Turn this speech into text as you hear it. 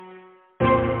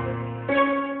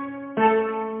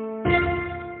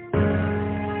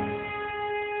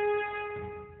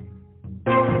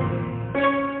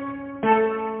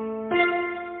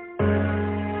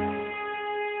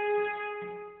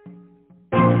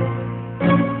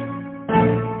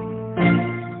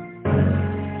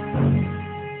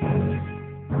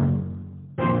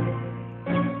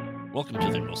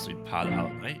Mostly Pod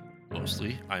Out at Night.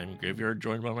 Mostly, I am Graveyard,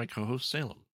 joined by my co-host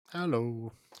Salem.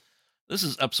 Hello. This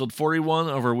is episode 41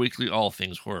 of our weekly All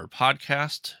Things Horror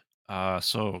podcast.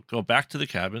 So go back to the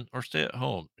cabin or stay at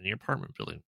home in your apartment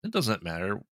building. It doesn't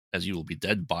matter, as you will be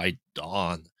dead by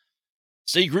dawn.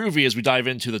 Stay groovy as we dive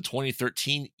into the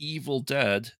 2013 Evil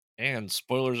Dead, and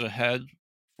spoilers ahead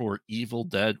for Evil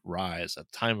Dead Rise. At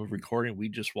the time of recording, we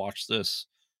just watched this.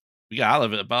 We got out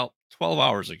of it about 12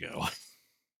 hours ago.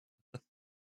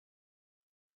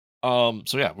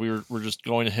 So yeah, we're just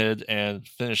going ahead and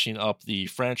finishing up the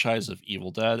franchise of Evil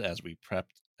Dead as we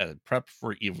prepped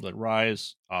for Evil Dead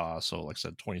Rise. So like I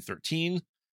said, 2013,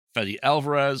 Fede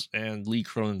Alvarez and Lee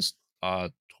Cronin's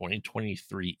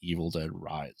 2023 Evil Dead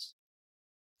Rise.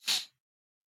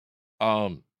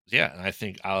 Yeah, and I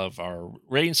think out of our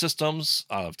rating systems,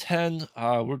 out of 10,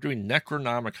 we're doing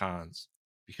Necronomicons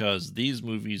because these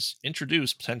movies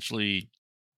introduce potentially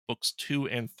books 2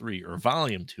 and 3, or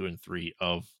volume 2 and 3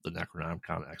 of the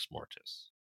Necronomicon Ex Mortis.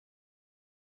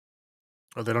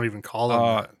 Oh, they don't even call them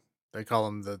Uh, that. They call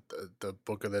them the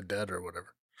Book of the Dead or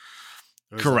whatever.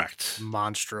 It was like correct.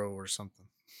 Monstro or something.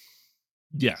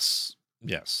 Yes.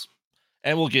 Yes.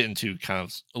 And we'll get into kind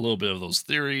of a little bit of those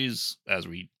theories as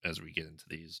we get into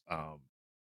these.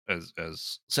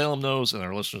 As Salem knows and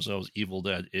our listeners knows, Evil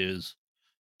Dead is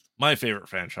my favorite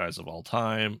franchise of all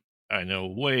time. I know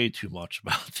way too much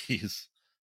about the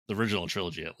original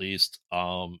trilogy at least.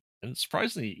 And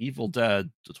surprisingly, Evil Dead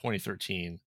to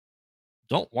 2013,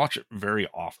 don't watch it very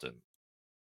often.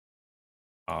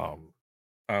 Um,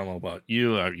 I don't know about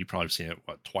you. You probably seen it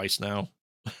twice now.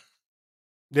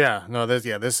 Yeah, no,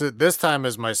 this time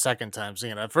is my second time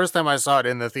seeing it. The first time I saw it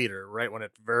in the theater, right when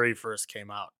it very first came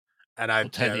out, and Oh,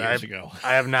 10 years ago.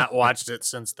 I have not watched it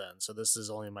since then. So this is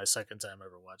only my second time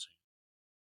ever watching.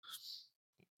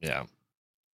 Yeah.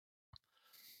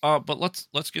 But let's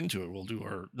get into it. We'll do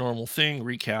our normal thing,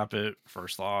 recap it,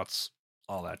 first thoughts,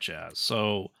 all that jazz.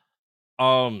 So,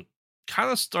 um, kind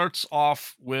of starts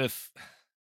off with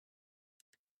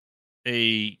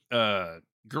a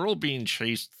girl being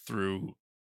chased through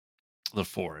the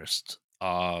forest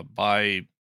by,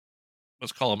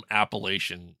 let's call them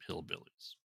Appalachian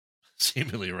hillbillies.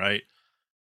 Seemingly, right?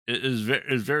 It is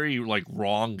very like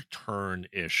wrong turn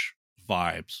ish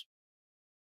vibes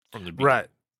from the Right,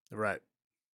 beginning. right,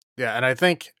 yeah, and I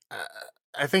think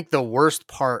the worst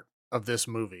part of this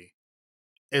movie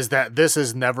is that this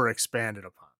is never expanded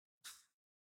upon.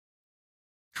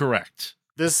 Correct.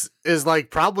 This is like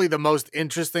probably the most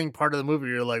interesting part of the movie.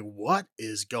 You're like, what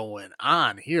is going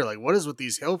on here? Like, what is with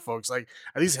these hill folks? Like,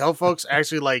 are these hill folks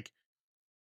actually like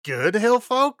good hill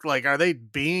folk? Like, are they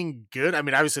being good? I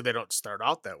mean, obviously they don't start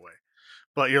out that way,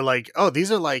 but you're like, oh,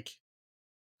 these are like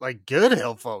good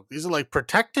hill folk. These are like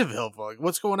protective hill folk.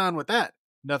 What's going on with that?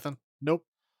 Nothing. Nope.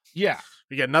 Yeah.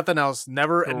 We get nothing else.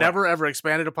 Never Correct. ever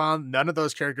expanded upon. None of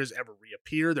those characters ever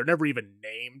reappear. They're never even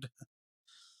named.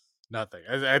 Nothing.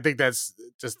 I think that's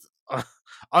just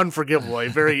unforgivable. A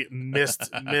very missed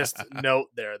note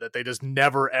there that they just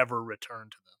never ever return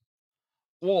to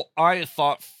them. Well, I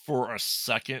thought for a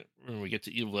second when we get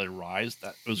to Evil Dead Rise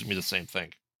that it was gonna be the same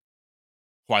thing.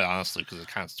 Quite honestly, because it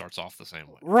kind of starts off the same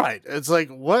way. Right. It's like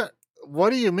what? What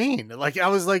do you mean? Like I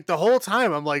was like the whole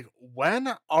time I'm like, when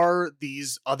are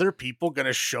these other people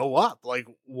gonna show up? Like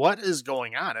what is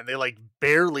going on? And they like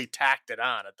barely tacked it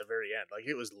on at the very end. Like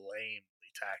it was lamely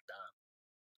tacked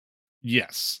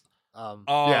Yes. on.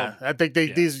 Yeah, Um. I think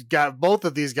Yeah. both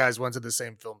of these guys went to the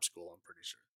same film school. I'm pretty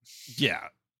sure. Yeah.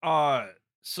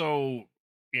 So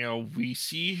we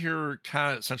see her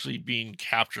kind of essentially being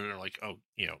captured, and like, oh,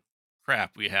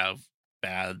 crap, we have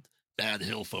bad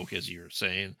hill folk, as you're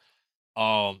saying.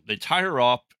 They tie her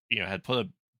up. Had put a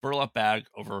burlap bag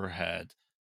over her head,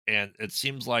 and it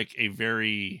seems like a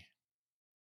very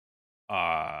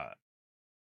uh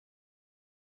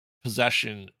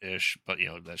possession-ish, but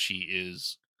that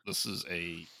this is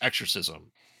a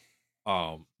exorcism.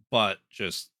 But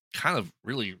just kind of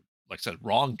really, like I said,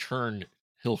 wrong turn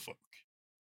hillfolk.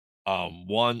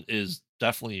 One is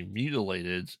definitely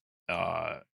mutilated,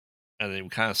 uh, and then we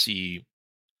kind of see,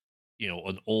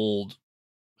 an old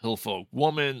hillfolk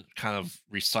woman kind of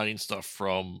reciting stuff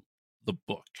from the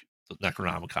book, the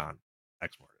Necronomicon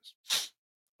Ex Mortis.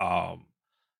 Um,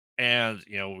 And,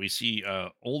 we see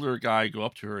a older guy go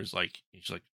up to her. Is like, she's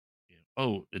like,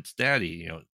 "Oh, it's daddy.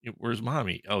 Where's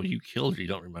mommy? Oh, you killed her. You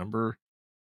don't remember?"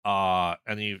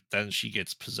 And then she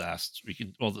gets possessed.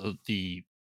 The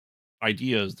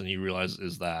idea is then you realize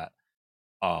is that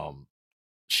um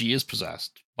she is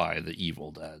possessed by the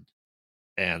evil dead,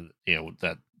 and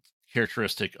that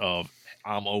characteristic of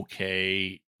I'm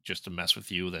okay just to mess with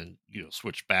you, then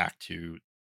switch back to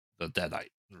the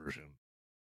deadite, version.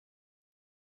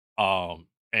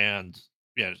 And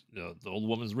yeah, the old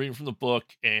woman's reading from the book,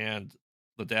 and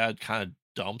the dad kind of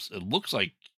dumps. It looks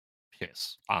like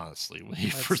piss, honestly, when he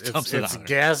It's first it's dumps it it's on her.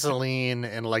 gasoline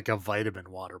in like a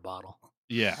vitamin water bottle.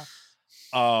 Yeah.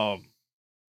 Um.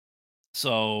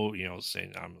 So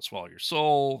saying I'm gonna swallow your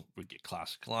soul. We get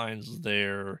classic lines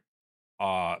there.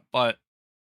 But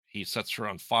he sets her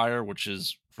on fire, which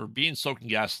is for being soaked in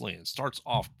gasoline. It starts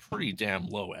off pretty damn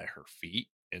low at her feet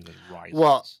and then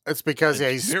Well, rises. it's because yeah,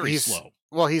 It's very he's slow.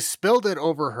 well, he spilled it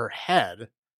over her head.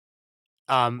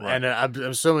 And Right. I'm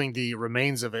assuming the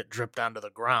remains of it dripped onto the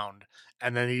ground,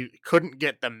 and then he couldn't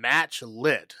get the match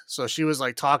lit. So she was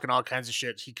like talking all kinds of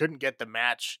shit. He couldn't get the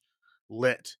match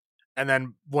lit, and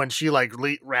then when she like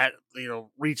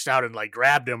reached out and like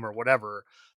grabbed him or whatever,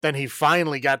 then he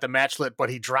finally got the match lit, but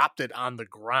he dropped it on the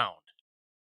ground.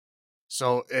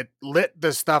 So it lit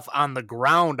the stuff on the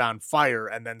ground on fire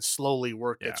and then slowly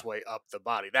worked Yeah. its way up the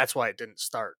body. That's why it didn't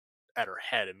start at her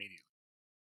head immediately.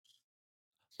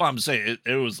 But I'm saying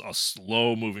it was a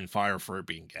slow moving fire for it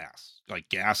being gas. Like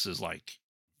gas is like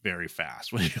very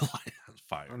fast when you light it on Or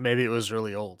fire. maybe it was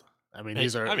really old. I mean, I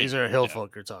these mean, are hill yeah,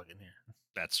 folk you're talking here.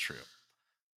 that's true.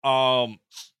 Um,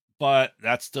 but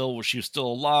that's still she was still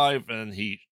alive, and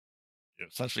he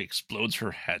essentially explodes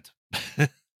her head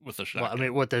with a Well, I shotgun.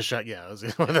 mean, with this shot, yeah, it was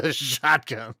with a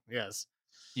shotgun. Yes.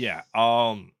 Yeah.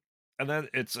 And then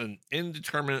it's an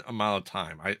indeterminate amount of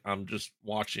time. I'm just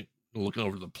watching, looking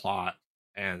over the plot,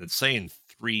 and it's saying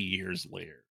 3 years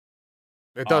later.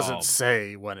 It doesn't Um,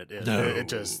 say when it is. It no.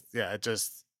 just, yeah, it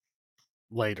just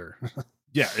later.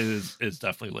 Yeah, it is. It's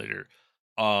definitely later.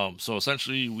 So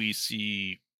essentially, we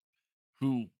see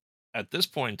who at this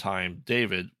point in time,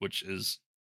 David, which is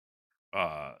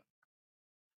uh,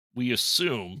 we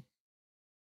assume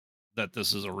that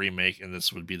this is a remake, and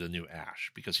this would be the new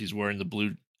Ash because he's wearing the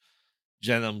blue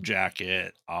denim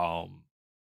jacket.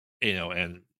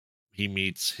 And he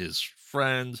meets his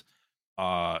friend,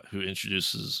 who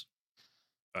introduces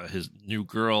his new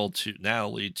girl to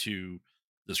Natalie to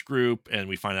this group, and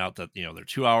we find out that they're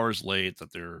 2 hours late,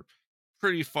 that they're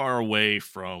pretty far away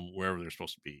from wherever they're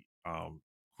supposed to be.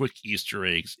 Quick Easter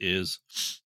eggs is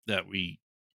that we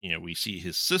see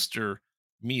his sister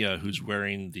Mia, who's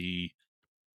wearing the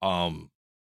um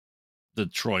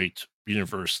Detroit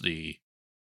University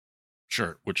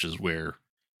shirt, which is where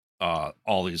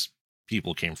all these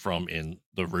people came from in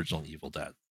the original Evil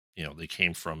Dead. They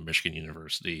came from Michigan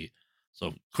University.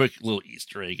 So quick little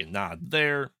Easter egg and nod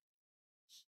there.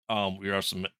 We are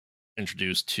also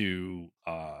introduced to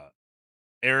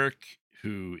Eric,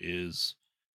 who is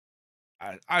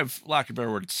I've lack of a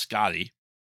better word, Scotty,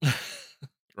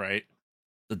 right?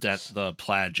 The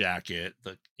plaid jacket,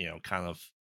 the kind of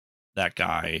that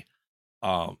guy,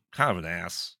 kind of an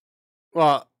ass,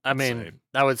 Well, I let's mean, say.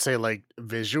 I would say like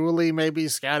visually maybe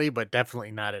Scotty, but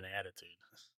definitely not in attitude.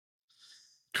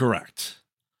 Correct.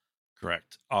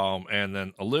 Correct. And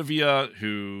then Olivia,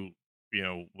 who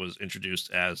was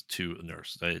introduced as to a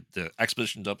nurse. The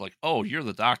exposition's up like, oh, you're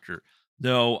the doctor.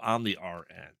 No, I'm the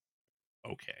RN.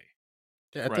 Okay,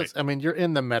 Yeah, it right, does. I mean, you're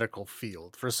in the medical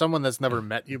field. For someone that's never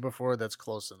met you before, that's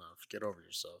close enough. Get over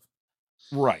yourself.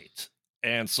 right.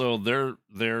 And so they're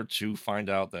there to find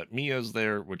out that Mia's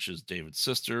there, which is David's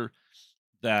sister.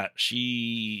 That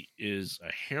she is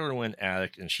a heroin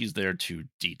addict, and she's there to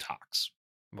detox.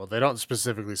 Well, they don't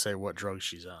specifically say what drug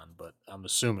she's on, but I'm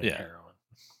assuming Yeah, heroin.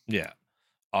 yeah.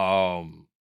 Um,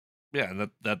 yeah,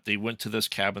 and that they went to this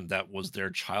cabin that was their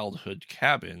childhood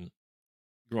cabin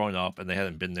growing up, and they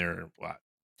hadn't been there in what,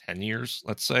 10 years,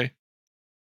 let's say,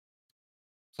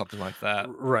 something like that.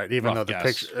 Right, Rough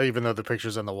guess. even though the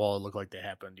pictures on the wall look like they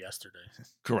happened yesterday.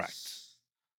 Correct.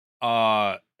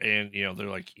 And they're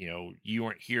like, you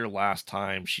weren't here last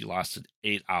time. She lasted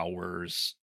 8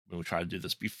 hours when we tried to do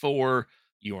this before.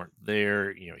 You weren't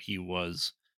there. He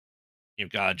was,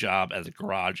 got a job at the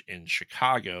garage in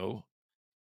Chicago.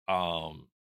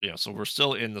 So we're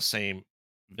still in the same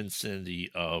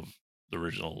vicinity of the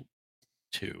original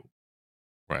two,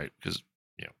 right? Because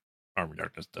Army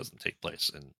Darkness doesn't take place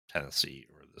in Tennessee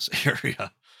or this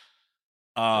area.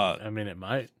 Uh, I mean, it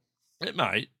might. it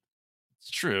might. It's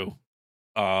true.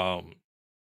 Um,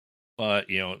 but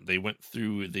they went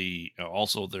through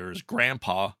also there's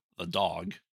Grandpa the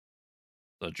dog,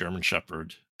 the German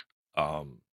Shepherd,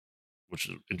 um, which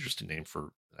is an interesting name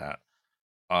for that.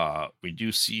 We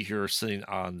do see her sitting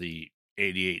on the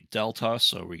 88 Delta,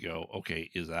 so we go, okay,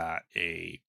 is that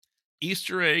a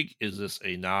Easter egg? Is this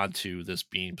a nod to this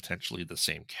being potentially the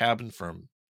same cabin from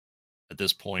at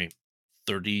this point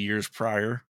 30 years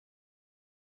prior?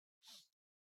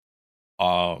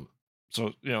 Um,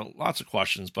 So lots of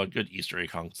questions, but good Easter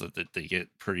egg hunts that they get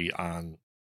pretty on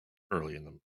early in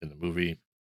the movie.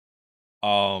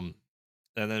 Um,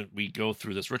 and then we go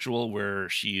through this ritual where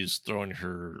she's throwing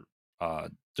her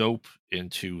dope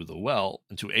into a well,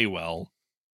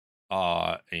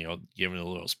 and, giving a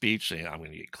little speech saying, "I'm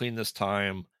going to get clean this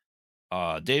time."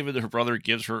 David, her brother,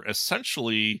 gives her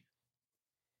essentially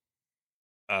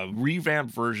a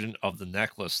revamped version of the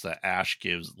necklace that Ash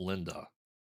gives Linda,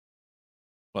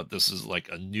 but this is like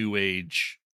a new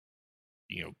age,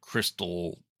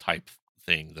 crystal type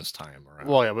thing this time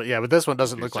Well, around. yeah, but this one Would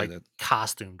doesn't you look say like that?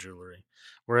 costume jewelry.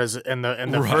 Whereas in the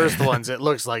first Right. ones, it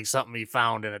looks like something he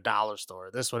found in a dollar store.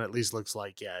 This one at least looks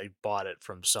like, yeah, he bought it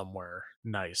from somewhere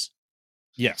nice.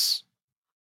 Yes.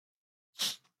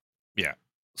 Yeah.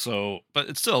 So, but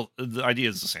it's still the idea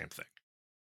is the same thing,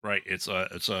 right? It's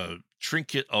a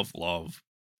trinket of love,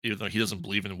 even though he doesn't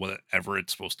believe in whatever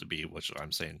it's supposed to be, which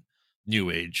I'm saying new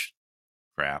age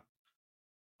crap.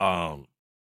 Um,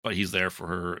 but he's there for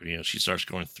her. She starts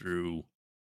going through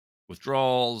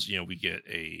withdrawals. We get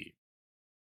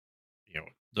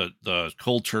the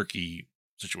cold turkey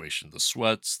situation, the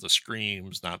sweats, the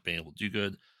screams, not being able to do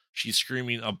good. She's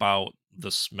screaming about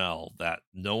the smell that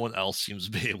no one else seems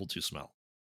to be able to smell.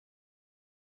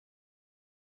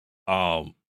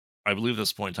 Um, I believe at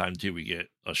this point in time too, we get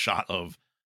a shot of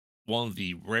one of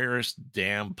the rarest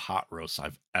damn pot roasts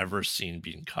I've ever seen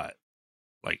being cut.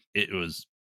 Like it was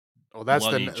Oh,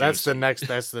 bloody juicy. that's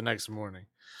the next morning.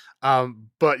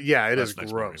 But yeah, it is That's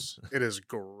next morning. gross. It is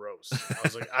gross. I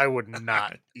was like, I would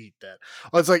not eat that.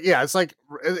 Well, it's like, yeah,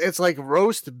 it's like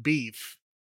roast beef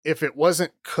if it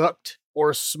wasn't cooked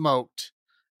or smoked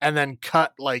and then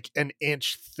cut like an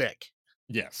inch thick.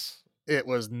 Yes. It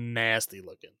was nasty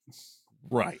looking.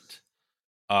 Right.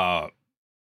 Uh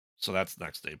so that's the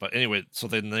next day. But anyway, so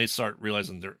then they start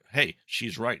realizing hey,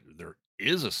 she's right. There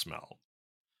is a smell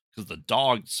because the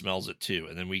dog smells it too.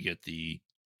 And then we get the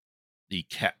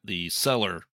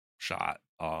cellar shot.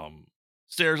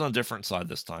 Stairs on a different side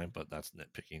this time, but that's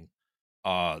nitpicking.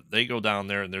 They go down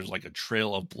there and there's like a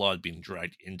trail of blood being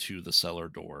dragged into the cellar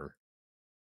door.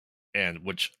 And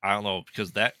which I don't know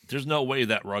because that there's no way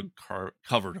that rug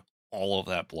covered all of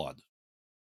that blood.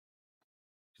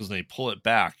 Because when they pull it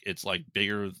back, it's like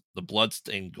bigger. The blood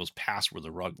stain goes past where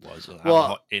the rug was, and I don't know Well,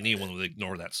 how anyone would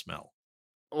ignore that smell.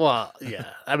 yeah.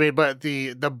 I mean, but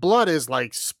the blood is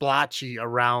like splotchy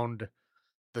around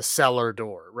the cellar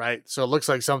door, right? So it looks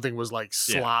like something was like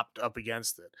Yeah. slopped up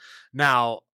against it.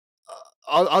 Now,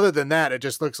 other than that, it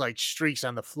just looks like streaks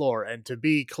on the floor. And to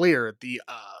be clear,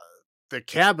 the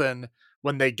cabin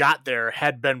when they got there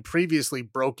had been previously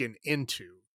broken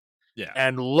into Yeah.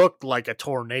 and looked like a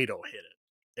tornado hit it.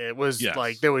 It was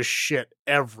like Yes. there was shit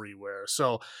everywhere.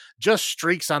 So just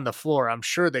streaks on the floor, I'm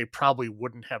sure they probably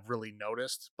wouldn't have really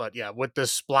noticed. But yeah, with the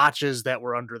splotches that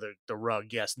were under the rug,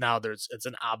 yes, now it's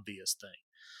an obvious thing.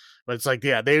 But it's like,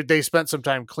 yeah, they spent some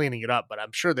time cleaning it up, but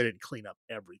I'm sure they didn't clean up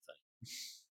everything.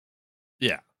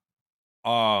 Yeah.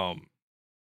 Um.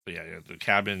 But yeah, the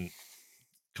cabin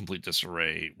complete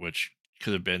disarray, which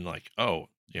could have been like, oh,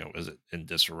 is it in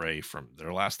disarray from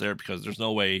their last there? Because there's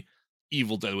no way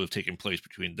Evil Dead would have taken place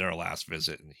between their last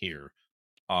visit and here.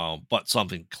 But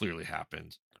something clearly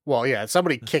happened. Well, yeah,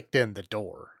 somebody kicked in the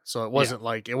door, so Yeah.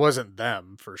 it wasn't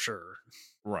them for sure.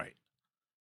 Right.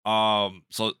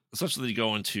 So essentially they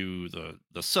go into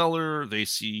the cellar, they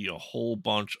see a whole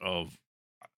bunch of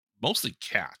mostly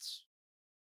cats,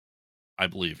 I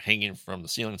believe, hanging from the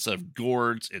ceiling. Instead of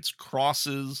gourds, it's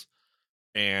crosses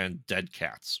and dead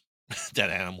cats, dead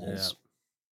Yeah. animals.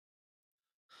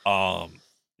 Um,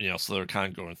 so they're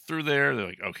kind of going through there. They're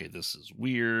like, okay, this is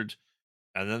weird.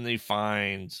 And then they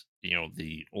find,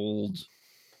 the old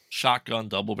shotgun,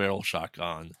 double barrel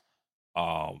shotgun.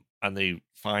 And they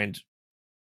find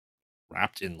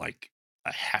wrapped in like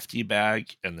a hefty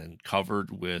bag and then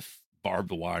covered with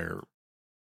barbed wire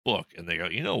book. And they go,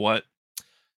 you know what?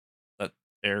 That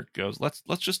Eric goes, let's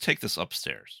just take this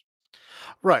upstairs.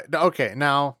 Right. Okay.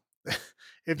 Now,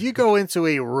 if you go into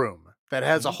a room that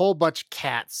has a Mhm. whole bunch of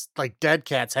cats, like dead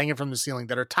cats hanging from the ceiling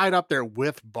that are tied up there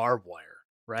with barbed wire,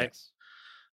 right? Yes.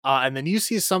 And then you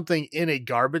see something in a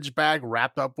garbage bag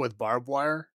wrapped up with barbed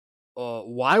wire.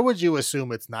 Why would you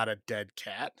assume it's not a dead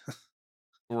cat?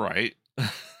 Right.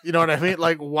 You know what I mean?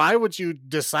 Like, why would you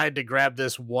decide to grab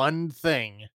this one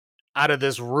thing out of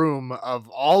this room of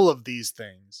all of these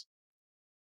things?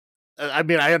 I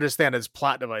mean, I understand it's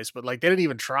plot device, but like they didn't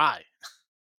even try.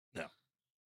 No.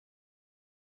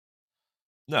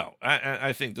 No.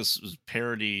 I think this was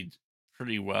parodied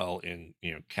pretty well in,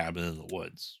 Cabin in the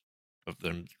Woods of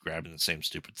them grabbing the same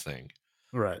stupid thing.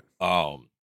 Right. Um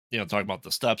talking about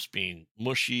the steps being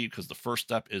mushy because the first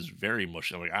step is very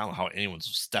mushy. I'm like, I don't know how anyone's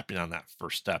stepping on that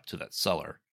first step to that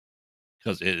cellar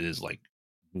because it is like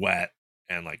wet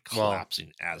and like Well,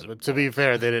 collapsing yeah, as it but to be rolls.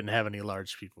 fair, they didn't have any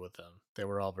large people with them. They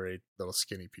were all very little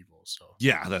skinny people. So,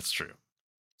 Yeah, that's true.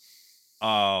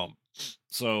 Um,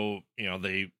 so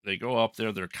they go up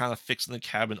there. They're kind of fixing the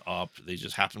cabin up. They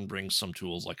just happen to bring some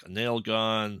tools like a nail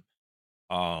gun,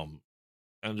 um,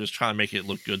 and just trying to make it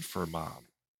look good for mom,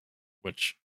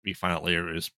 which we find out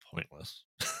later is pointless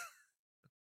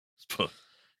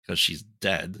because she's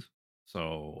dead.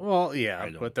 So well, yeah, I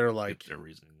but don't they're get like their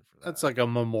reasoning for that's that. like a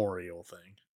memorial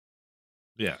thing.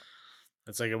 Yeah,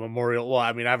 It's like a memorial. Well,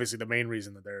 I mean, obviously, the main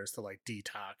reason that there is to like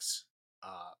detox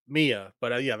Mia,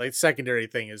 but yeah, like secondary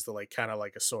thing is to like kind of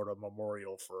like a sort of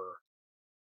memorial for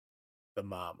the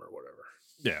mom or whatever,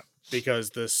 yeah, because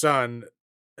the son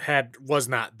was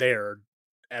not there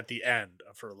at the end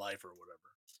of her life or whatever.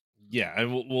 yeah.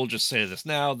 And we'll just say this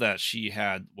now that she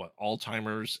had what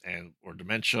Alzheimer's and or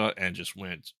dementia and just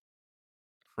went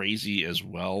crazy as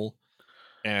well.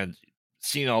 And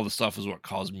seeing all the stuff is what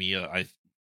caused Mia.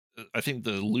 I think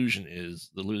the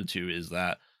alluded to is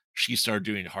that she started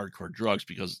doing hardcore drugs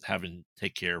because having to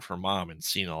take care of her mom and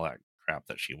seeing all that crap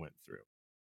that she went through.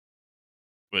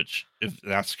 Which, if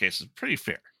that's the case, is pretty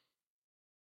fair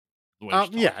the way she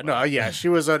talks Yeah, about no, it. yeah, she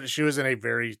was in a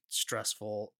very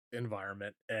stressful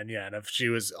environment, and yeah, and if she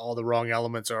was all the wrong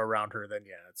elements are around her, then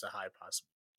yeah, it's a high possibility.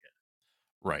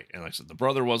 Right. And like I said, the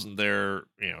brother wasn't there,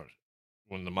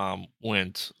 when the mom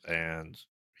went and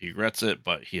he regrets it,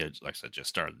 but he had, like I said, just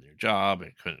started a new job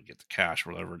and couldn't get the cash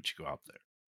or whatever to go out there.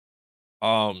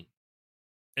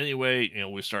 Anyway,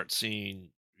 we start seeing,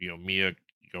 Mia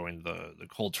going the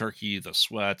cold turkey, the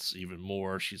sweats even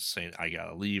more. She's saying, I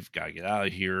gotta leave, gotta get out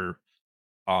of here.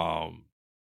 Um,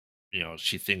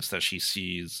 she thinks that she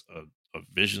sees a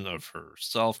vision of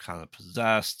herself kind of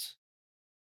possessed,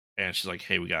 and she's like,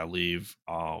 hey, we gotta leave.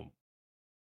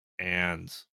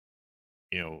 And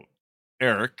you know,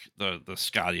 Eric, the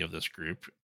Scotty of this group,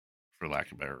 for lack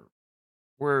of a better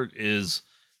word, is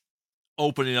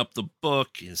opening up the book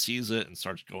and sees it and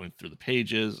starts going through the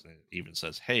pages and even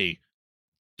says, hey,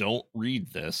 don't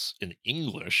read this in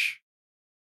English,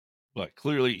 but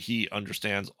clearly he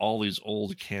understands all these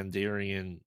old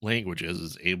Kandarian languages,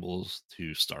 is able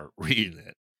to start reading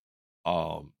it.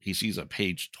 He sees a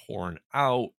page torn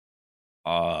out,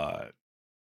 uh,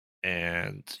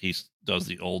 and does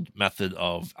the old method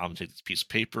of I'm gonna take this piece of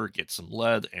paper, get some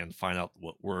lead, and find out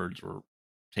what words were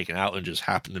taken out, and just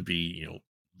happen to be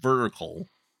vertical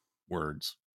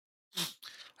words.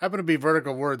 Happen to be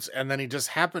vertical words, and then he just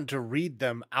happened to read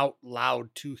them out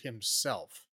loud to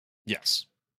himself. Yes,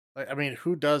 Like, I mean,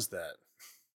 who does that?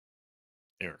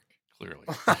 Eric, clearly.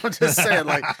 I'm just saying,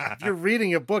 like, if you're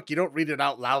reading a book, you don't read it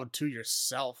out loud to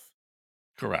yourself.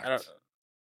 I don't. Correct.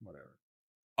 Whatever.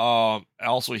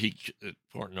 Also,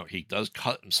 important note, he does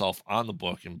cut himself on the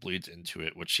book and bleeds into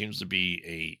it, which seems to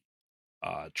be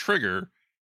a trigger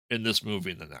in this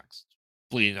movie and the next.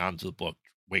 Bleeding onto the book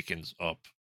wakens up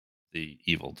the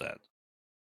evil dead.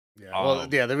 Yeah. Well, Um,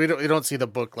 yeah. We don't see the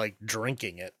book like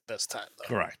drinking it this time though.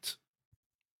 correct.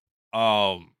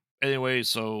 Anyway,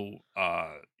 so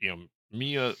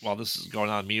Mia, while this is going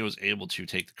on, Mia was able to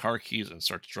take the car keys and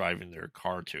starts driving their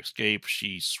car to escape.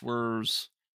 She swerves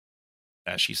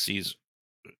as she sees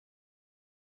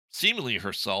seemingly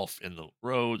herself in the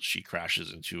road. She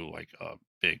crashes into like a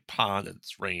big pond and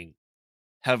it's raining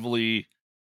heavily.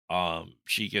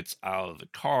 She gets out of the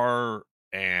car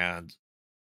and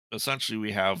essentially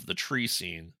we have the tree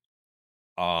scene,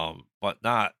 but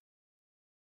not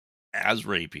as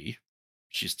rapey.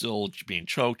 She's still being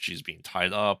choked. She's being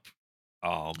tied up.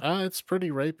 Um, It's pretty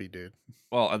rapey, dude.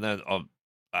 well, and then uh,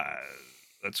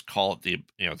 let's call it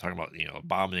talking about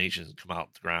abominations come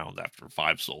out the ground after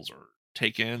 5 souls are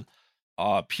taken.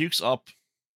 Pukes up,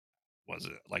 was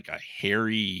it like a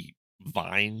hairy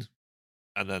vine,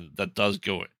 and then that does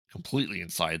go completely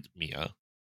inside Mia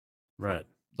from Right.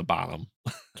 the bottom.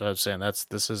 So I'm saying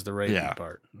this is the rapey Yeah,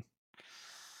 part.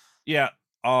 yeah.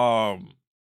 Um,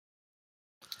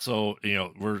 so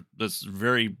we're this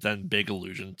very then big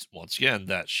illusion once again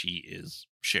that she is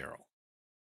Cheryl.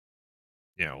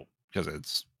 Because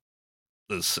it's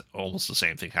this almost the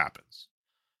same thing happens.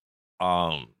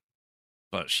 Um,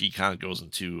 but she kind of goes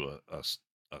into a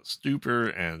stupor,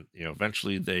 and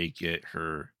eventually they get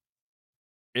her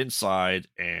inside,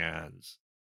 and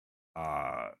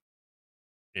uh,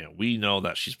 we know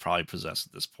that she's probably possessed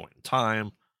at this point in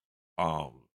time.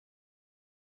 Um,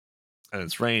 and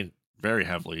it's rained very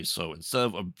heavily, so instead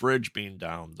of a bridge being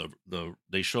down,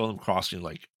 they show them crossing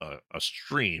like a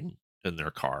stream in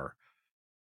their car,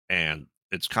 and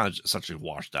it's kind of essentially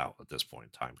washed out at this point in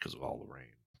time because of all the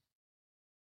rain.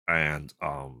 And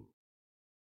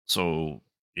so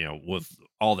with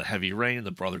all the heavy rain,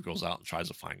 the brother goes out and tries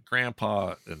to find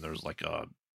grandpa, and there's like a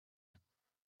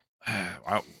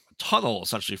tunnel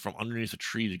essentially from underneath a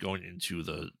tree to going into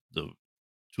the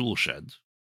tool shed,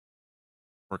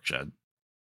 work shed,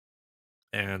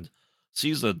 and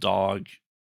sees the dog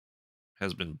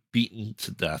has been beaten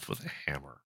to death with a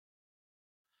hammer.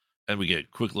 And we get a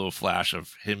quick little flash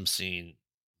of him seeing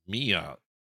Mia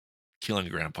killing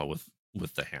grandpa with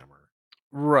the hammer.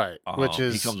 Right, which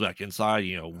He is comes back inside,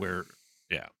 where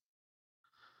yeah,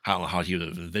 I don't know how he would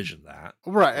have envisioned that.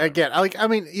 right, Whatever. again, I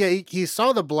mean, yeah, he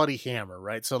saw the bloody hammer,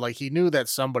 right? So, like, he knew that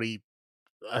somebody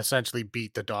essentially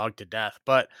beat the dog to death,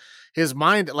 but his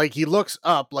mind, like, he looks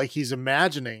up, like, he's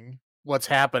imagining what's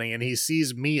happening, and he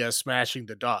sees Mia smashing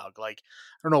the dog, like,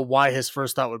 I don't know why his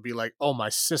first thought would be like, "Oh, my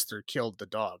sister killed the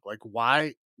dog," like,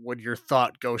 why would your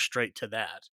thought go straight to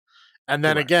that? And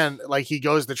then again, Correct. like, he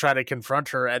goes to try to confront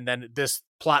her, and then this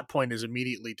plot point is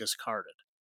immediately discarded.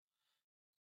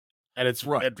 And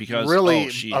Right, it because really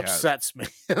she had upsets me.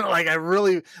 Like, I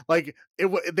really like,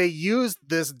 they used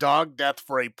this dog death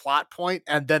for a plot point,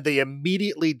 and then they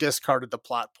immediately discarded the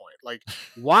plot point. Like,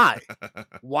 why?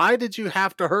 Why did you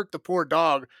have to hurt the poor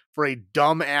dog for a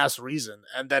dumb-ass reason,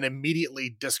 and then immediately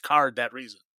discard that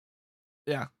reason?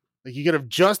 yeah, Like, you could have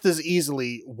just as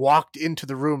easily walked into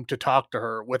the room to talk to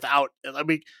her without, I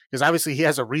mean, because obviously he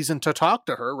has a reason to talk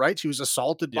to her, right? She was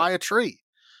assaulted yep, by a tree.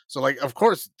 So, like, of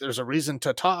course there's a reason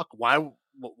to talk. Why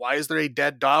is there a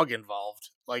dead dog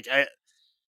involved? Like, I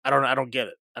don't get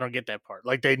it. I don't get that part.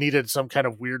 Like, they needed some kind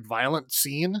of weird violent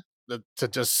scene to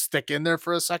just stick in there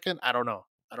for a second. I don't know.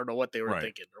 I don't know what they were right.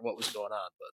 thinking or what was going on,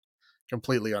 but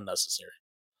completely unnecessary.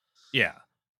 Yeah.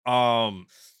 Um,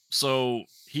 so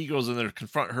he goes in there to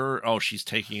confront her. Oh, she's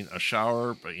taking a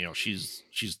shower, but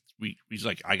he's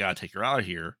like, I gotta take her out of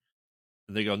here.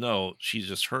 And they go, no, she's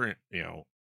just hurt, hurt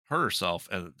herself.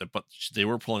 And they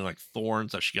were pulling like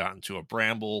thorns that she got into a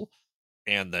bramble,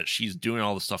 and that she's doing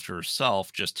all the stuff to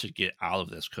herself just to get out of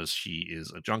this because she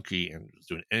is a junkie and is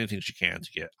doing anything she can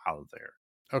to get out of there.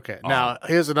 Okay. Now, Um,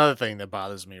 here's another thing that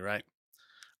bothers me, right?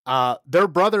 Their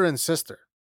brother and sister.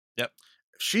 yep,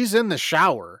 She's in the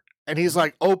shower and he's mhm,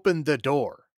 like, "Open the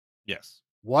door." yes,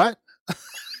 What?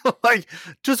 Like,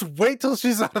 just wait till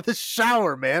she's out of the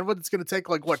shower, man. What, it's gonna take,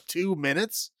 like, what, 2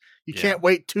 minutes? You yeah, can't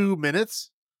wait 2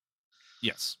 minutes?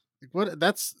 yes, Like, what,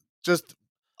 that's just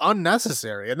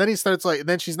unnecessary. And then he starts, like, and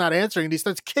then she's not answering and he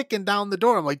starts kicking down the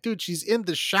door. I'm like, "Dude, she's in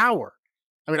the shower."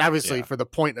 I mean, obviously yeah, for the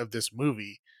point of this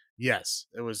movie, yes,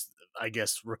 it was, I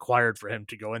guess, required for him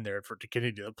to go in there for to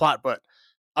continue the plot, but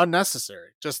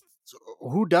unnecessary. Just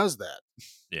who does that?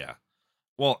 yeah.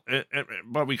 Well,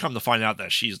 but we come to find out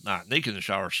that she's not naked in the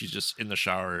shower. She's just in the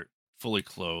shower, fully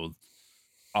clothed.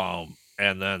 And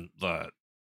then the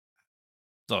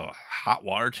hot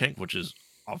water tank, which is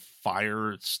a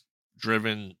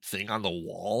driven thing on the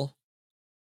wall,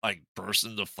 like bursts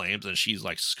into flames, and she's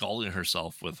like scalding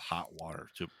herself with hot water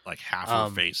to like half her Um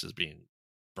face is being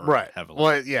burned Right. heavily.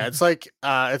 Well, yeah, it's like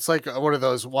one of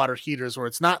those water heaters where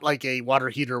it's not like a water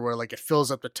heater where like it fills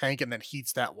up the tank and then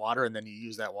heats that water and then you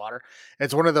use that water.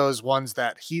 It's one of those ones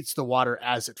that heats the water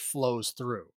as it flows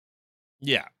through.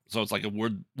 Yeah, so it's like a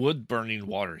wood burning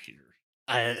water heater.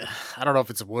 I don't know if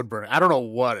it's a wood burn. I don't know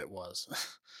what it was.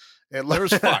 It There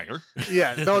was fire.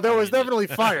 yeah, no, there I was mean, definitely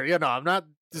fire. Yeah, no, I'm not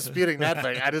disputing that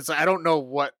thing. I don't know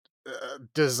what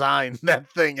design that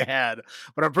thing had,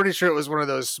 but I'm pretty sure it was one of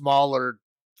those smaller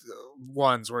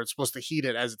ones where it's supposed to heat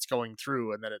it as it's going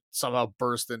through, and then it somehow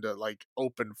burst into like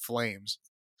open flames.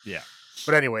 yeah,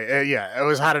 But anyway, yeah, it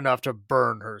was hot enough to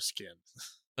burn her skin.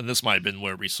 and this might have been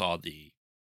where we saw the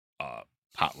uh,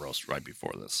 pot roast right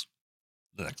before this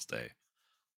the next day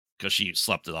because she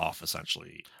slept it off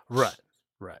essentially. Right,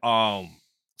 right. Um,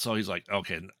 so he's like,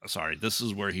 okay, sorry, this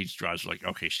is where he drives like,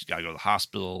 okay, she's got to go to the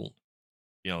hospital,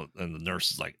 and the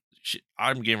nurse is like,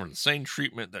 I'm giving her the same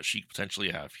treatment that she could potentially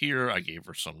have here. I gave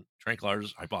her some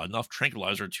tranquilizers. I bought enough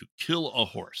tranquilizer to kill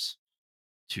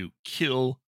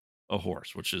a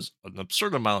horse, which is an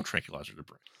absurd amount of tranquilizer to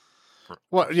bring for a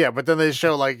Well, horse. yeah, but then they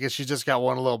show like she just got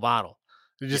one little bottle.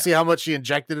 Did you see how Yes. much she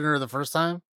injected in her the first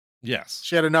time? Yes.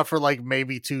 She had enough for like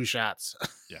maybe 2 shots.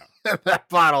 Yeah. That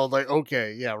bottle, like,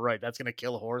 okay, yeah, right. That's gonna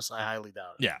kill a horse. I highly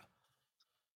doubt it. Yeah.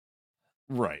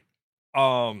 Right.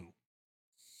 Um,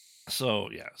 so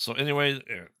yeah, so anyway,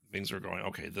 things are going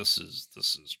okay. This is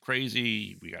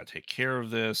crazy. We got to take care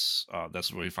of this.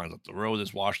 That's where he finds out the road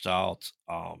is washed out.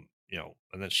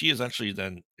 And then she essentially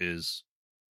then is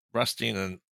resting,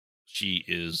 and she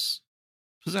is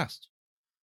possessed.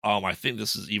 I think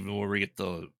this is even where we get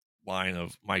line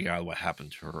of "My God, what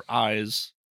happened to her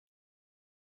eyes?"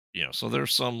 So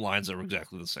there's some lines that were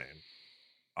exactly the same.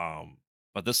 Um,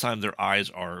 but this time their eyes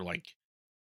are like,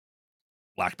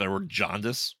 lack of a better word,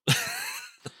 jaundice.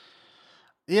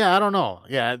 Yeah, I don't know.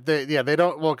 They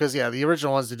don't, well, cuz the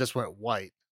original ones they just went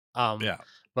white. Um Yeah,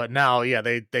 but now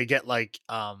they get like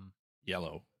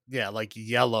yellow. like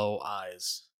yellow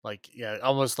eyes. Like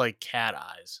almost like cat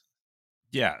eyes.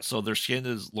 Yeah, so their skin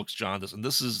looks jaundiced, and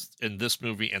this is in this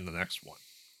movie and the next one.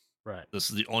 Right. This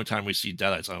is the only time we see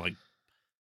Deadites. I'm like,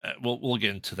 we'll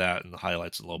get into that in the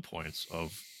highlights and low points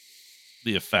of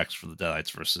the effects for the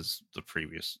Deadites versus the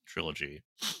previous trilogy.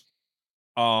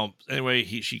 Anyway,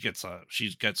 she gets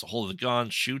a hold of the gun,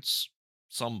 shoots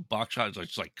some buckshot, like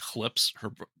just like clips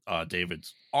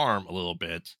David's arm a little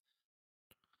bit,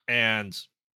 and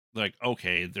like,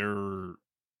 okay, there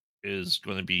is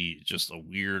going to be just a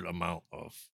weird amount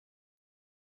of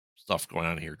stuff going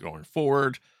on here going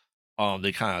forward.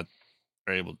 They kind of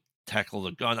are able to tackle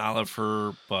the gun out of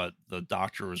her, but the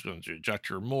doctor was going to eject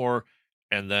her more,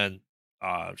 and then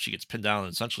she gets pinned down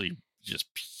and essentially just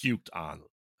puked on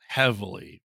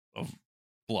heavily of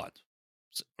blood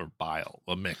or bile,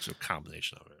 a mix or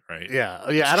combination of it, right? Yeah.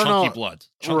 It's I don't know.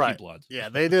 chunky Right. blood. Yeah,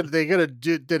 they did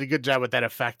a good job with that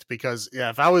effect because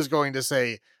if I was going to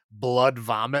say blood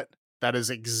vomit, that is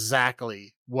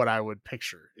exactly what I would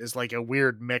picture. Is like a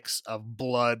weird mix of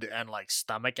blood and like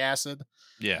stomach acid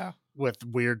Yeah. with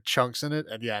weird chunks in it.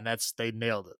 And and that's they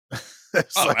nailed it.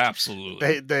 It's Oh, like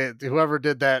absolutely. they whoever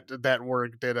did that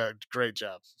work did a great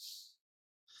job.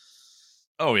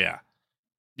 Oh yeah,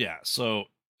 yeah. So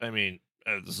I mean,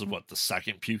 this is what the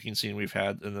second puking scene we've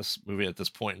had in this movie at this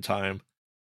point in time,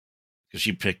 because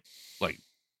she picked like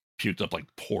puked up like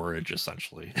porridge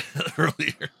essentially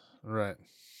earlier. Right.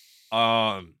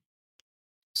 Um,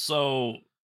 so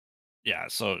yeah,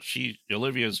 so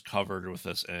Olivia's covered with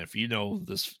this, and if you know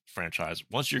this franchise,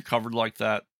 once you're covered like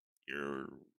that, you're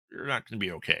you're not going to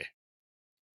be okay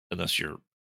unless you're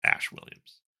Ash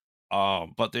Williams.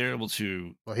 But they're able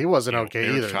to, Well, he wasn't okay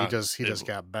Eric's either. He trying, just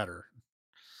got better.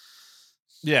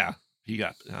 yeah, he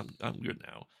got, I'm good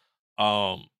now.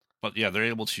 But yeah, they're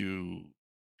able to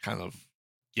kind of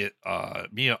get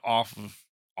Mia off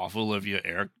Olivia.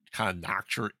 Eric kind of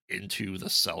knocked her into the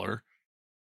cellar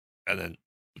and then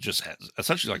just has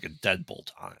essentially like a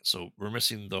deadbolt on it. So we're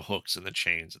missing the hooks and the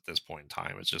chains at this point in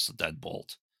time. It's just a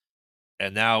deadbolt.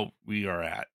 And now we are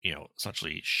at,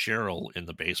 essentially Cheryl in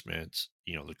the basement.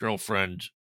 The girlfriend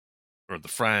or the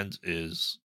friend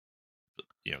is,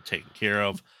 taken care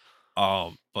of.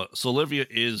 But so Olivia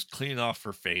is cleaning off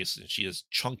her face and she has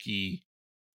chunky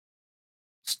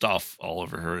stuff all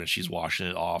over her and she's washing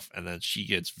it off. And then she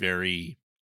gets very,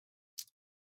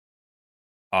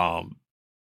 um,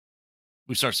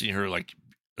 we start seeing her like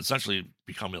essentially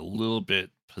becoming a little bit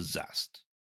possessed.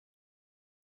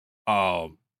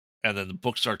 Um, and then the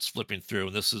book starts flipping through,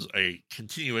 and this is a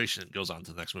continuation that goes on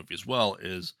to the next movie as well.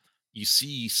 Is you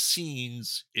see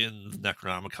scenes in the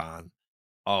Necronomicon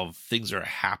of things that are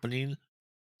happening.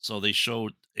 So they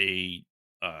showed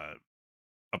uh,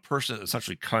 a person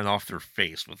essentially cutting off their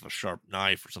face with a sharp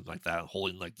knife or something like that,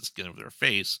 holding like the skin of their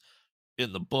face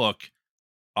in the book.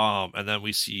 And then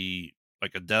we see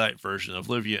like a deadite version of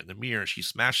Livia in the mirror. She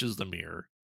smashes the mirror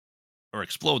or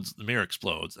explodes. The mirror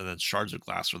explodes, and then shards of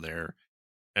glass are there.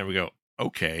 And we go,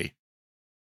 okay.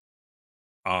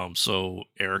 So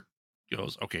Eric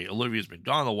goes, okay, Olivia's been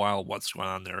gone a while. What's going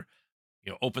on there?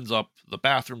 Opens up the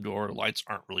bathroom door. The lights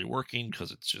aren't really working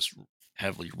because it's just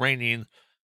heavily raining.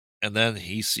 And then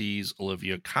he sees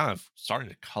Olivia kind of starting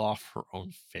to cut off her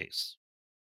own face.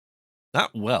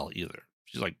 Not well either.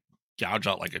 She's like gouge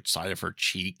out like a side of her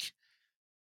cheek.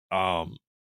 Um,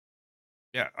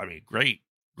 yeah, I mean, great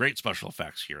special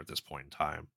effects here at this point in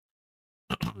time.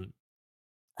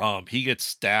 He gets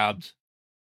stabbed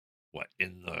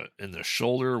in the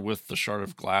shoulder with the shard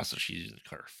of glass that she's using to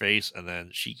cut her face, and then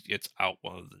she gets out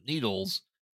one of the needles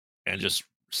and just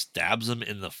stabs him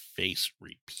in the face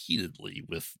repeatedly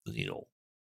with the needle.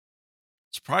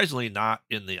 Surprisingly, not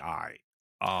in the eye.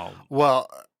 Well,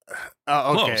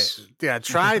 okay. Close. Yeah,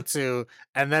 tried to,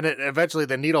 and then it eventually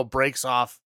the needle breaks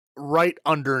off right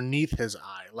underneath his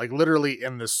eye, like literally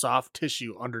in the soft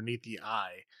tissue underneath the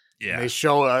eye. And they Yeah,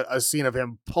 show a scene of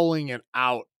him pulling it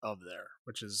out of there,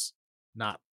 which is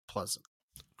not pleasant.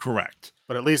 correct.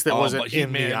 But at least it wasn't But he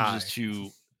in the manages eye. to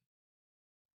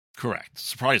correct.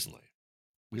 Surprisingly,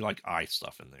 we like eye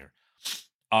stuff in there.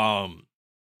 Um,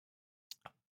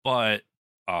 but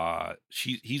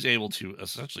he's able to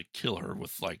essentially kill her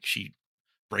with like she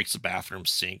breaks the bathroom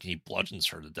sink and he bludgeons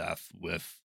her to death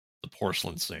with the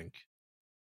porcelain sink.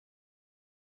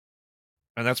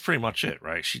 and that's pretty much it,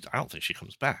 right? I don't think she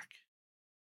comes back,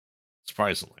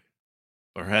 surprisingly.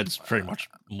 Her head's pretty much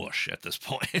mush at this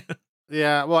point.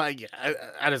 Yeah, well, yeah,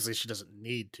 honestly, she doesn't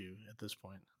need to at this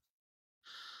point.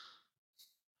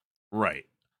 Right.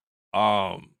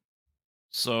 Um,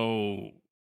 so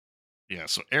yeah,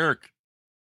 so Eric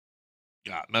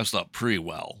got messed up pretty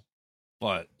well,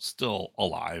 but still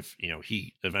alive.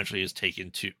 He eventually is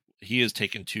taken to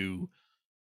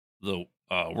the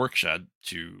work shed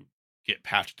to get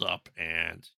patched up,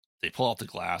 and they pull out the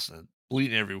glass and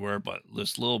bleeding everywhere, but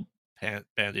this little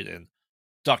band-aid and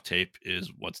duct tape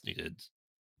is what's needed.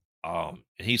 And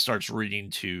he starts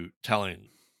telling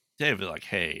David, like,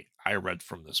 hey, I read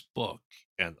from this book,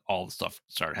 and all the stuff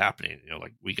started happening,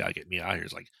 like, we gotta get me out of here.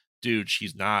 It's like, dude,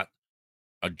 she's not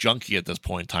a junkie at this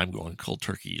point in time going cold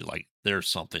turkey. Like, there's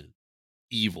something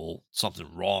evil, something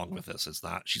wrong with this.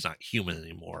 She's not human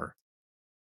anymore.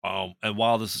 And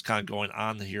while this is kind of going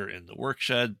on here in the work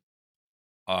shed,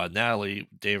 Natalie,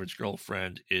 David's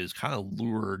girlfriend, is kind of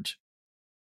lured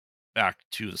back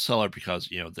to the cellar because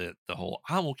the whole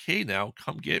 "I'm okay now,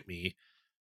 come get me."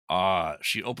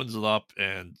 She opens it up,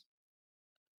 and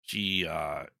she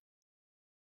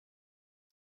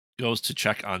goes to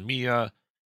check on Mia,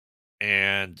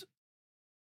 and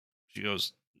she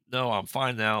goes, "No, I'm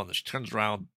fine now." And then she turns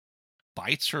around,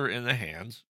 bites her in the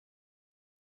hand,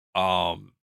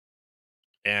 um,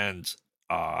 and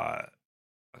uh,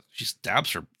 she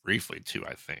stabs her briefly too,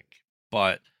 I think.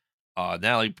 But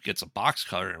Natalie gets a box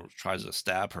cutter and tries to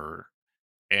stab her,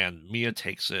 and Mia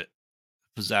takes it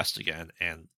possessed again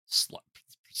and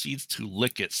proceeds to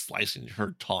lick it, slicing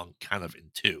her tongue kind of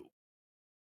in two.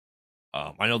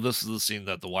 I know this is the scene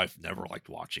that the wife never liked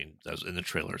watching. That was in the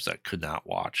trailers that could not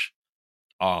watch.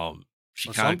 She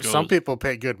Well, kind of some goes, people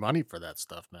pay good money for that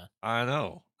stuff, man. I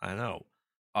know, I know.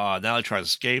 Natalie tries to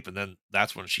escape, and then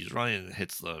that's when she's running and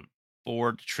hits the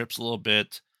board, trips a little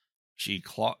bit. She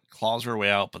claws her way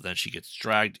out, but then she gets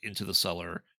dragged into the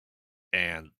cellar,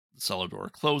 and the cellar door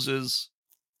closes.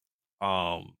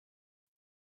 Um,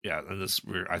 yeah,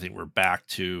 and I think we're back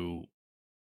to.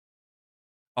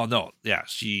 Oh no, yeah,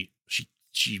 she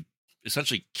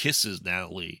essentially kisses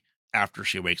Natalie after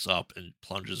she wakes up and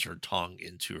plunges her tongue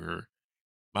into her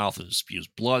mouth and spews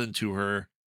blood into her.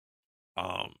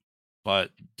 Um,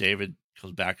 but David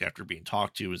comes back after being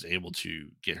talked to, is able to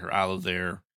get her out of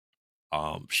there.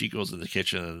 She goes in the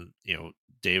kitchen, and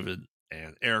David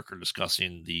and Eric are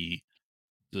discussing the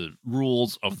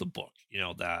rules of the book.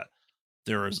 That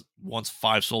there is once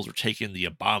five souls are taken, the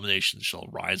abomination shall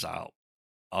rise out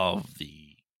of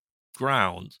the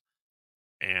ground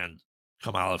and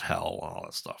come out of hell and all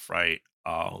that stuff, right?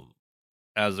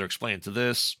 As they're explaining to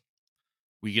this,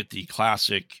 we get the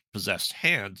classic possessed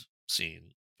hand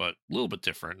scene, but a little bit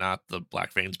different. Not the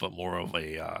black veins, but more of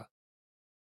a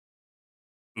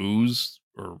ooze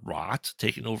or rot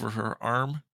taking over her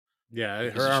arm. Yeah,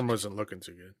 Because her arm wasn't looking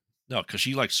too good. no, because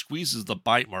she like squeezes the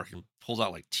bite mark and pulls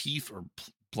out like teeth or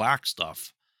black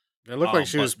stuff. It looked like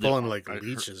she was But pulling like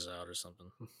leeches out or something,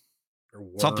 or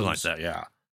something like worms. that, yeah,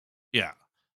 yeah.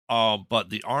 But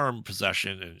the arm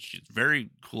possession and she's very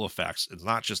cool effects. It's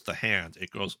not just the hand; it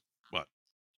goes what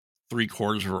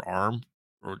 3/4 of her arm,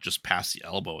 or just past the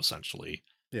elbow, essentially.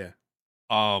 Yeah,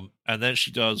 And then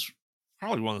she does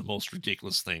probably one of the most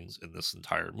ridiculous things in this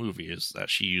entire movie is that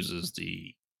she uses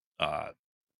the uh,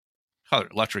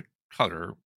 electric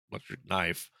cutter, electric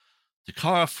knife, to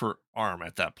cut off her arm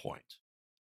at that point.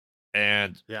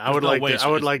 And yeah. there's no way. I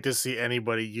So would it's like to see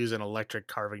anybody use an electric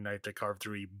carving knife to carve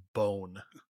through a bone.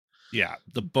 yeah,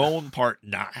 the bone part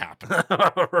not happening.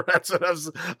 That's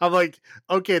what I'm like.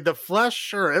 Okay, the flesh,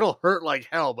 sure, it'll hurt like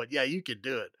hell, but yeah, you could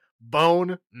do it.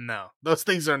 Bone, no, those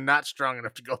things are not strong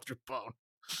enough to go through bone.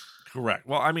 Correct.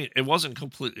 Well, I mean, it wasn't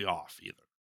completely off either.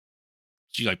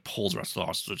 She like pulls the rest of it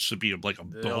off, so it should be like a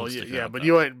Oh bone yeah, sticking yeah, out but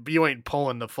that. you ain't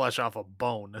pulling the flesh off a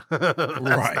bone. That's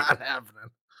Right. not happening.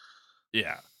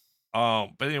 Yeah.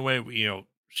 But anyway,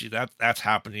 that's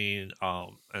happening.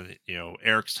 And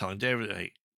Eric's telling David,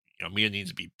 hey, Mia needs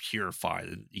to be purified,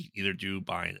 and either do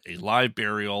by a live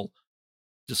burial,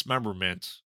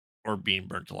 dismemberment, or being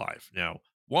burnt alive. Now,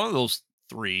 one of those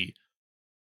three,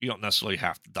 you don't necessarily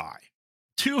have to die.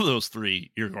 Two of those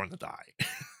three, you're going to die.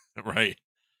 Right?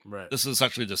 Right. This is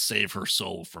essentially to save her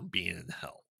soul from being in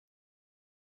hell.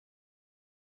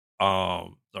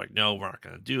 They're like, no, we're not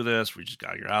gonna do this. We just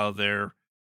gotta get out of there.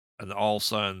 And then all of a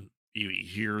sudden you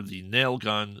hear the nail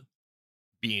gun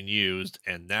being used,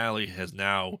 and Natalie has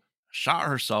now shot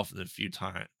herself in a few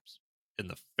times in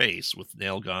the face with the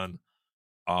nail gun.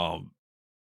 Um,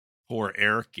 Poor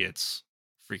Eric gets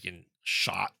freaking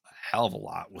shot a hell of a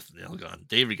lot with the nail gun.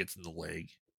 David gets in the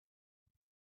leg.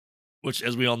 which,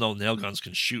 as we all know, nail guns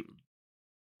can shoot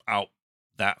out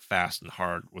that fast and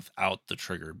hard without the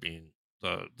trigger being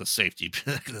the safety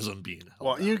mechanism being held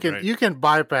Well, you down, can right? you can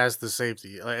bypass the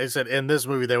safety. Like I said, in this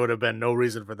movie, there would have been no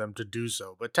reason for them to do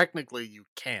so, but technically, you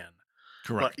can.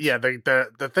 But Correct. yeah,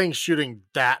 the thing shooting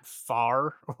that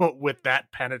far with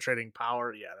that penetrating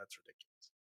power, yeah, that's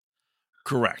ridiculous.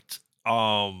 Correct.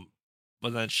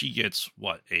 But then she gets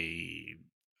what, a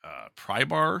pry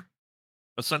bar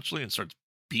essentially, and starts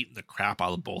beating the crap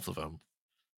out of both of them.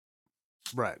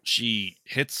 Right. She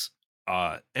hits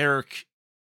Eric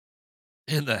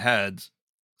in the head,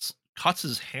 cuts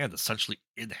his hand essentially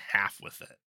in half with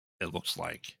it. It looks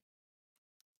like,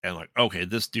 and like, okay,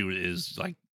 this dude is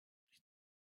like,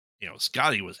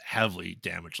 Scotty was heavily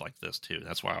damaged like this too.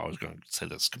 That's why I was going to say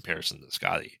this comparison to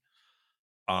Scotty.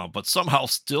 But somehow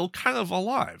still kind of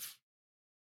alive.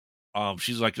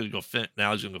 She's like gonna go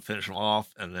now he's gonna go finish him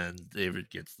off, and then David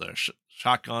gets the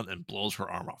shotgun and blows her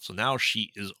arm off. So now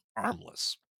she is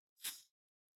armless.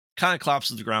 Kind of collapses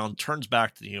to the ground, turns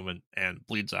back to the human, and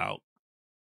bleeds out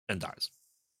and dies.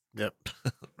 Yep.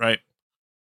 Right.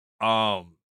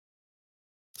 Um.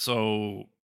 So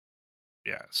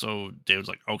yeah. So David's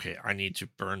like, okay, I need to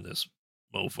burn this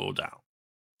mofo down.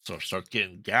 So starts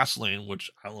getting gasoline, which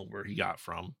I don't know where he got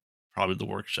from, probably the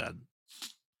work shed,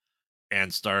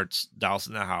 and starts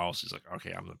dousing the house. He's like,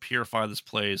 okay, I'm gonna purify this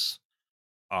place.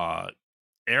 Uh,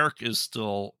 Eric is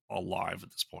still alive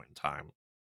at this point in time,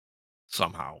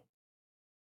 somehow,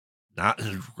 not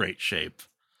in great shape.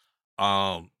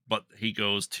 But he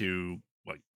goes to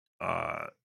like uh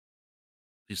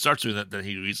he starts doing that, then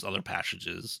he reads other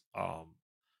passages. And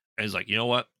he's like, you know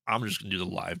what? I'm just gonna do the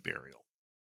live burial.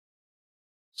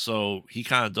 So he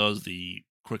kind of does the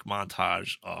quick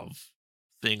montage of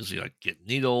things. He like get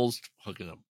needles, hooking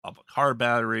up a car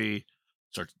battery,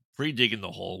 starts pre-digging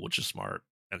the hole, which is smart,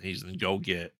 and he's gonna go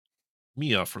get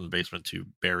Mia from the basement to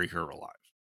bury her alive.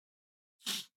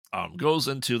 Goes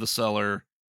into the cellar,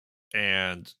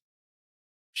 and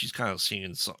she's kind of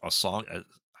singing a song.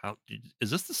 Is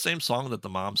this the same song that the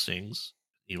mom sings?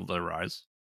 Evil Dead Rise.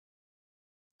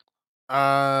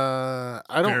 I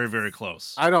don't Very, very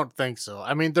close. I don't think so.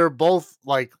 I mean, they're both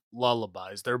like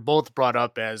lullabies. They're both brought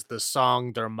up as the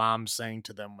song their mom sang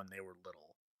to them when they were little.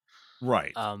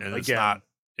 Right, and it's not. Again,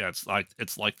 Yeah,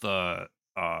 it's like the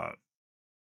uh,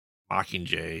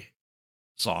 Mockingjay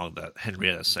song that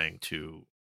Henrietta sang to.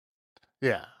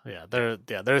 Yeah,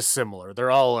 they're similar. They're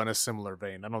all in a similar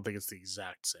vein. I don't think it's the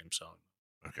exact same song.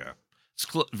 okay, it's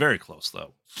very close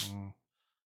though.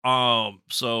 Mm.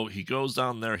 So he goes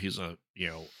down there. He's gonna,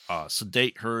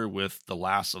 sedate her with the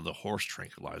last of the horse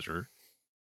tranquilizer.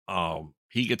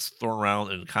 He gets thrown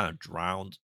around and kind of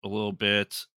drowned a little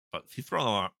bit, but he's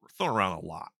thrown around a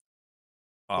lot.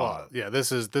 Well, Uh, yeah,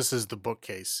 this is the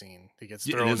bookcase scene. He gets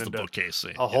it thrown is the into bookcase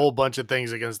scene. a Yeah, whole bunch of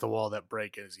things against the wall that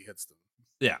break as he hits them.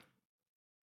 yeah.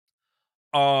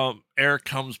 Eric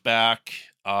comes back,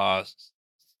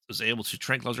 is able to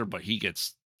tranquilize her, but he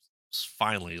gets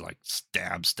finally like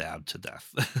stabbed to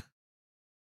death.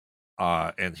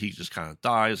 And he just kind of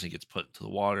dies. He gets put into the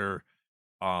water.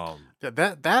 Um,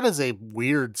 That is a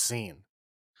weird scene.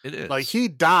 it Like is. he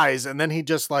dies and then he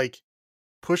just like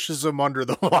pushes him under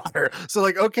the water. So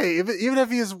like, okay, even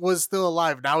if was still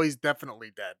alive, now he's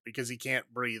definitely dead because he can't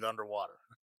breathe underwater.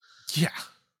 Yeah,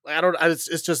 Like, I don't.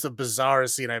 It's just a bizarre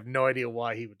scene. I have no idea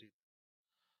why he would do.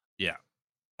 yeah.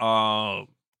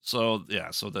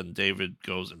 So then David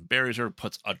goes and buries her,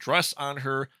 puts a dress on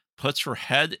her, puts her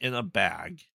head in a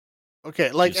bag Okay,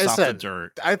 to like I stop the said,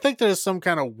 dirt. I think there's some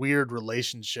kind of weird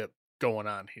relationship going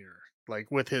on here, like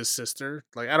with his sister.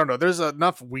 Like I don't know. There's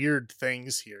enough weird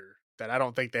things here that I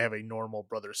don't think they have a normal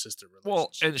brother sister Well,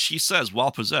 relationship. and she says,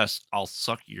 while possessed, I'll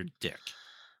suck your dick.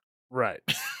 Right.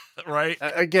 Right?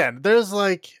 Again, there's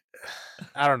like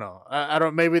I don't know. I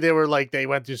don't. Maybe they were like they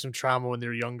went through some trauma when they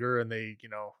were younger and they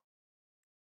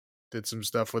did some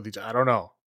stuff with each. I don't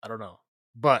know. I don't know.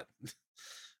 But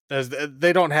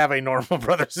they don't have a normal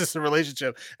brother sister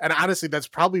relationship, and honestly, that's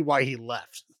probably why he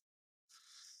left.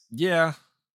 Yeah.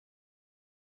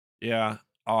 Yeah.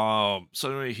 So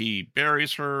anyway, he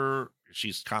buries her.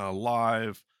 She's kind of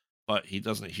alive, but he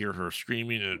doesn't hear her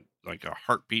screaming. Like a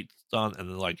heartbeat's done, and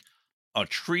then like a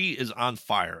tree is on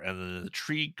fire, and then the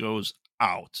tree goes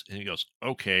out, and he goes,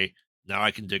 "Okay, now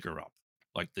I can dig her up."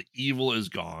 Like the evil is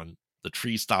gone. The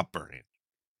tree stopped burning.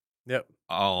 Yep. It's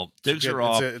a Digs good. her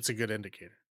up. It's a good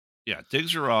indicator. Yeah,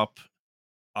 digs her up.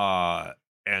 Uh,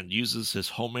 and uses his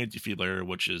homemade defibrillator,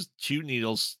 which is two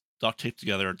needles duct taped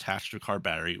together attached to a car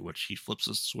battery, which he flips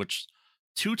the switch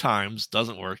two times,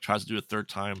 doesn't work, tries to do it a third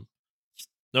time.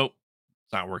 Nope,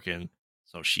 it's not working.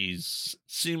 So she's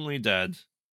seemingly dead.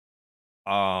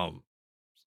 Um,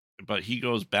 but he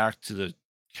goes back to the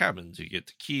cabin to get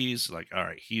the keys. Like, all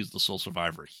right, he's the sole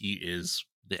survivor. He is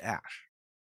the Ash.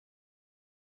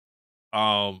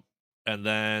 Um, and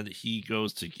then he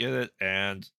goes to get it,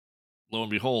 and lo and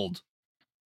behold,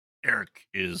 Eric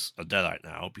is a deadite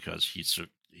now because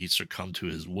he succumbed to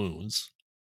his wounds.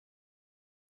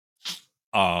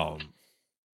 Um,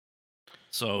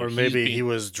 so Or he's maybe being he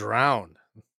was drowned.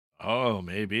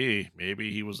 maybe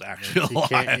he was And actually he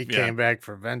came alive. he Yeah, came back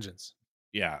for vengeance.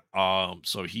 yeah.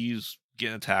 So he's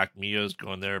getting attacked. Mia's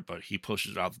going there, but he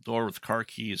pushes out the door with the car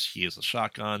keys. He has a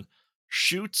shotgun,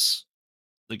 shoots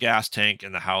the gas tank,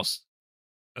 and the house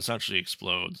essentially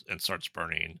explodes and starts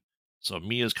burning. So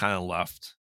Mia's kind of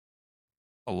left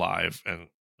alive, and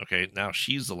okay, now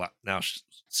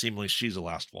seemingly she's the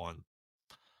last one.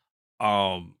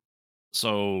 Um,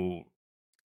 so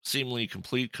seemingly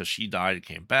complete because she died and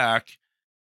came back.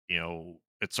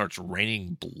 It starts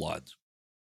raining blood,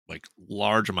 like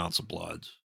large amounts of blood,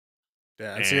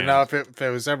 Yeah, and see now and if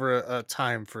there was ever a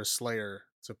time for Slayer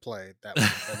to play, that would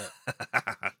have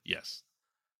been it. yes.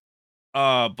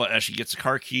 But as she gets the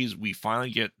car keys, we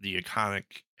finally get the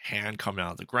iconic hand coming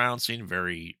out of the ground scene,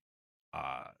 very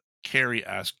uh Carrie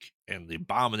esque, and the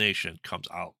abomination comes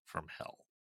out from hell,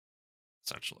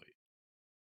 essentially.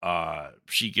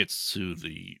 She gets to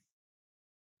the,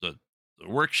 the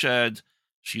work shed.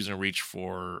 She's gonna reach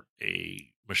for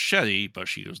a machete, but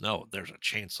she goes, "No, there's a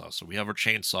chainsaw." So we have our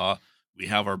chainsaw. We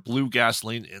have our blue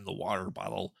gasoline in the water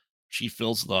bottle. She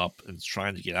fills it up and is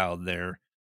trying to get out of there.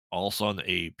 All of a sudden,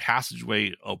 a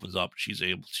passageway opens up. She's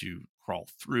able to crawl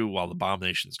through while the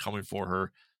abomination is coming for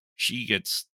her. She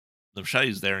gets the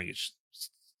machete's there and gets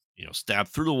stabbed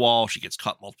through the wall. She gets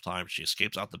cut multiple times. She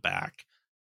escapes out the back.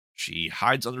 She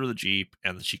hides under the Jeep,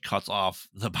 and then she cuts off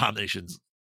the abomination's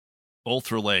both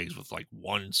her legs with like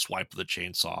one swipe of the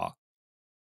chainsaw.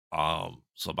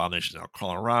 So Abomination's now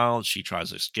crawling around. She tries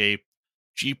to escape.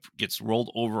 Jeep gets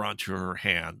rolled over onto her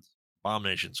hand.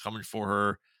 Abomination's coming for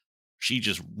her. She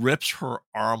just rips her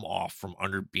arm off from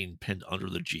under being pinned under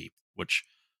the Jeep, which,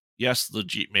 yes, the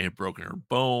Jeep may have broken her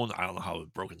bone. I don't know how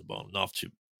it broken the bone enough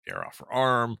to tear off her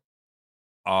arm.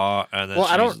 And then Well,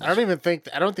 she uses I don't this. even think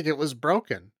I don't think it was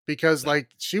broken because No.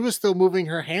 like she was still moving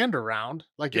her hand around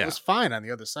like it Yeah. was fine on the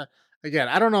other side. Again,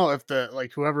 I don't know if the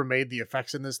like whoever made the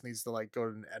effects in this needs to like go to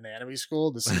an anatomy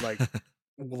school to see like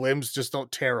limbs just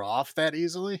don't tear off that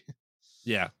easily.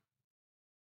 Yeah.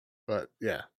 But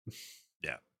yeah.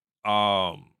 Yeah.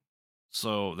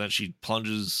 So then she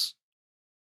plunges.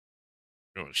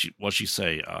 What she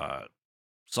say?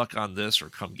 Suck on this or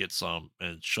come get some,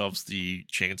 and shoves the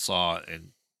chainsaw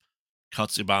and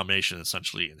cuts the abomination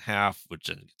essentially in half, which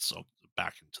then gets soaked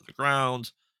back into the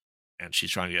ground. And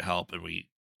she's trying to get help, and we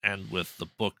end with the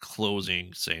book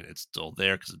closing saying it's still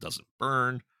there because it doesn't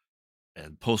burn.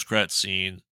 And post credit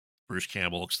scene, Bruce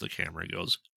Campbell looks at the camera and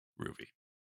goes, "Groovy."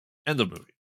 End of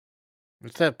movie.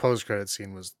 Which that post credit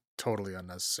scene was totally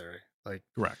unnecessary. Like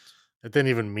Correct. it didn't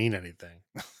even mean anything.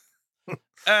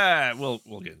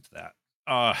 We'll get into that.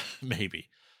 Maybe.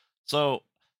 So,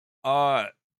 uh,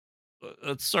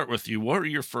 let's start with you. What are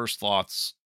your first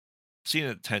thoughts seeing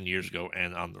it 10 years ago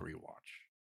and on the rewatch?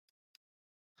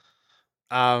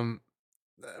 um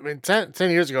I mean 10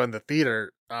 years ago in the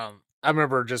theater, I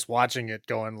remember just watching it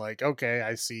going like, okay,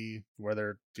 I see where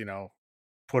they're,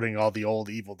 putting all the old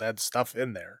Evil Dead stuff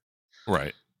in there.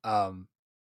 Right. Um,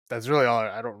 that's really all.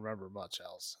 I don't remember much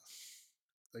else.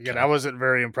 Again, I Okay. wasn't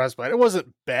very impressed by it. It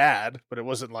wasn't bad, but it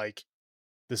wasn't like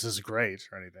this is great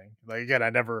or anything. Like again, I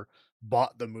never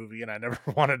bought the movie and I never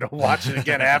wanted to watch it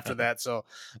again after that. So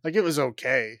like it was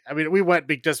okay. I mean, we went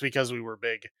just because we were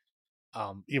big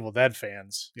Evil Dead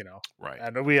fans, Right.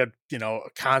 and we had,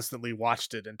 constantly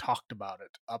watched it and talked about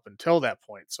it up until that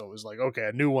point. So it was like, okay,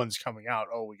 a new one's coming out.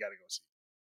 Oh, we got to go see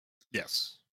it.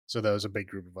 Yes. So there was a big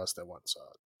group of us that went and saw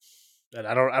it. And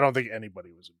I don't think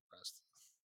anybody was impressed.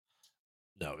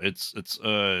 No, it's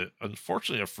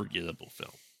unfortunately a forgettable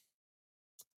film.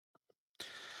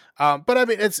 But I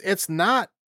mean, it's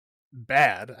not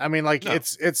bad. I mean, like No.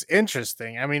 it's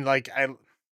interesting. I mean, like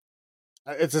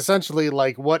it's essentially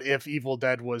like what if Evil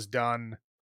Dead was done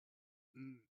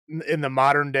in the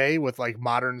modern day with like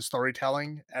modern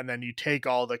storytelling, and then you take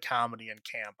all the comedy and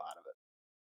camp out of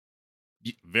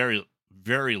it. Very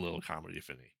very little comedy, if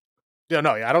any. Yeah,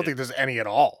 no, yeah, I don't It, think there's any at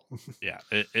all. yeah,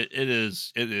 it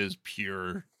is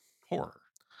pure horror.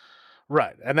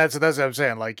 Right, and that's what I'm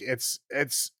saying. Like it's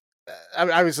I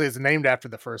mean, obviously it's named after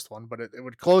the first one, but it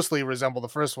would closely resemble the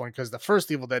first one because the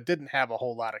first Evil Dead didn't have a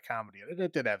whole lot of comedy in it.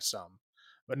 It did have some,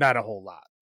 but not a whole lot.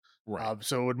 Right.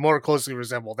 So it would more closely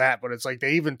resemble that. But it's like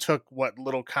they even took what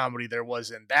little comedy there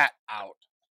was in that out.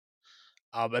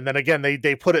 And then again,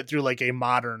 they put it through like a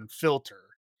modern filter.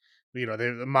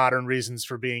 The modern reasons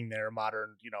for being there,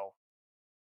 modern,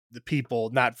 the people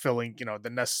not filling, the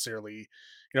necessarily,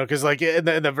 because like in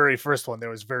the very first one, there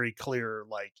was very clear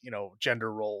like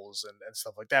gender roles and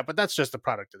stuff like that. But that's just the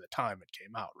product of the time it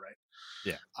came out, right?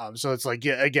 Yeah. So it's like,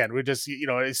 yeah, again, we just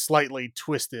a slightly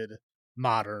twisted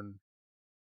modern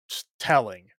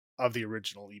telling of the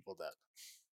original Evil Dead.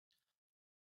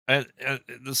 And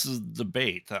this is the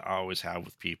debate that I always have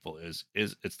with people is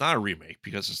it's not a remake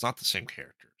because it's not the same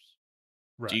characters.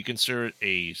 Do Right. you consider it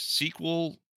a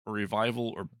sequel, a revival,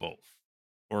 or both,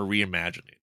 or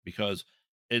reimagining? Because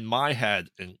in my head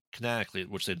and canonically,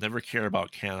 which they never care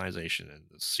about canonization in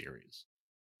this series,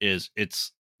 is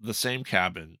it's the same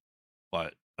cabin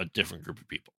but a different group of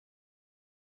people.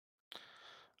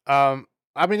 Um,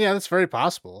 I mean, yeah, that's very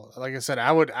possible. Like I said,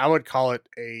 I would call it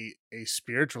a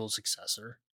spiritual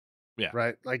successor, Yeah.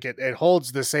 right? Like it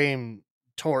holds the same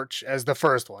torch as the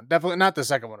first one. Definitely not the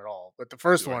second one at all, but the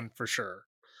first Right. one for sure.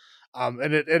 And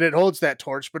it holds that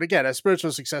torch, but again, a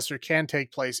spiritual successor can take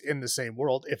place in the same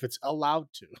world if it's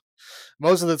allowed to.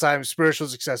 Most of the time, spiritual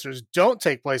successors don't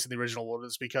take place in the original world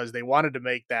is because they wanted to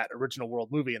make that original world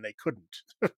movie and they couldn't.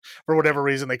 For Right. whatever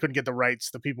reason, they couldn't get the rights,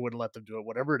 the people wouldn't let them do it,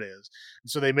 whatever it is.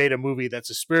 And so they made a movie that's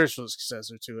a spiritual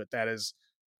successor to it that is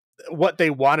what they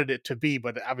wanted it to be,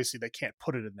 but obviously they can't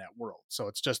put it in that world. So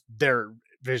it's just their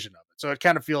vision of it. So it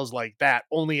kind of feels like that,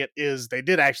 only it is they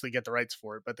did actually get the rights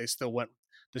for it, but they still went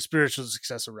the spiritual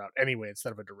successor route anyway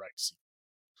instead of a direct sequel.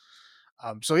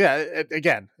 So yeah,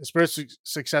 again, a spiritual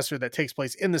successor that takes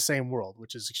place in the same world,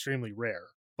 which is extremely rare,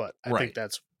 but I think Right.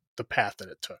 that's the path that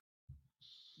it took.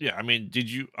 Yeah. I mean,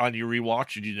 did you on your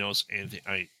rewatch? Did you notice anything?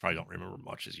 I probably don't remember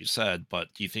much, as you said,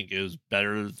 but do you think it was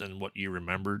better than what you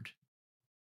remembered?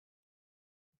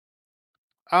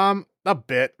 A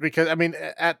bit because I mean,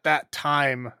 at that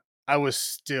time, I was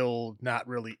still not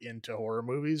really into horror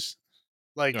movies.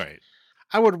 Like, Right.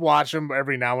 I would watch them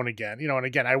every now and again, and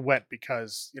again, I went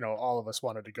because all of us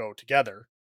wanted to go together,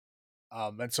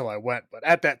 and so I went. But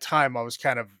at that time, I was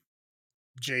kind of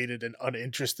jaded and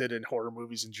uninterested in horror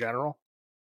movies in general.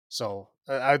 So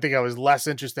I think I was less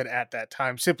interested at that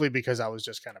time simply because I was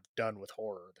just kind of done with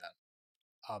horror then.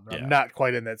 And I'm Yeah. not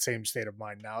quite in that same state of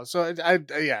mind now. So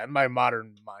yeah, in my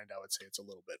modern mind, I would say it's a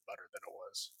little bit better than it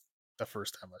was the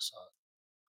first time I saw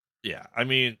it. Yeah. I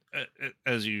mean,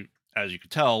 as you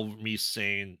could tell, me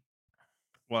saying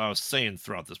what I was saying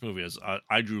throughout this movie is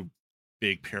I drew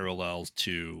big parallels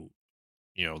to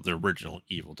the original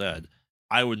Evil Dead.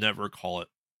 I would never call it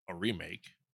a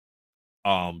remake,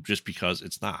 just because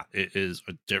it's not. It is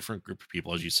a different group of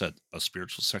people, as you said, a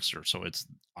spiritual successor. So it's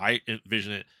I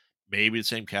envision it maybe the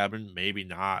same cabin, maybe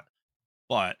not,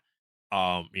 but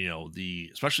the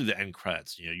especially the end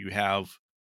credits. You have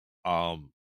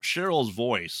um Cheryl's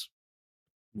voice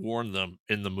warned them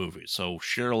in the movie. So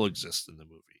Cheryl exists in the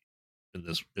movie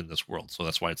in this world. So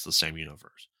that's why it's the same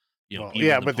universe. Well, Even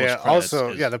yeah, the but they post credits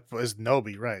also, yeah, is the is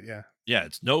Nobi, right? Yeah. yeah,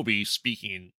 it's Nobi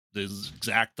speaking the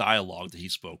exact dialogue that he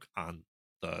spoke on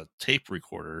the tape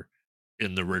recorder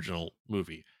in the original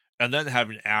movie. And then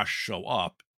having Ash show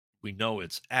up, we know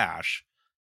it's Ash,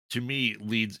 to me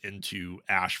leads into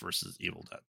Ash versus Evil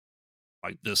Dead.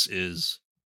 Like this is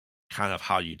kind of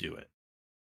how you do it.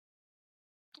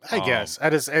 I guess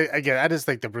Um again, I just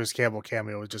think the Bruce Campbell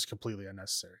cameo was just completely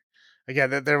unnecessary.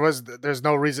 Again, there's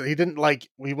no reason he didn't like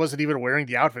he wasn't even wearing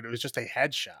the outfit. It was just a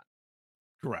headshot.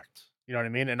 correct. You know what I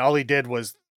mean? And all he did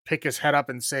was pick his head up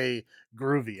and say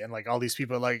groovy, and like all these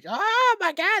people are like, "Oh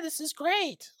my god, this is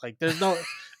great!" Like there's no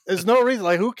reason.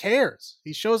 Like who cares?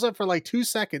 He shows up for like 2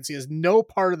 seconds. He has no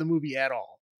part of the movie at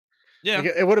all. Like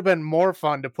Yeah, it would have been more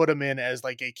fun to put him in as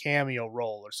like a cameo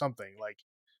role or something, like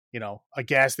a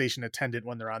gas station attendant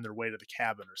when they're on their way to the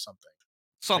cabin or something.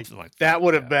 Like something like that that.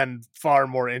 would have Yeah. been far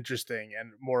more interesting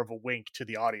and more of a wink to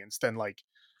the audience than like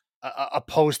a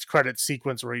post credit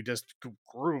sequence where he just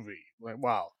groovy. Like,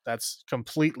 wow, that's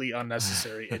completely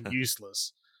unnecessary and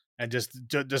useless, and just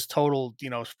total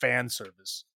fan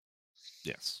service.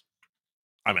 Yes.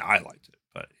 I mean, I liked it,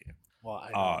 but yeah. Well,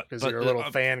 I know because But you're a little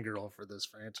fangirl for this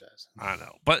franchise. I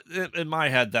know. But in my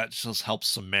head, that just helps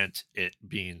cement it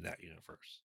being that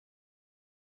universe.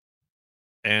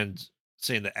 And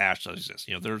saying that Ash does exist.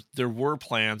 There were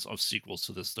plans of sequels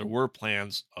to this. There were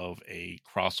plans of a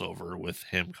crossover with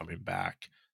him coming back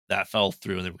that fell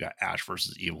through, and then we got Ash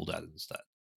versus Evil Dead instead.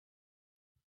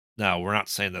 Now, we're not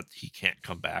saying that he can't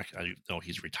come back. I know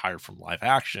he's retired from live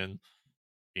action,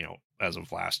 as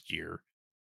of last year,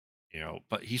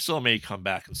 but he still may come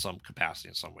back in some capacity,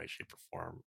 in some way, shape, or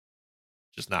form.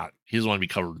 Just not he doesn't want to be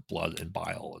covered with blood and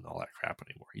bile and all that crap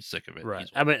anymore. He's sick of it. Right. He's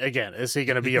I mean, again, is he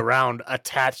going to be around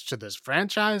attached to this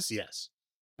franchise? Yes.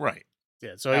 right.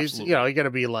 Yeah. So he's, Absolutely. he's going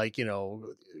to be like,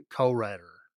 co-writer,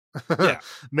 Yeah.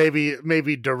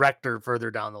 maybe director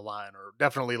further down the line, or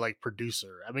definitely like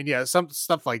producer. I mean, yeah, some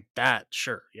stuff like that.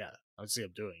 Sure. Yeah. I see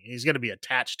him doing. He's going to be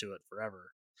attached to it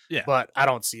forever, Yeah. but I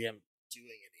don't see him doing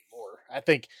anymore. I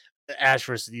think Ash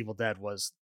vs. Evil Dead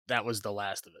that was the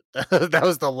last of it. That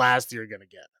was the last you're going to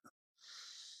get.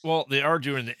 Well, they are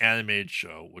doing the animated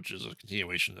show, which is a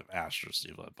continuation of Astro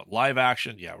Steve, but live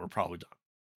action, yeah, we're probably done.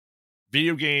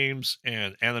 Video games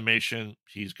and animation,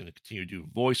 he's going to continue to do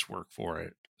voice work for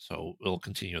it, so it'll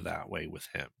continue that way with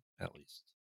him at least.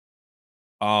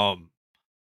 Um,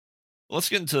 let's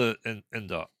get into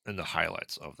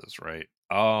highlights of this, right?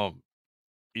 For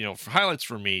highlights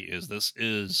for me is this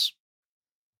is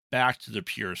back to the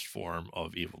purest form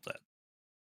of Evil Dead.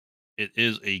 It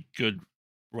is a good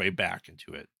way back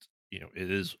into it. It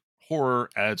is horror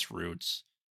at its roots,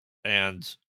 and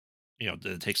did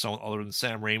it take someone other than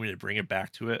Sam Raimi to bring it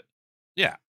back to it?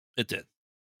 Yeah, it did.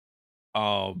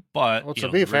 But Well, to the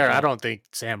be fair, I original, don't think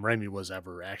Sam Raimi was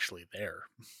ever actually there.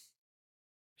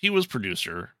 he was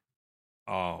producer.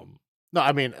 Um, No,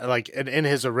 I mean, like in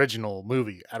his original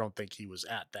movie, I don't think he was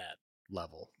at that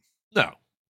level. no,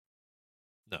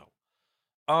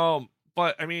 no.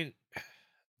 But I mean,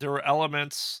 there were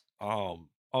elements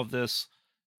of this,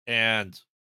 and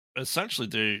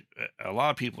essentially, a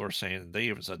lot of people are saying, they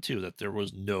even said too, that there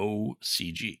was no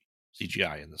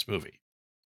CGI in this movie,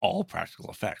 all practical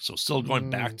effects. So still going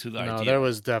back to the No, there idea.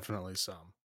 was definitely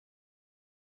some.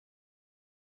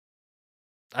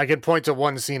 I can point to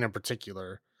one scene in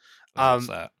particular. What's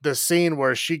that? The scene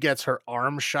where she gets her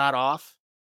arm shot off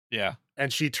Yeah.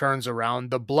 and she turns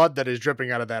around. The blood that is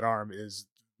dripping out of that arm is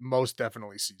most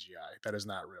definitely CGI. That is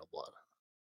not real blood.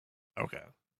 Okay.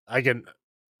 I can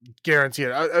guarantee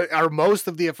it. Are most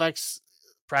of the effects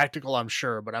practical? I'm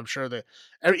sure, but I'm sure that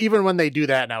even when they do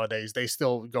that nowadays, they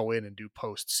still go in and do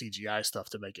post CGI stuff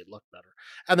to make it look better.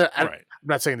 And I'm Right.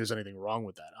 not saying there's anything wrong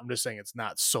with that. I'm just saying it's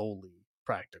not solely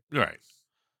practical. Right.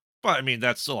 But I mean,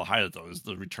 that's still a highlight, though, is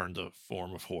the return to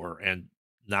form of horror and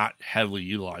not heavily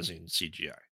utilizing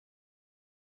CGI.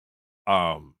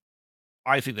 Um,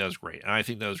 I think that was great, and I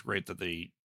think that was great that they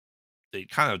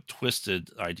kind of twisted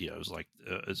the idea. It was like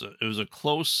it was a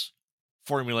close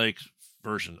formulaic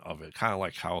version of it, kind of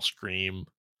like how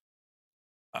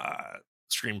uh,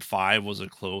 Scream 5 was a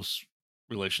close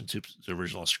relation to the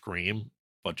original Scream,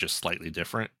 but just slightly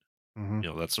different. Hmm.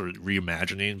 That's sort of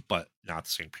reimagining, but not the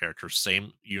same characters,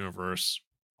 same universe,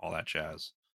 all that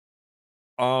jazz.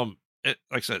 Like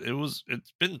I said, it's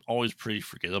been always pretty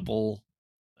forgettable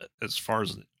as far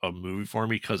as a movie for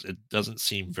me because it doesn't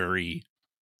have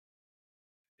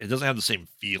the same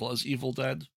feel as Evil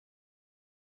Dead.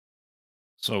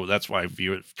 So that's why I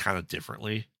view it kind of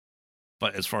differently.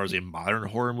 But as far as a modern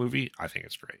horror movie, I think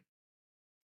it's great.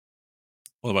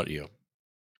 What about you?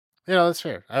 That's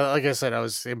fair. Like I said, I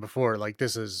was saying before, like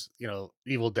this is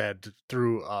Evil Dead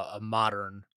through a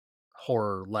modern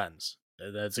horror lens.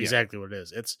 That's Yeah, exactly what it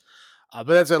is. But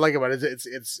that's what I like about it.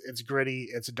 It's gritty.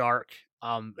 It's dark.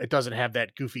 It doesn't have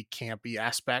that goofy, campy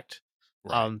aspect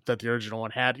right. that the original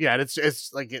one had. Yeah, and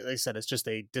it's like I said, it's just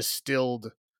a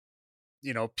distilled,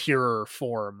 purer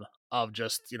form of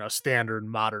just standard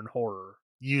modern horror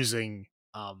using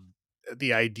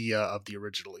the idea of the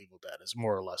original Evil Dead is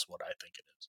more or less what I think it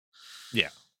is. Yeah,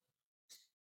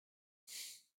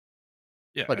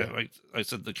 yeah. But yeah, Like I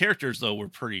said, the characters though were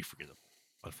pretty forgettable,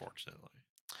 unfortunately,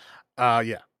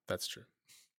 yeah, that's true.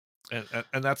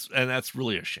 and that's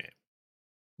really a shame.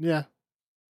 Yeah.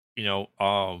 You know,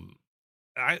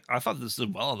 I thought this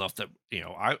did well enough that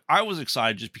I was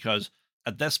excited just because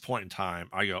at this point in time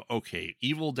I go, okay,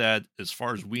 Evil Dead, as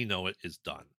far as we know it, is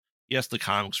done. Yes, the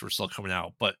comics were still coming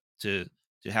out, but to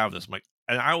have this, like,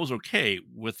 and I was okay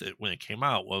with it when it came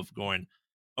out, of going,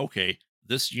 okay,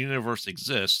 this universe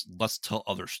exists. Let's tell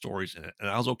other stories in it, and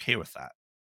I was okay with that.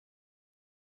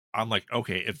 I'm like,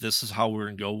 okay, if this is how we're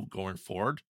gonna go going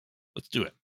forward, let's do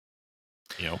it.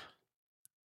 You know?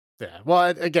 Yeah. Well,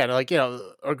 again, like,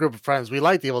 our group of friends, we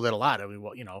liked Evil Dead a lot. I mean,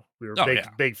 well, we were Oh yeah,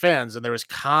 big fans, and there was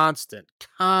constant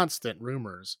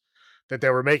rumors that they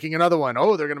were making another one.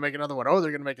 Oh, they're going to make another one. Oh,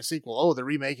 they're going to make a sequel. Oh, they're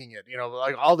remaking it.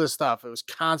 Like all this stuff. It was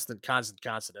constant,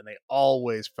 and they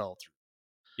always fell through.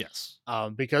 yes,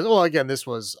 Because, well, again, this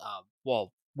was,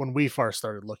 well, when we first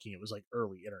started looking, it was like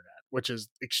early internet, which is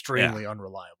yeah, extremely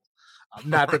unreliable.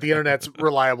 Not that the internet's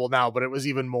reliable now, but it was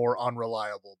even more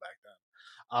unreliable back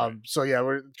then. right, So yeah,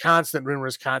 we're constant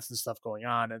rumors, constant stuff going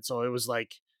on, and so it was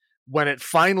like when it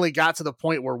finally got to the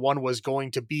point where one was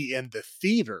going to be in the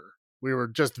theater, we were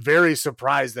just very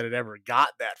surprised that it ever got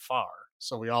that far.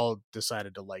 So we all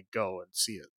decided to like go and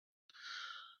see it.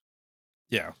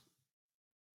 Yeah.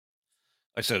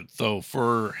 Like I said, though,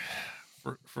 for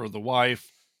the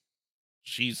wife,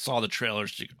 she saw the trailer.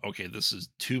 She, okay, this is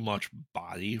too much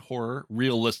body horror,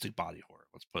 realistic body horror.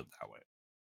 Let's put it that way.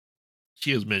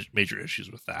 She has major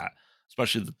issues with that,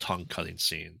 especially the tongue cutting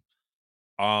scene.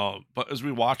 But as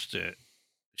we watched it,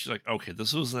 she's like, okay,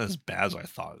 this wasn't as bad as I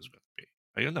thought it was going to be.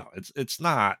 I go, no, it's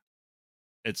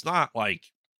not like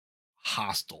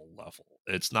Hostile level.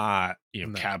 It's not,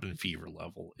 No. Cabin Fever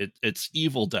level. It's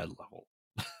Evil Dead level.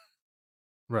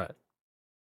 Right.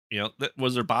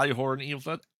 Was there body horror in Evil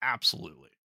Dead? Absolutely.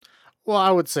 Well,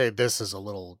 I would say this is a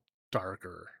little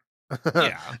darker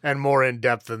Yeah. and more in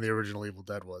depth than the original Evil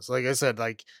Dead was. Like I said,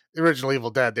 like the original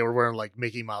Evil Dead, they were wearing like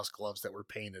Mickey Mouse gloves that were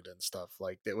painted and stuff.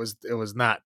 Like it was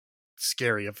not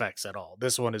scary effects at all.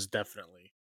 This one is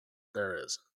definitely there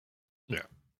is. Yeah.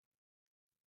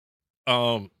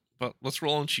 But let's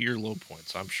roll into your low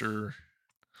points. I'm sure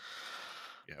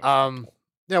you have a Um couple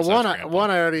yeah, besides Grandpa.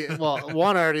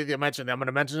 one I already mentioned. I'm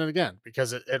gonna mention it again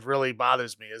because it really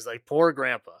bothers me is like poor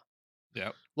grandpa.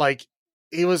 Yep. Like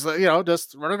he was,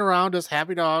 just running around, just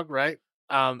happy dog, right?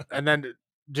 And then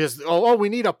just we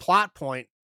need a plot point.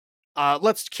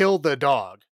 Let's kill the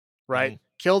dog, right? Mhm.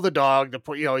 Kill the dog.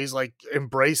 He's like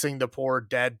embracing the poor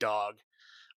dead dog.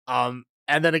 And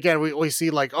then again, we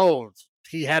see like,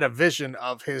 he had a vision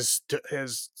of his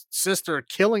sister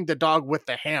killing the dog with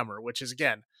the hammer, which is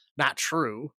again not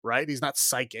true, right? He's not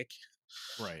psychic,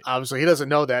 Right. so he doesn't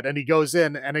know that, and he goes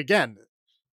in, and again,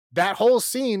 that whole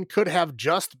scene could have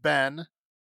just been,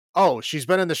 oh, she's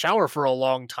been in the shower for a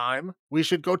long time. We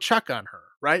should go check on her,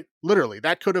 right? Literally,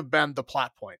 that could have been the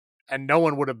plot point, and no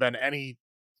one would have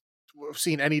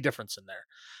seen any difference in there.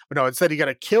 But no, instead, you got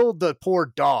to kill the poor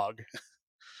dog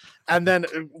and then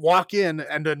walk in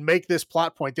and then make this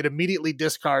plot point that immediately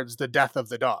discards the death of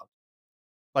the dog.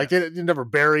 Like Yes. they never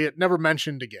bury it, never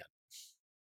mentioned again.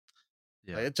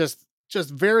 Yeah. Like, it just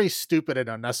very stupid and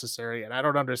unnecessary, and I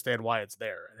don't understand why it's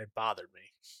there, and it bothered me.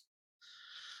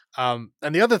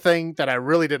 And the other thing that I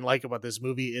really didn't like about this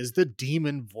movie is the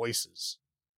demon voices.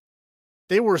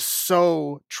 They were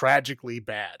so tragically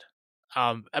bad.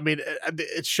 I mean,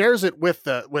 it shares it with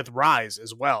Rise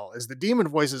as well, as the demon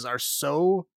voices are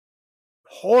so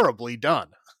horribly done.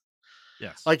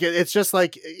 Yes. Like it's just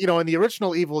like, in the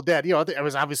original Evil Dead, it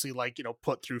was obviously like,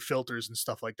 put through filters and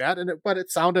stuff like that, but it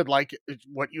sounded like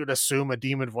what you'd assume a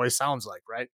demon voice sounds like,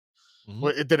 right?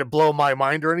 Mhm. Did it blow my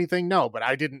mind or anything? No, but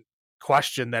I didn't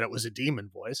question that it was a demon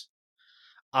voice.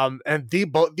 And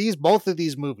both of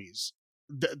these movies,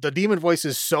 the demon voice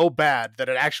is so bad that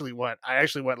I actually went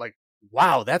like,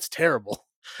 wow, that's terrible.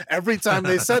 Every time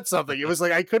they said something, it was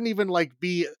like I couldn't even like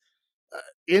be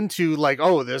into like,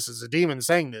 oh, this is a demon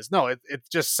saying this. No, it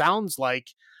just sounds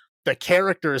like the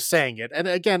character is saying it. And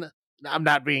again, I'm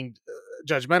not being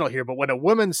judgmental here, but when a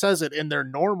woman says it in their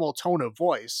normal tone of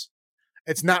voice,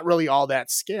 it's not really all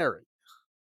that scary,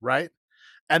 right?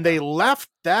 And Yeah. they left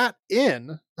that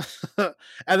in,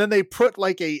 and then they put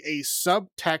like a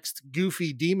subtext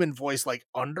goofy demon voice like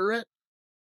under it,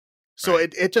 so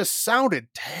Right. it just sounded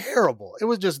terrible. It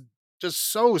was just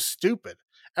so stupid.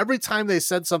 Every time they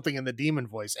said something in the demon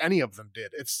voice, any of them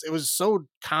did, it was so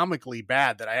comically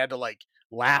bad that I had to like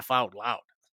laugh out loud.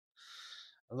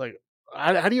 I was like,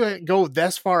 how do you go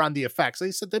this far on the effects?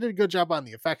 They said they did a good job on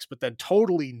the effects, but then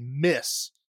totally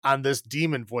miss on this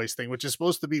demon voice thing, which is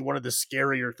supposed to be one of the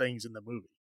scarier things in the movie.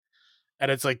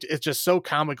 And it's like it's just so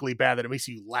comically bad that it makes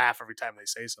you laugh every time they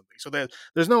say something. So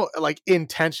there's no like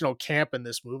intentional camp in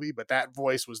this movie, but that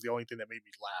voice was the only thing that made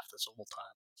me laugh this whole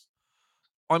time.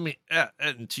 I mean,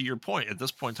 and to your point, at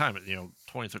this point in time,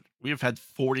 2030, we have had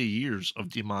 40 years of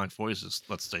demonic voices.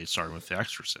 Let's say, starting with The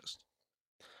Exorcist,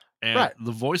 and Right.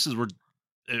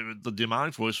 the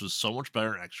demonic voice was so much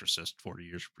better in Exorcist 40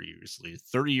 years previously,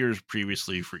 30 years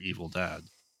previously for Evil Dead,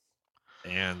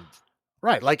 and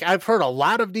Right. Like I've heard a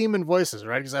lot of demon voices,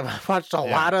 right? Because I've watched a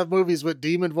yeah, lot of movies with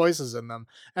demon voices in them.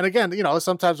 And again,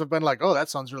 sometimes I've been like, oh, that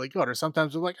sounds really good. Or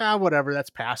sometimes I'm like, whatever,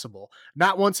 that's passable.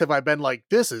 Not once have I been like,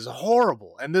 this is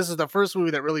horrible. And this is the first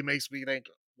movie that really makes me think,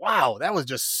 wow, that was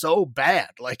just so bad.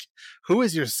 Like, who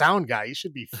is your sound guy? You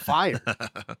should be fired.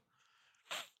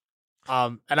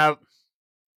 And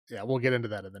yeah, we'll get into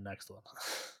that in the next one.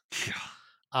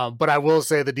 yeah, But I will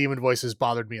say the demon voices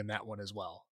bothered me in that one as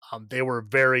well. They were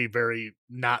very, very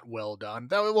not well done.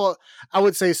 Well, I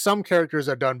would say some characters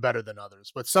are done better than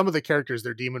others, but some of the characters,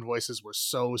 their demon voices were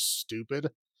so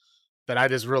stupid that I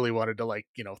just really wanted to like,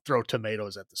 throw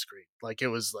tomatoes at the screen. Like it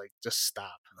was like, just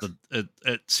stop.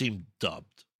 It seemed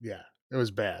dubbed. Yeah, it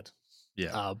was bad.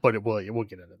 Yeah. But we'll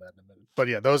get into that in a minute. But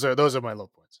yeah, those are my low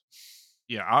points.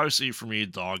 Yeah, obviously for me,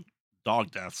 dog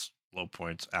deaths, low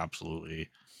points, absolutely.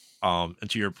 And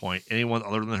to your point, anyone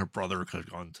other than her brother could have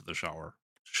gone to the shower,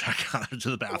 check out to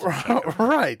the bathroom, check on her.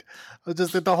 Right.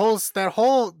 Just that the whole that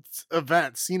whole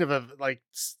event scene of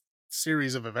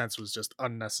series of events was just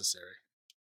unnecessary.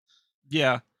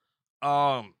 Yeah.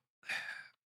 Um,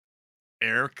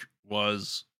 Eric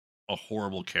was a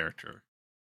horrible character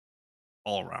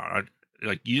all around.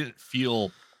 Like you didn't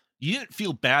feel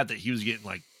bad that he was getting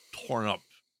like torn up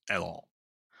at all.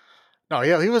 No,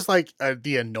 yeah, he was like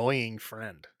the annoying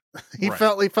friend. Right. He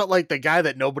felt like the guy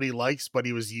that nobody likes, but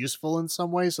he was useful in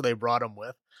some way, so they brought him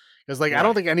with. Because like I don't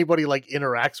Right. think anybody like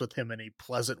interacts with him in a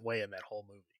pleasant way in that whole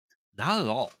movie. Not at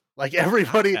all. Like Not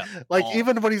everybody, at like all.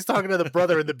 even when he's talking to the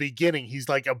brother in the beginning, he's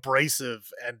like abrasive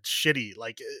and shitty.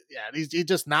 Like, yeah, he's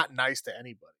just not nice to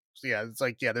anybody. So yeah, it's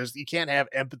like yeah, there's you can't have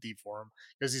empathy for him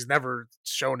because he's never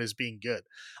shown as being good.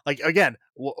 Like again,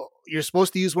 you're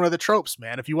supposed to use one of the tropes,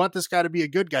 man. If you want this guy to be a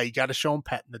good guy, you got to show him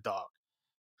petting the dog.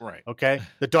 Right. Okay,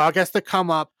 the dog has to come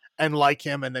up and like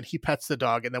him, and then he pets the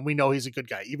dog, and then we know he's a good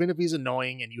guy. Even if he's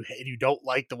annoying and you don't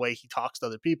like the way he talks to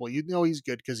other people, you know he's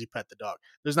good because he pet the dog.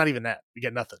 There's not even that. We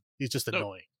get nothing. He's just No,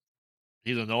 annoying.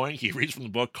 he's annoying. He reads from the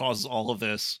book, causes all of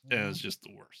this, and Mhm. it's just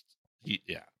the worst.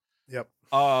 Yeah. Yep.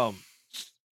 Um,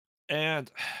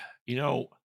 and you know,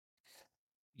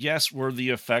 yes, were the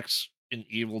effects in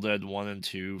Evil Dead 1 and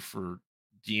 2 for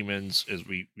demons, as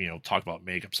we, talk about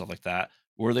makeup, stuff like that,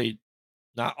 were they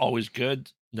not always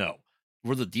good? No.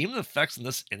 Were the demon effects in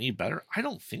this any better? I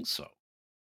don't think so.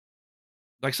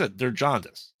 Like I said, they're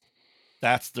jaundice.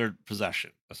 That's their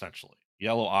possession, essentially.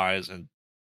 Yellow eyes and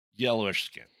yellowish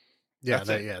skin. Yeah, That's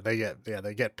it.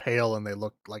 they get pale and they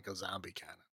look like a zombie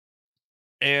kind of.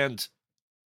 And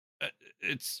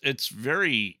it's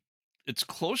very it's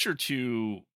closer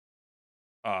to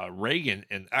Reagan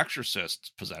and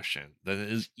Exorcist possession than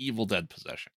it is Evil Dead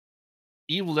possession.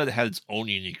 Evil Dead had its own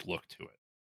unique look to it,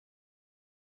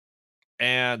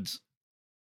 and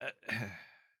uh,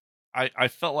 I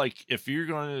felt like if you're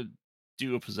going to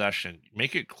do a possession,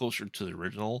 make it closer to the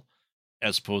original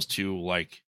as opposed to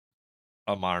like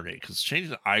a modern day. Because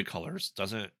changing the eye colors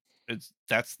doesn't. It's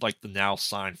that's like the now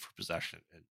sign for possession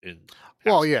in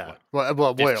Well, past yeah, what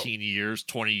well, 15 years,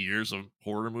 20 years of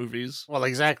horror movies. well,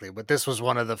 exactly. But this was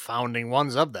one of the founding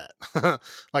ones of that,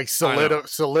 like I know,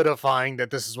 solidifying that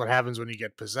this is what happens when you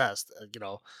get possessed.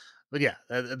 But yeah,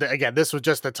 again, this was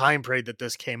just the time period that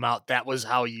this came out. That was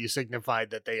how you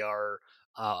signified that they are,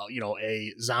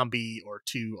 a zombie or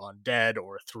two undead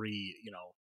or three,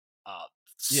 uh,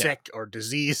 yeah, sick or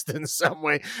diseased in some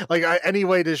way. Like any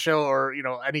way to show or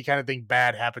any kind of thing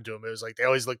bad happened to them. It was like they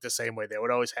always looked the same way. They would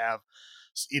always have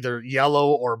either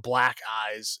yellow or black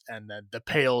eyes and then the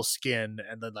pale skin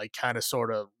and then like kind of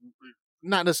sort of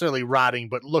not necessarily rotting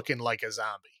but looking like a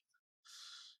zombie.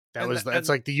 That's and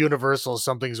like the universal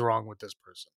something's wrong with this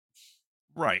person.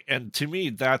 right, and to me,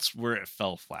 that's where it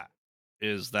fell flat,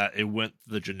 is that it went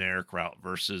the generic route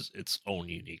versus its own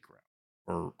unique route,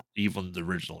 or even the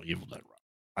original Evil Dead route.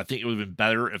 I think it would have been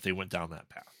better if they went down that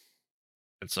path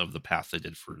instead of the path they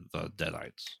did for the Deadites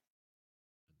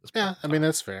at this point Yeah, I in mean time.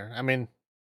 that's fair. I mean,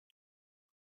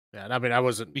 yeah, I mean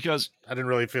Because I didn't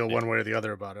really feel yeah, one way or the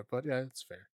other about it, but yeah, it's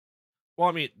fair. well,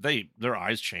 I mean, their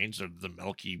eyes changed. They're the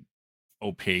milky,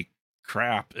 opaque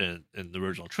crap in the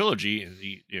original trilogy,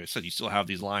 and said you still have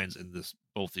these lines in this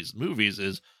both these movies.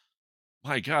 Is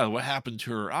my God, what happened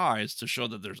to her eyes to show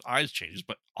that there's eyes changes?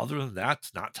 But other than that, to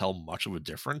not tell much of a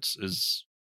difference is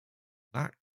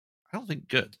not, I don't think,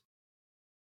 good.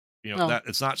 No, That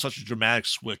it's not such a dramatic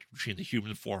switch between the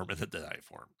human form and the Deadite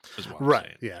form, is what I'm right.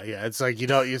 saying. Yeah, yeah. It's like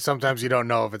you sometimes you don't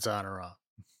know if it's on or off.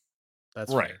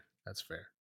 That's Right. fair. That's fair.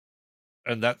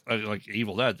 And that, like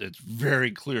Evil Dead, it's very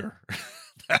clear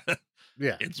that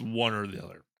Yeah, it's one or the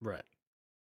other. right.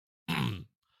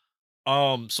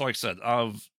 So like I said,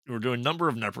 we're doing a number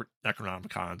of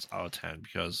Necronomicons out of 10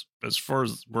 because as far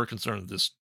as we're concerned,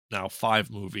 this now 5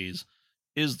 movies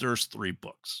is there's 3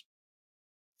 books,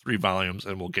 3 volumes,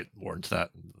 and we'll get more into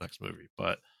that in the next movie.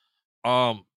 But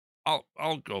I'll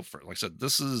go for it. Like I said,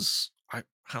 this is I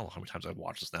don't know how many times I've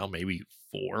watched this now, maybe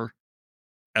 4,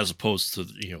 as opposed to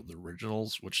the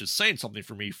originals, which is saying something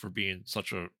for me for being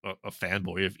such a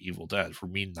fanboy of Evil Dead, for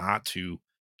me not to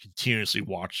continuously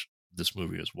watch this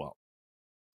movie as well.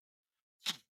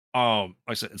 Like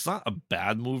I said, it's not a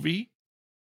bad movie,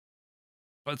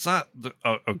 but it's not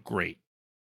a great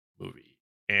movie.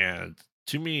 And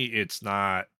to me, it's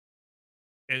not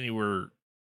anywhere.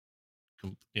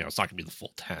 it's not gonna be the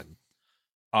full 10.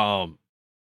 Um,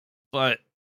 but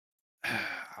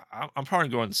I'm probably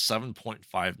going 7.5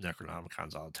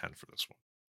 Necronomicons out of 10 for this one.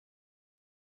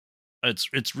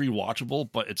 It's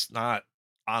rewatchable, but it's not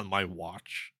on my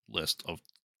watch list of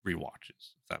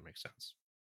rewatches, if that makes sense.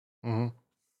 Mhm.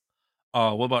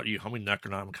 What about you? How many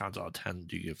Necronomicons out of 10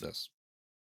 do you give this?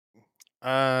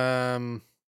 Um,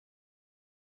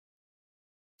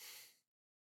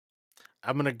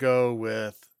 I'm gonna go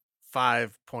with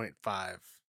 5.5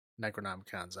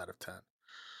 Necronomicons out of 10.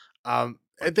 I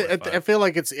 5.5? feel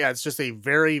like it's just a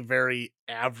very, very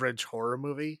average horror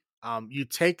movie. You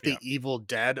take Yeah. the Evil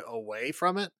Dead away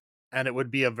from it, and it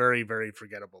would be a very, very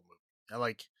forgettable movie.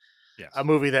 Like a Yes.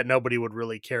 movie that nobody would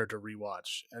really care to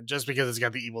rewatch. And just because it's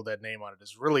got the Evil Dead name on it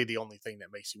is really the only thing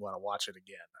that makes you want to watch it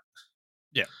again.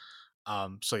 Yeah.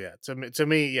 So yeah, to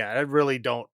me, yeah, I really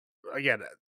don't. Again,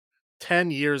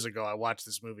 10 years ago, I watched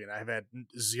this movie, and I've had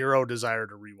zero desire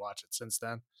to rewatch it since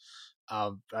then. I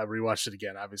rewatched it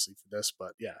again, obviously for this,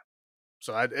 but yeah.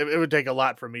 So it would take a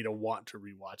lot for me to want to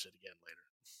rewatch it again later.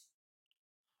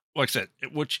 Like I said,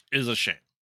 which is a shame.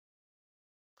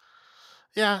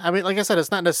 Yeah, I mean, like I said, it's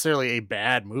not necessarily a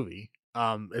bad movie.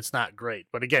 It's not great,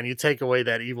 but again, you take away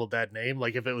that Evil Dead name.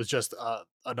 Like if it was just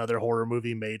another horror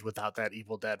movie made without that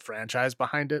Evil Dead franchise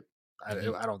behind it,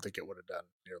 Mhm. I don't think it would have done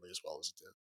nearly as well as it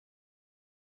did.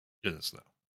 Goodness, no.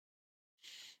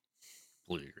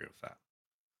 Completely agree with that.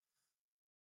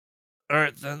 All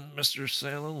right, then, Mr.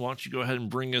 Salem, why don't you go ahead and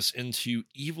bring us into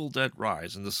Evil Dead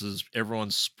Rise? And this is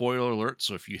everyone's spoiler alert.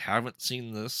 So if you haven't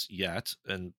seen this yet,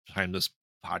 and time this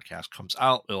podcast comes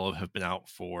out, it'll have been out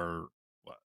for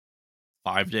what,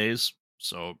 5 days.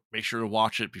 So make sure to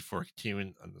watch it before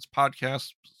continuing on this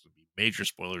podcast. This will be major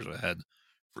spoilers ahead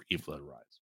for Evil Dead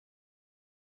Rise.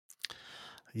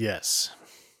 Yes.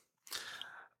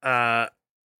 Uh,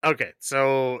 okay,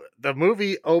 so the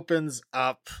movie opens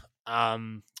up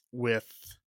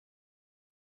with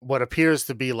what appears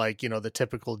to be like the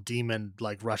typical demon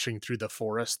like rushing through the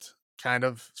forest kind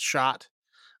of shot,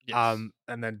 Yes.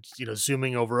 and then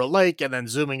zooming over a lake and then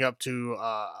zooming up to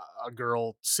a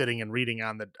girl sitting and reading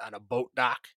on a boat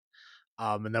dock,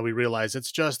 and then we realize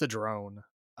it's just a drone,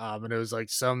 and it was like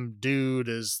some dude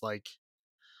is like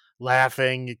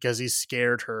laughing because he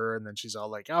scared her, and then she's all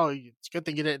like, "Oh, it's a good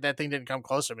thing that thing didn't come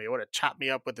close to me. It would have chopped me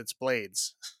up with its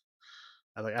blades."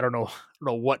 I don't know, I don't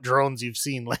know what drones you've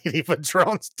seen lately, but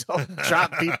drones don't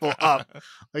chop people up.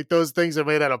 Like those things are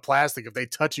made out of plastic. If they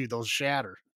touch you, they'll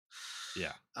shatter.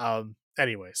 Yeah.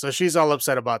 Anyway, so she's all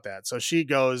upset about that. So she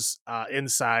goes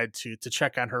inside to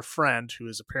check on her friend who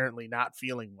is apparently not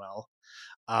feeling well.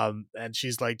 And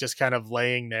she's like just kind of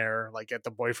laying there, like at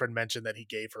the boyfriend mentioned that he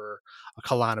gave her a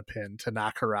Klonopin to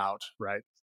knock her out, right?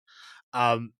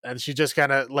 And she's just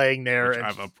kind of laying there,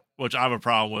 and Which I have a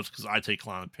problem with because I take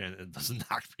Klonopin and it doesn't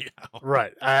knock me out.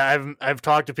 right. I've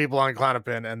talked to people on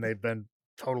Klonopin, and they've been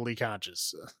totally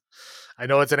conscious. I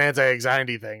know it's an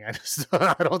anti-anxiety thing. I just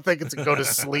I don't think it's a go to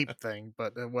sleep thing,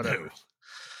 but No. whatever.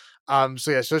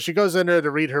 So yeah, so she goes in there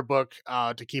to read her book,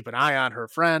 to keep an eye on her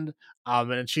friend.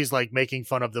 And she's like making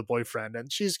fun of the boyfriend,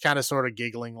 and she's kind of sort of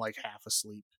giggling, like half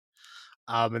asleep.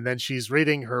 And then she's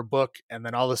reading her book, and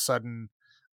then all of a sudden,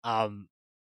 um,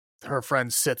 her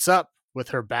friend sits up with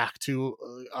her back to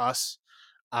us.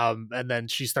 And then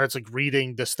she starts like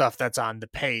reading the stuff that's on the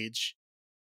page,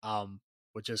 um,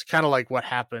 which is kind of like what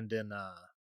happened in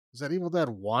is that Evil Dead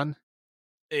 1?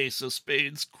 Ace of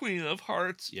Spades, Queen of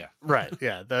Hearts. Yeah. Right.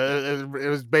 Yeah. It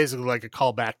was basically like a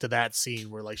callback to that scene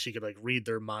where like she could like read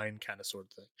their mind, kind of sort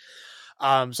of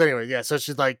thing. So anyway, yeah. So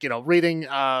she's like reading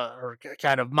her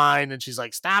kind of mind, and she's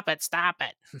like, "Stop it, stop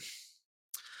it."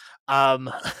 um,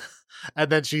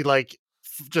 and then she like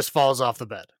just falls off the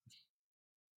bed.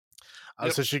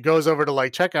 Yep. So she goes over to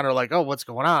like check on her, like, "Oh, what's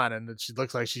going on?" And then she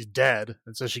looks like she's dead,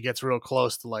 and so she gets real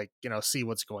close to like see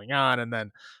what's going on, and then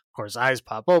of course eyes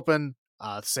pop open,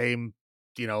 same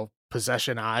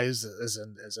possession eyes as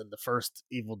in the first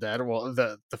Evil Dead, well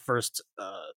the first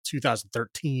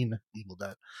 2013 Evil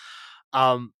Dead.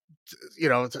 Um,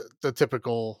 the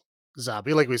typical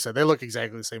zombie, like we said, they look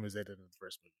exactly the same as they did in the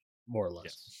first movie, more or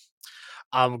less.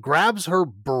 Yes. Grabs her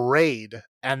braid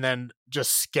and then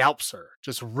just scalps her,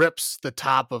 just rips the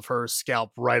top of her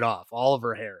scalp right off, all of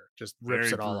her hair, just rips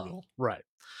Very it all off. brutal. Right.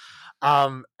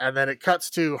 And then it cuts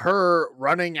to her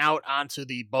running out onto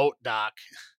the boat dock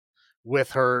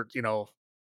with her,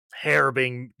 hair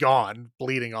being gone,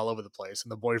 bleeding all over the place.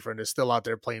 And the boyfriend is still out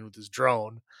there playing with his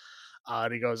drone.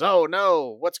 And he goes, "Oh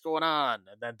no, what's going on?"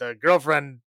 And then the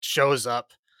girlfriend shows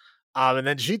up. And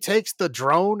then she takes the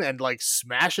drone and like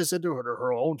smashes into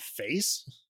her own face,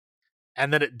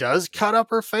 and then it does Yeah. cut up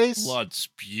her face. Blood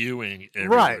spewing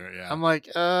Right. everywhere, yeah. I'm like,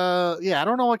 yeah, I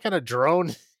don't know what kind of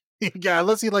drone he got,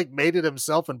 unless he like made it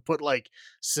himself and put like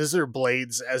scissor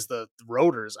blades as the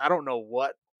rotors. I don't know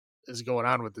what is going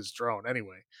on with this drone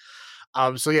anyway.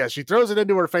 So yeah, she throws it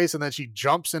into her face and then she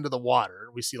jumps into the water.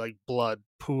 We see like blood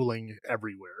pooling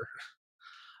everywhere.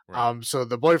 Right. So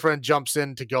the boyfriend jumps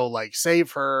in to go like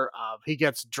save her. He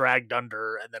gets dragged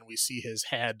under, and then we see his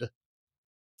head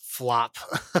flop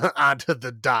onto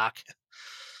the dock.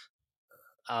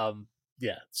 Um,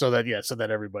 so that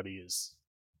everybody is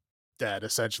dead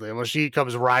essentially. And when she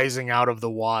comes rising out of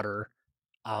the water,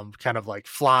 kind of like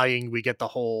flying, we get the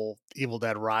whole Evil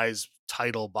Dead Rise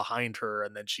title behind her,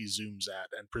 and then she zooms at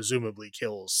and presumably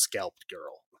kills Scalped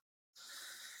Girl.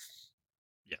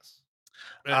 Yes.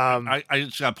 Um, I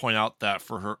just gotta point out that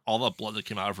for her, all the blood that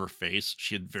came out of her face,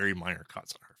 she had very minor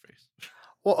cuts on her face.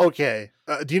 well, okay.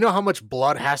 Do you know how much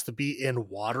blood has to be in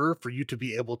water for you to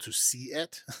be able to see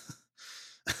it?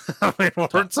 I mean, we're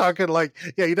Tons. talking like,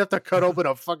 yeah, you'd have to cut open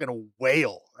a fucking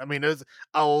whale. I mean, there's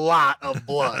a lot of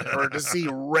blood, or to see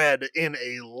red in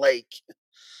a lake.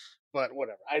 But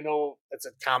whatever. I know it's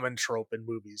a common trope in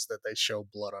movies that they show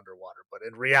blood underwater, but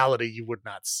in reality, you would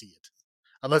not see it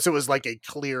unless it was Right. like a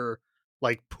clear,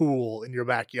 like pool in your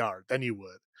backyard. Then you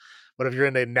would. But if you're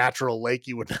in a natural lake,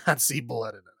 you would not see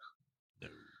blood in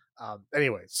it. No.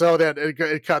 Anyway, so then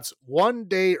it cuts one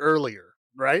day earlier,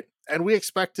 right? And we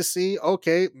expect to see,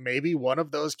 okay, maybe one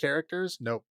of those characters.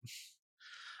 Nope.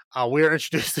 We are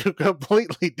introduced to a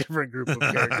completely different group of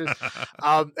characters.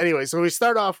 Anyway, so we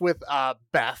start off with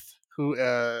Beth, who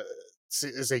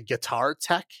is a guitar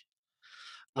tech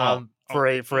Well, oh, for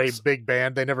a yes. big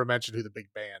band. They never mentioned who the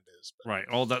big band is. Right.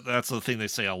 Well, that's the thing they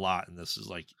say a lot, and this is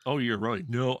like, "Oh, you're right."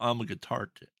 "No, I'm a guitar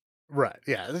tech." Right.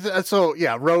 Yeah. So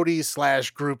yeah, roadie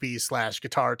slash groupie slash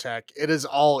guitar tech. It is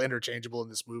all interchangeable in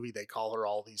this movie. They call her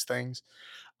all these things.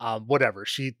 Whatever.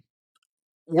 She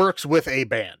works with a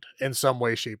band in some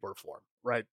way, shape, or form.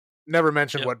 Right. Never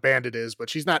mentioned Yep. what band it is, but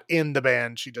she's not in the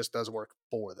band. She just does work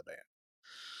for the band.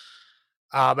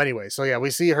 Anyway, so yeah, we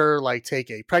see her like take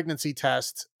a pregnancy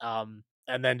test. And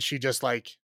then she just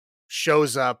like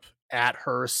shows up at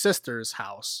her sister's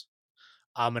house.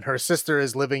 And her sister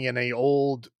is living in a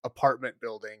old apartment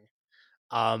building.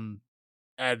 Um,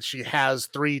 and she has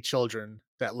three children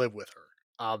that live with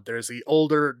her. There's the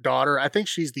older daughter. I think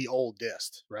she's the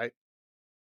oldest, right?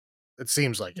 It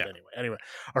seems like it Yeah. anyway. Anyway,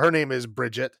 her name is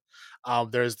Bridget.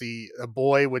 There's the a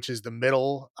boy, which is the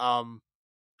middle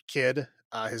kid.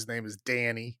 His name is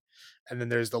Danny, and then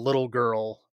there's the little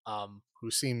girl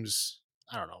who seems,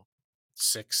 I don't know,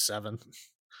 6, 7,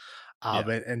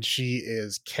 Yeah. and she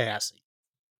is Cassie.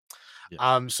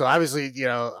 Yes. So obviously,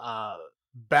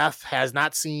 Beth has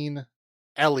not seen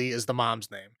Ellie is the mom's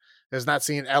name. Has not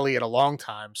seen Ellie in a long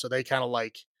time, so they kind of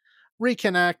like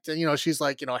reconnect. And she's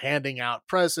like, handing out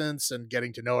presents and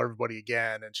getting to know everybody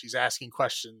again, and she's asking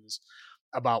questions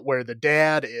about where the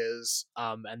dad is.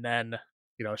 And then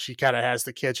she kind of has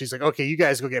the kid. She's like, okay, you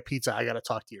guys go get pizza. I got to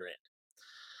talk to your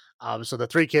aunt. So the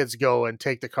three kids go and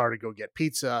take the car to go get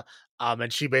pizza.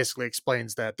 And she basically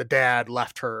explains that the dad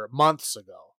left her months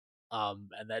ago.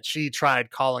 And that she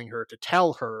tried calling her to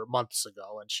tell her months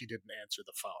ago, and she didn't answer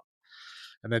the phone.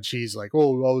 And then she's like,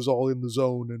 "Oh, I was all in the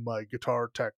zone in my guitar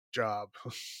tech job,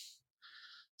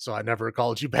 so I never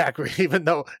called you back, even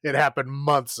though it happened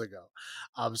months ago."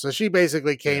 So she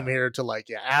basically came Yeah. here to like,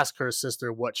 yeah, ask her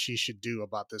sister what she should do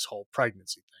about this whole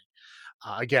pregnancy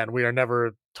thing. Again, we are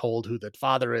never told who the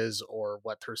father is or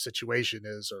what her situation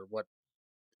is or what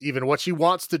she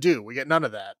wants to do. We get none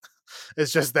of that.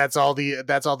 It's just that's all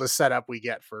the setup we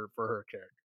get for her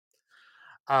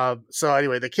character. So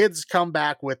anyway, the kids come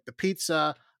back with the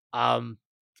pizza. Um,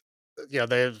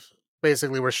 they've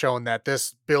basically were shown that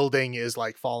this building is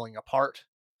like falling apart.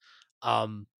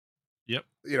 Um, Yep.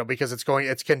 because it's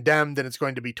condemned and it's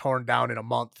going to be torn down in a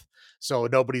month. So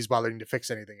nobody's bothering to fix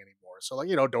anything anymore. So like,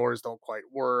 doors don't quite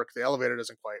work, the elevator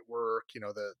doesn't quite work,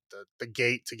 the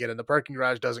gate to get in the parking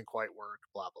garage doesn't quite work,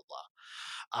 blah blah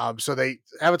blah. So they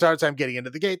have a hard time getting into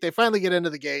the gate. They finally get into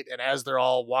the gate, and as they're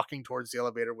all walking towards the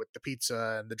elevator with the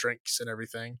pizza and the drinks and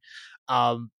everything,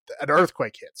 an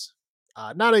earthquake hits.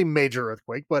 Not a major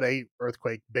earthquake, but a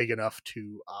earthquake big enough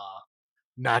to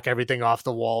knock everything off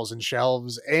the walls and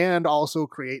shelves, and also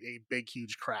create a big,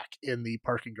 huge crack in the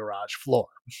parking garage floor.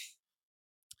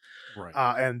 Right.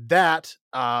 And that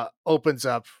opens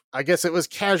up. I guess it was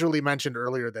casually mentioned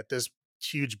earlier that this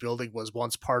huge building was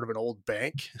once part of an old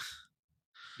bank.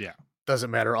 Yeah.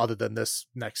 Doesn't matter, other than this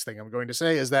next thing I'm going to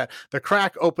say is that the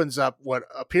crack opens up what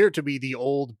appeared to be the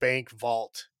old bank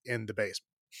vault in the basement.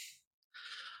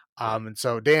 Right. And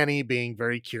so Danny, being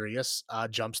very curious,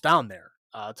 jumps down there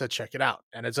to check it out.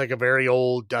 And it's like a very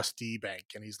old, dusty bank.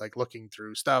 And he's like looking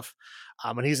through stuff.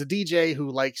 And he's a DJ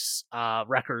who likes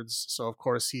records. So, of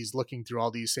course, he's looking through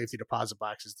all these safety deposit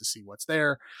boxes to see what's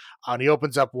there. And he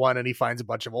opens up one and he finds a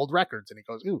bunch of old records. And he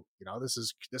goes, "Ooh, this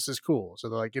is cool." So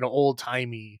they're like, old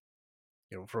timey,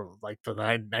 for like the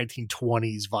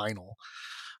 1920s vinyl.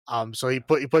 So Yeah.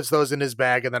 he puts those in his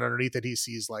bag, and then underneath it he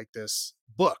sees like this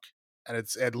book, and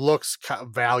it looks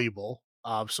valuable.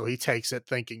 So he takes it,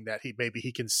 thinking that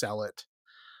he can sell it,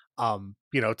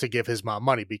 to give his mom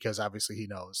money, because obviously he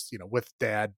knows, with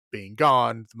dad being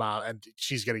gone, the mom and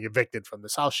she's getting evicted from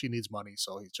this house, she needs money,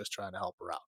 so he's just trying to help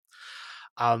her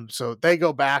out. So they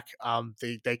go back.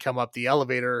 They come up the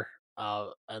elevator,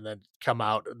 and then come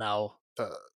out. Now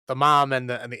the mom and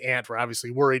the aunt were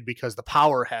obviously worried because the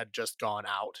power had just gone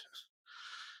out,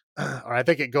 or I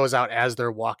think it goes out as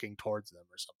they're walking towards them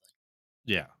or something.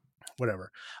 Yeah.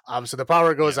 Whatever. So the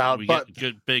power goes Yeah. out, We get but a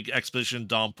good big exposition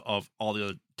dump of all the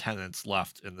other tenants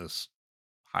left in this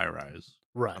high rise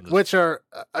right, on this which floor.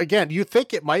 are again, you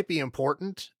think it might be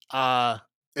important.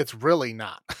 It's really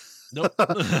not. Nope.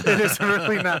 It is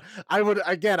really not. I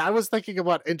was thinking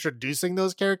about introducing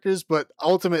those characters, but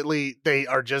ultimately they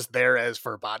are just there as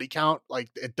for body count. Like,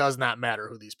 it does not matter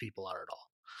who these people are at all.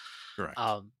 Correct.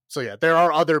 So yeah, there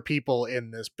are other people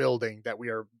in this building that we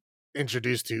are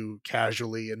introduced to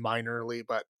casually and minorly,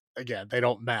 but again, they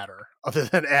don't matter other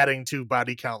than adding to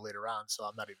body count later on. So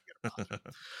I'm not even going to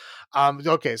bother.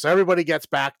 Okay, so everybody gets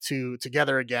back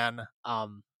together again.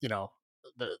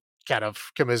 The kind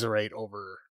of commiserate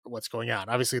over what's going on.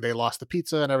 Obviously, they lost the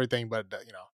pizza and everything, but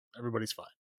everybody's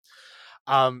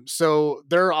fine. So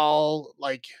they're all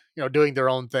like, doing their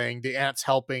own thing. The aunt's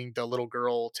helping the little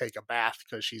girl take a bath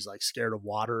because she's like scared of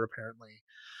water, apparently.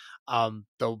 The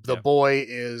Yeah. boy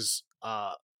is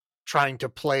trying to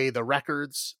play the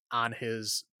records on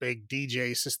his big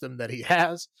DJ system that he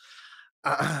has.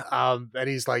 And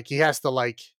he's like, he has to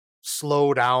like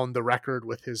slow down the record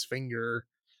with his finger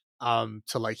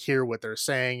to like hear what they're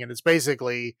saying, and it's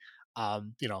basically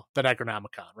the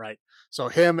Necronomicon, right? So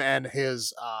him and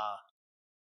his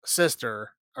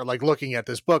sister are like looking at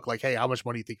this book, like, "Hey, how much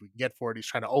money do you think we can get for it?" He's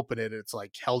trying to open it, and it's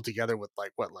like held together with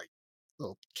like what, like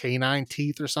little canine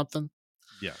teeth or something.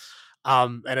 Yes.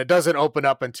 And it doesn't open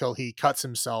up until he cuts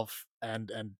himself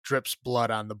and drips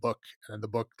blood on the book, and the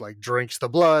book like drinks the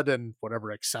blood and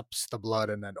whatever accepts the blood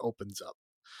and then opens up.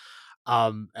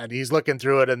 And he's looking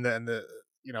through it, and the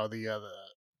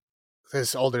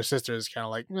his older sister is kind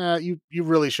of like, "Nah, you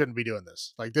really shouldn't be doing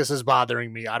this. Like, this is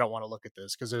bothering me. I don't want to look at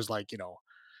this because there's like,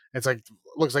 it's like,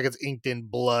 looks like it's inked in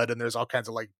blood, and there's all kinds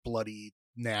of like bloody,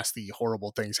 nasty,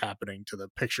 horrible things happening to the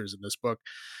pictures in this book."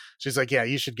 She's like, "Yeah,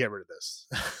 you should get rid of this.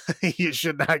 You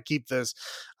should not keep this.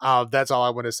 That's all I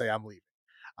want to say. I'm leaving."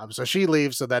 So she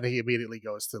leaves. So then he immediately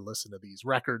goes to listen to these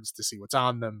records to see what's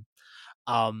on them.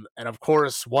 And of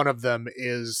course, one of them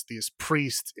is this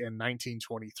priest in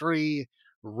 1923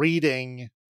 reading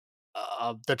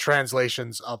the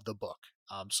translations of the book.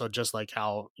 So just like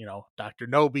how Dr.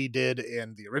 Nobi did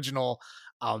in the original,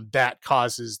 that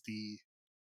causes the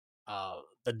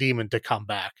demon to come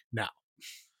back now.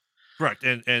 Correct.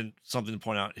 And something to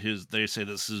point out is they say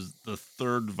this is the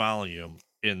third volume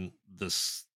in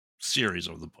this series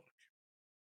of the book,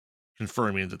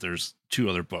 confirming that there's two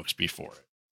other books before it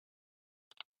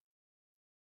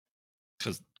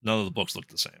because none of the books look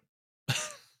the same.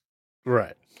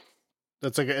 Right.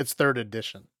 That's like it's third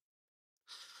edition.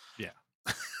 Yeah.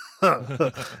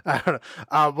 I don't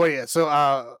know. But yeah,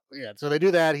 so they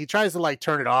do that. He tries to like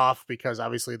turn it off because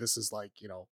obviously this is like,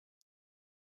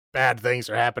 bad things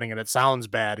are happening and it sounds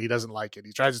bad. He doesn't like it.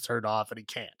 He tries to turn it off and he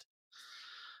can't.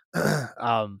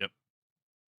 um, Yep.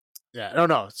 yeah, no,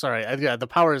 no, sorry. Yeah, the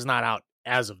power is not out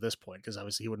as of this point because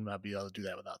obviously he wouldn't be able to do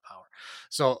that without power.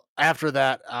 So after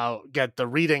that, get the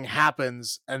reading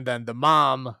happens, and then the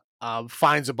mom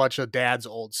finds a bunch of dad's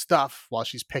old stuff while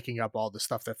she's picking up all the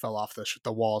stuff that fell off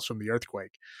the walls from the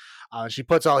earthquake. She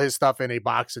puts all his stuff in a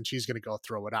box and she's going to go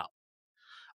throw it out.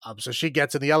 So she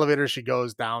gets in the elevator, she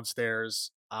goes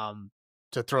downstairs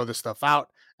to throw the stuff out,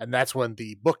 and that's when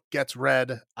the book gets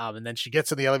read. And then she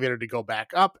gets in the elevator to go back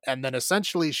up, and then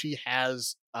essentially she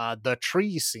has the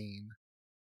tree scene,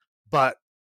 but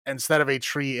instead of a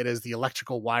tree, it is the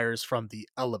electrical wires from the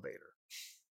elevator.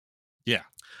 Yeah.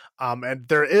 And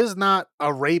there is not a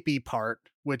rapey part,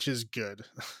 which is good.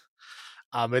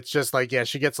 It's just like, yeah,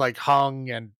 she gets like hung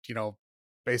and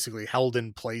basically held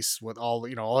in place with all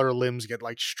her limbs get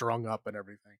like strung up and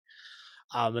everything.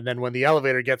 And then when the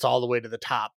elevator gets all the way to the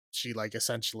top, she like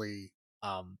essentially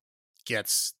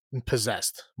gets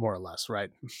possessed, more or less,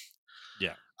 right?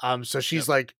 Yeah. So she's Yep.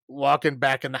 like walking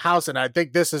back in the house, and I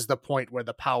think this is the point where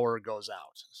the power goes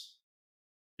out.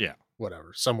 Yeah.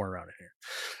 Whatever, somewhere around here.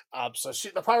 So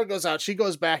the power goes out. She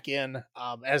goes back in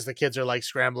as the kids are like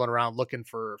scrambling around looking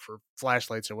for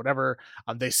flashlights or whatever.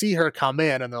 They see her come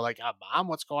in and they're like, "Mom,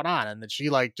 what's going on?" And then she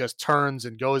like just turns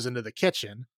and goes into the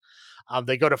kitchen.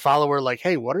 They go to follow her, like,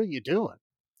 "Hey, what are you doing?"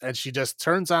 And she just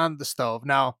turns on the stove.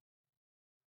 Now,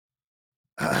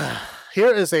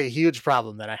 here is a huge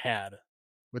problem that I had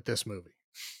with this movie.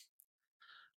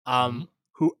 Mhm.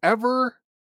 Whoever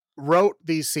wrote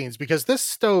these scenes, because this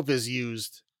stove is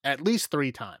used at least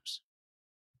 3 times.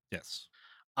 Yes.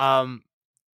 Um,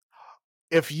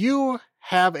 if you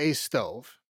have a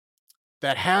stove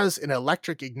that has an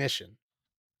electric ignition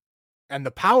and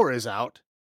the power is out,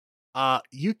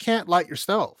 you can't light your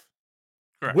stove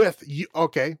Correct.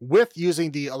 with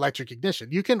using the electric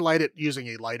ignition. You can light it using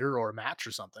a lighter or a match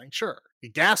or something. Sure, the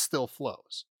gas still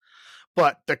flows,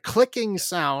 but the clicking Yeah.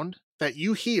 sound that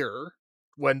you hear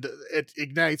when it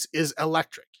ignites is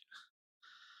electric.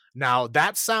 Now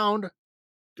that sound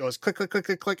goes click, click, click,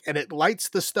 click, click, and it lights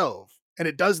the stove. And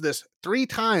it does this 3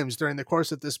 times during the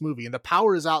course of this movie, and the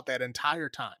power is out that entire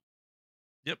time.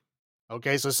 Yep.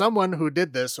 Okay, so someone who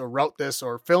did this or wrote this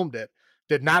or filmed it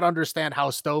did not understand how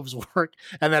stoves work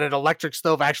and that an electric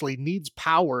stove actually needs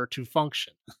power to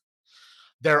function.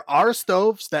 There are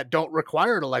stoves that don't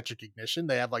require an electric ignition.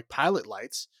 They have like pilot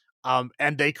lights.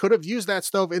 And they could have used that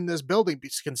stove in this building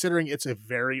considering it's a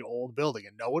very old building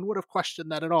and no one would have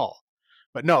questioned that at all.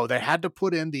 But no, they had to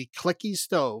put in the clicky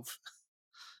stove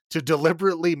to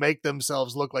deliberately make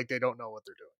themselves look like they don't know what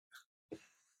they're doing.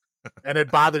 And it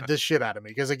bothered this shit out of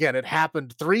me because again, it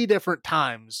happened 3 different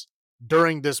times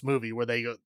during this movie where they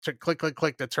go to click, click,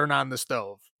 click to turn on the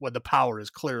stove when the power is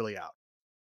clearly out.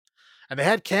 And they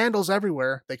had candles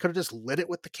everywhere. They could have just lit it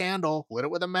with the candle, lit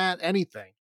it with a mat,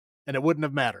 anything, and it wouldn't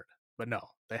have mattered. But no,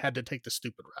 they had to take the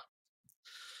stupid route.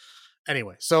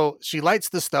 Anyway, so she lights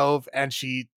the stove and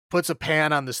she puts a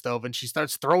pan on the stove and she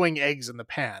starts throwing eggs in the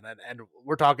pan. And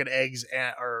we're talking eggs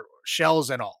or shells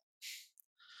and all.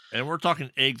 And we're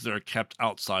talking eggs that are kept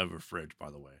outside of a fridge, by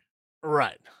the way.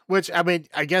 Right. Which I mean,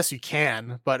 I guess you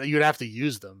can, but you'd have to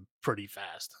use them pretty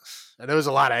fast. And there was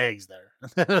a lot of eggs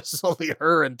there. There's only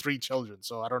her and 3 children,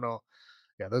 so I don't know.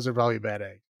 Yeah, those are probably bad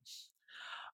eggs.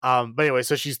 But anyway,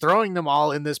 so she's throwing them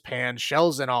all in this pan,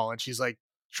 shells and all, and she's like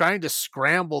trying to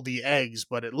scramble the eggs,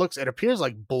 but it appears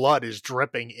like blood is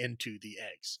dripping into the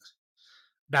eggs.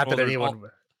 Not Well, that anyone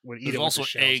would eat there's it with the also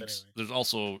shells eggs. anyway. There's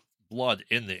also blood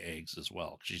in the eggs as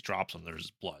well. She drops them.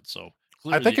 There's blood. So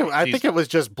I think clearly, it, I think these. it was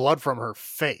just blood from her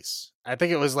face. I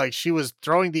think it was like she was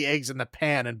throwing the eggs in the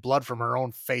pan and blood from her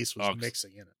own face was Oh,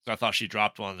 mixing in it. I thought she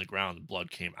dropped one on the ground and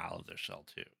blood came out of their shell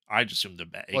too. I just assumed the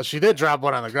Well, eggs she were did bad drop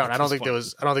one on the ground. at I don't this think there point.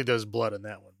 was. I don't think there was blood in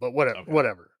that one. But whatever. Okay.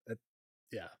 Whatever.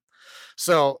 Yeah.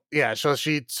 So yeah. So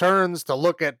she turns to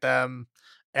look at them,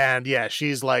 and yeah,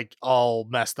 she's like all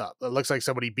messed up. It looks like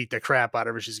somebody beat the crap out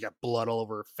of her. She's got blood all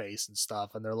over her face and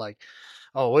stuff. And they're like,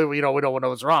 "Oh, we don't know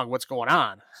what's wrong. What's going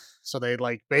on?" So they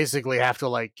like basically have to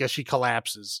like. Guess she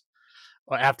collapses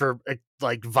after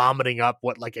like vomiting up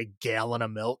like a gallon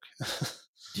of milk.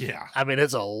 Yeah. I mean,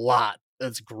 it's a lot.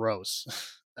 It's gross.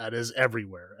 That is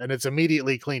everywhere. And it's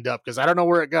immediately cleaned up because I don't know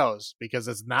where it goes because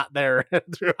it's not there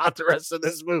throughout the rest of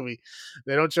this movie.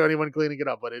 They don't show anyone cleaning it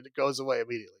up, but it goes away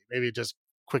immediately. Maybe it just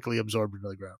quickly absorbed into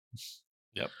the ground.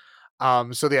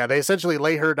 Yep. So yeah, they essentially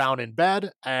lay her down in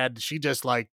bed and she just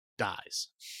like dies.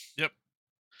 Yep.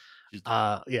 She's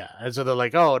done. Yeah. And so they're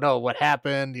like, oh no, what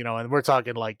happened? And we're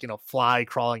talking like, fly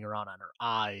crawling around on her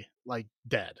eye, like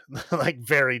dead, like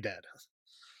very dead.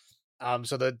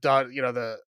 So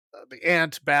the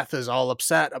aunt Beth is all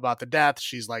upset about the death.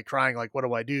 She's like crying, like, "What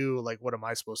do I do? Like, what am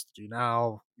I supposed to do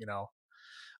now?"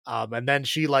 And then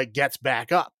she like gets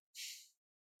back up,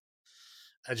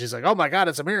 and she's like, "Oh my god,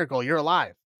 it's a miracle! You're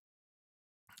alive!"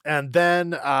 And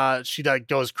then she like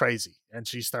goes crazy, and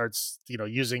she starts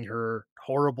using her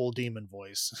horrible demon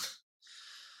voice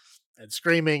and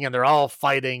screaming, and they're all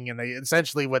fighting, and they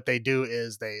essentially what they do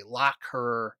is they lock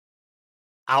her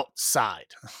outside,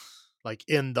 like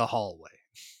in the hallway.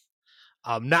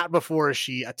 Not before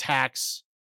she attacks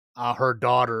her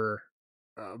daughter,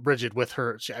 Bridget, with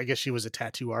her. I guess she was a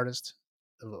tattoo artist.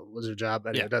 Was her job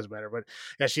anyway? Yeah. It doesn't matter. But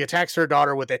yeah, she attacks her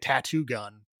daughter with a tattoo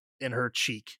gun in her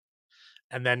cheek,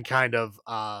 and then kind of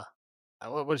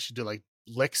what does she do? Like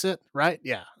licks it, right?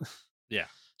 Yeah, Yeah.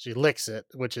 she licks it,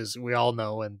 which is we all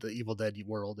know in the Evil Dead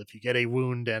world, if you get a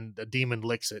wound and a demon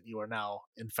licks it, you are now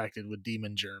infected with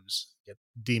demon germs. Get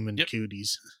demon Yep.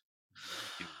 cooties.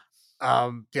 Demon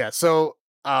cuties. Yeah. So,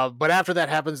 but after that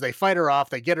happens, they fight her off.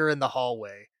 They get her in the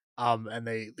hallway. And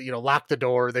they, lock the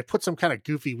door. They put some kind of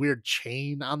goofy, weird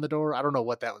chain on the door. I don't know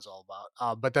what that was all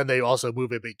about. But then they also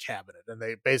move a big cabinet and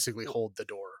they basically Well, hold the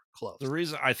door the closed.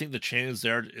 reason I think the chain is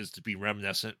there is to be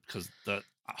reminiscent because the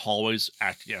hallways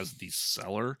act as the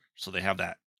cellar, so they have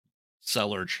that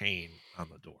cellar chain on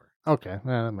the door. Okay,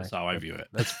 yeah, That's how I view it.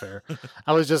 that's fair.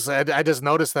 I just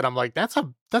noticed that I'm like, that's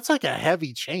like a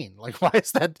heavy chain. Like, why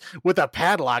is that with a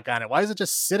padlock on it? Why is it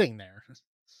just sitting there?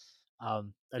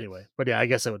 Anyway, Yes. but yeah, I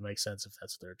guess it would make sense if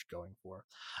that's what they're going for.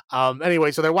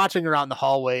 Anyway, so they're watching her out in the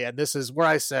hallway, and this is where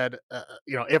I said,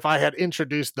 if I had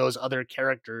introduced those other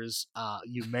characters,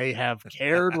 you may have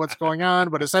cared what's going on,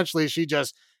 but essentially, she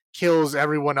just kills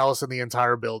everyone else in the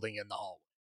entire building in the hallway.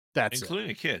 That's it. Including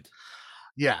a kid.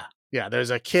 Yeah, yeah. There's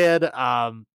a kid.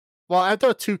 Well, there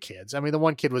are two kids. I mean, the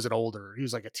one kid was an older. He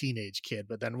was like a teenage kid,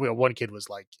 but then one kid was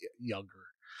like younger.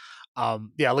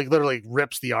 Yeah, like literally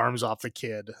rips the arms off the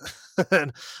kid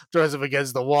and throws him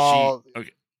against the She wall.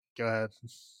 okay. Go ahead.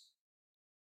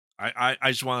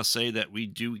 I just want to say that we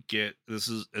do get this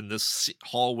is in this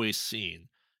hallway scene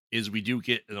is we do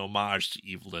get an homage to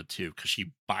Evil Dead 2 because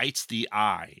she bites the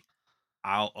eye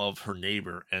out of her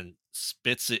neighbor and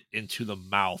spits it into the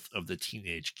mouth of the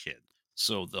teenage kid.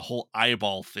 So the whole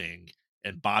eyeball thing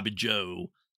and Bobby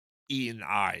Joe eating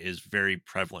eye is very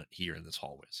prevalent here in this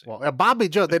hallway scene. Well, Bobby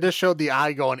Joe, they just showed the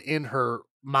eye going in her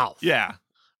mouth, Yeah,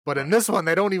 but in right. this one,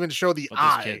 they don't even show the But this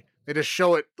eye. kid, They just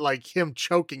show it like him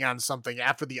choking on something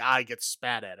after the eye gets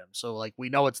spat at him. So like we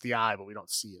know it's the eye, but we don't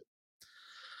see it.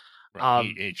 right? He,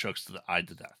 Um, he chokes to the eye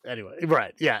to death. Anyway,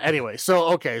 right. Yeah. Anyway,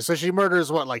 so okay, so she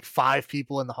murders what, like five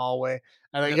people in the hallway,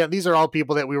 and Yep. again, these are all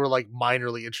people that we were like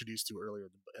minorly introduced to earlier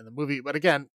in the movie. But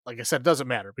again, like I said, it doesn't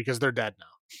matter because they're dead now.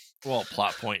 Well,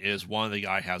 plot point is one of the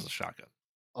guy has a shotgun.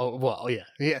 Oh well, yeah,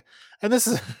 yeah. And this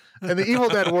is in the Evil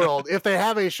Dead world. If they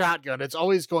have a shotgun, it's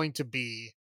always going to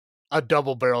be a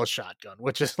double barrel shotgun,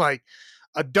 which is like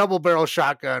a double barrel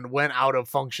shotgun went out of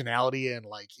functionality in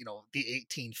like the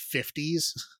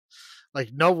 1850s.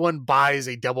 Like no one buys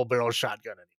a double barrel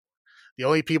shotgun anymore. The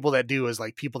only people that do is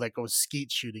like people that go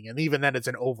skeet shooting, and even then, it's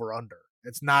an over under.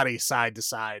 It's not a side to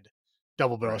side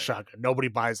double barrel Right. shotgun. Nobody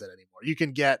buys that anymore. You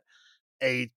can get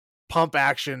a pump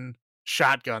action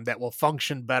shotgun that will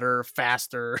function better,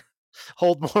 faster,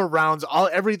 hold more rounds.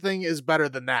 Everything is better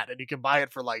than that, and you can buy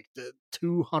it for like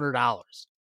 $200.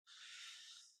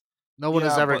 No one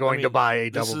is Yeah, ever but I going to mean, buy a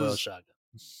this double barrel is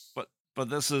shotgun. but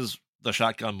this is the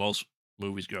shotgun most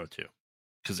movies go to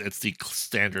because it's the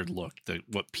standard look, the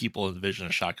what people envision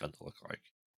a shotgun to look like.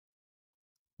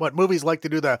 But movies like to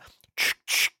do the,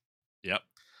 Yep.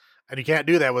 and you can't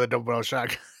do that with a double barrel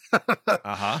shotgun.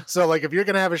 Uh huh. So, like, if you're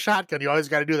gonna have a shotgun, you always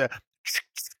got to do that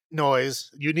noise.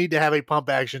 You need to have a pump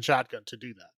action shotgun to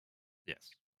do that. Yes.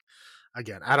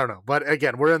 Again, I don't know, but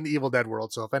again, we're in the Evil Dead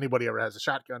world, so if anybody ever has a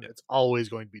shotgun, Yep. it's always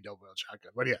going to be double barrel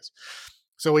shotgun. But yes,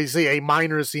 so we see a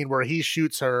minor scene where he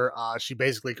shoots her. She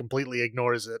basically completely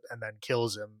ignores it and then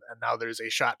kills him, and now there's a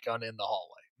shotgun in the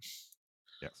hallway.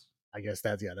 Yes. I guess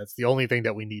that's the only thing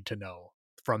that we need to know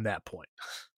from that point.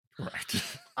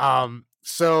 Right.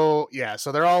 So yeah,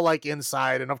 so they're all like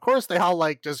inside, and of course they all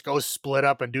like just go split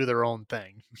up and do their own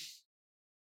thing.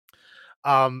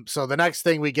 So the next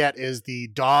thing we get is the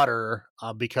daughter,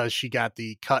 because she got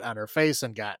the cut on her face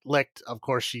and got licked. Of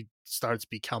course, she starts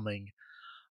becoming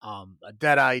a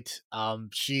deadite.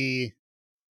 She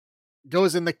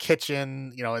goes in the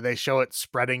kitchen, they show it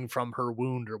spreading from her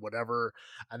wound or whatever,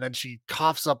 and then she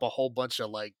coughs up a whole bunch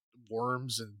of like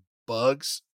worms and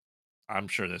bugs. I'm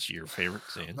sure that's your favorite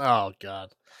scene. Oh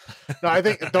god. No, I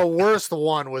think the worst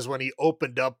one was when he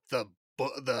opened up the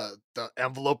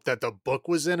envelope that the book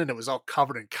was in, and it was all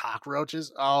covered in cockroaches.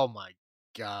 Oh my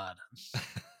god,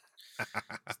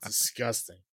 it's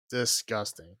disgusting,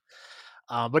 disgusting.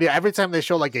 But yeah, every time they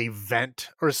show like a vent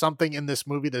or something in this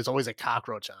movie, there's always a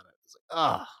cockroach on it. It's like,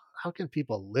 oh, how can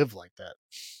people live like that?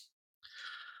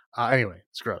 Anyway,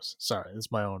 it's gross. Sorry,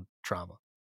 it's my own trauma.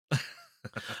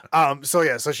 So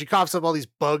yeah, so she coughs up all these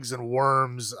bugs and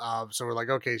worms. So we're like,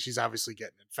 okay, she's obviously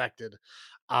getting infected.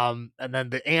 And then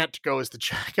the aunt goes to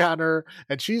check on her,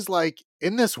 and she's like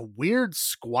in this weird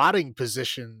squatting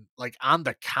position, like on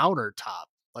the countertop.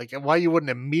 Like, and why you wouldn't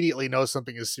immediately know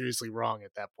something is seriously wrong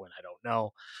at that point, I don't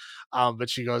know. But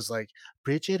she goes like,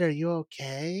 Bridget, are you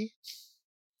okay?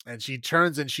 And she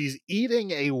turns and she's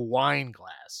eating a wine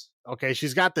glass. Okay,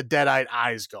 she's got the dead-eyed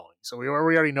eyes going, so we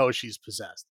already know she's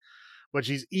possessed, but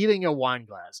she's eating a wine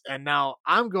glass. And now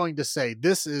I'm going to say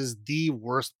this is the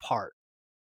worst part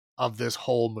of this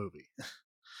whole movie.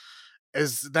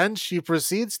 Is then she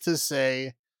proceeds to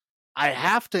say, I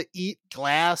have to eat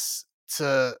glass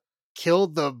to kill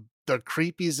the the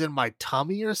creepies in my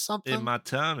tummy or In something. my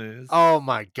tummies. Oh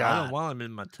my I don't god. want them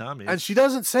in my And she tummies.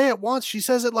 doesn't say it once, she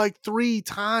says it like 3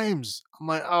 times. I'm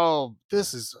like, "Oh, Yeah,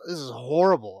 this is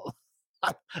horrible."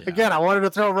 yeah, Again, I wanted to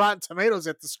throw Rotten Tomatoes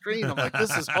at the screen. I'm like,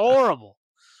 "This is horrible."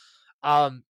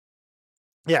 Um,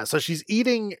 yeah, so she's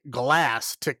eating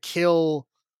glass to kill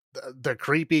the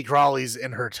creepy crawlies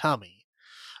in her tummy.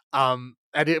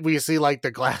 We see like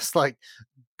the glass like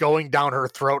going down her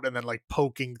throat and then like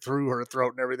poking through her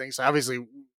throat and everything. So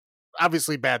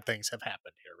obviously bad things have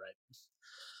happened here,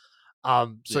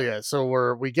 right? So yeah. yeah,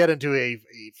 so we get into a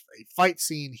fight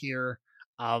scene here.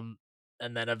 And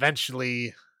then eventually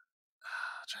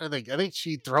I'm trying to think, I think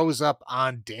she throws up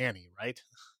on Danny, right?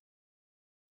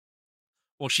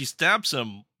 Well, she stabs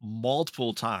him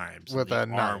multiple times in With the a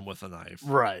knife. arm with a knife.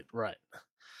 Right, right.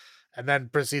 And then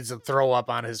proceeds to throw up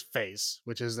on his face,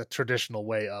 which is the traditional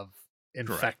way of Correct.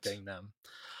 infecting them.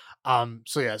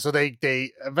 So yeah, so they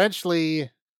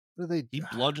eventually what do they He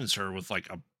bludgeons her with like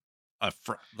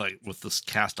like with this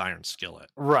cast iron skillet.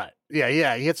 right. Yeah,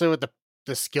 yeah. He hits her with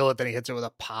the skillet, then he hits her with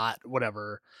a pot,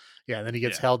 whatever. Yeah, and then he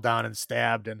gets Yeah, held down and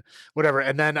stabbed and whatever.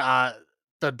 And then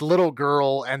the little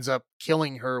girl ends up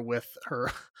killing her with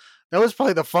her that was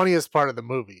probably the funniest part of the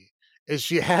movie. Is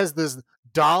she has this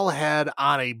doll head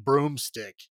on a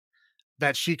broomstick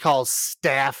that she calls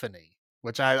Staffany,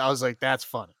 which I was like, that's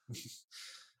funny.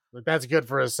 Like that's good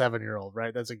for a 7-year-old,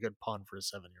 right? That's a good pun for a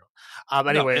 7-year-old. no,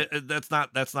 Anyway,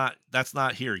 that's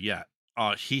not here yet.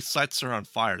 He sets her on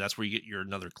fire. That's where you get your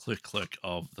another click click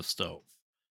of the stove.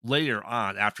 Later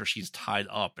on, after she's tied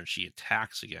up and she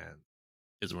attacks again,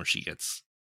 is when she gets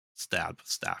stabbed with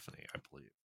Stephanie, I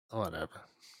believe. whatever.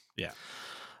 Yeah,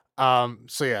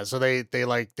 So yeah, so they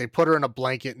put her in a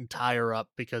blanket and tie her up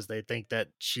because they think that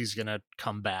she's gonna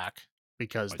come back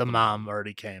because like the the mom mom.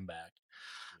 already came back.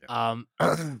 Yeah,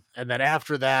 And then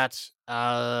after that,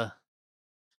 trying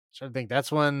to think,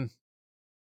 that's when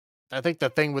I think the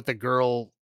thing with the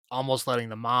girl almost letting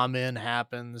the mom in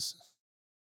happens,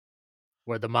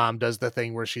 where the mom does the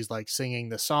thing where she's like singing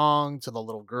the song to the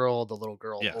little girl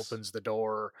yes, opens the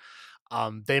door.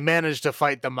 They manage to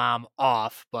fight the mom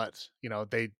off, but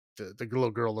the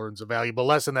little girl learns a valuable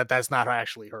lesson that that's not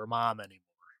actually her mom anymore.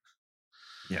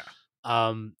 yeah,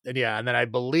 And yeah, and then I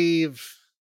believe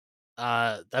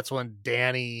that's when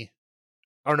Danny,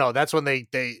 or no, that's when they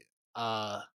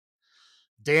uh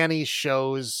Danny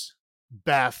shows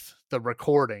Beth the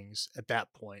recordings at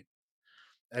that point,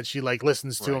 and she like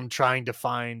listens to right. him trying to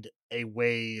find a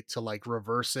way to like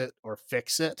reverse it or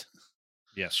fix it.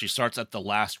 Yes, she starts at the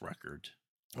last record.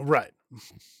 Right.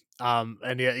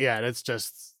 And yeah, yeah, it's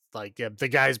just like, yeah, the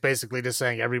guy's basically just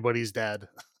saying everybody's dead.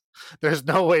 There's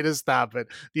no way to stop it.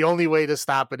 The only way to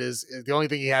stop it is the only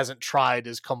thing he hasn't tried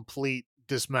is complete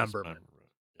dismemberment. Dismemberment.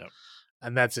 Yep.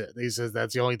 And that's it. He says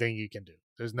that's the only thing you can do.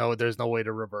 There's no way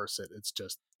to reverse it. It's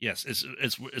just Yes,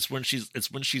 it's when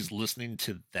she's listening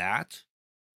to that.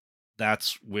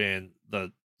 That's when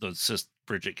the sis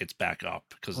Bridget gets back up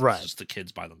because it's right. just the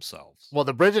kids by themselves. Well,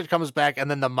 the Bridget comes back and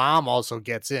then the mom also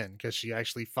gets in because she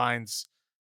actually finds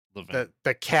The vent. that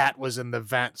the cat was in the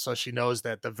vent, so she knows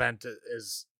that the vent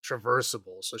is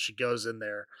traversable. So she goes in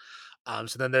there.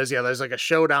 So then there's like a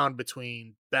showdown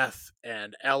between Beth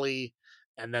and Ellie,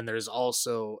 and then there's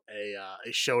also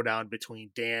a showdown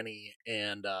between Danny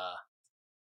and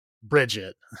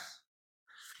Bridget.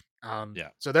 Yeah.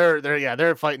 So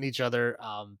they're fighting each other.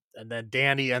 And then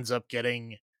Danny ends up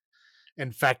getting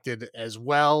infected as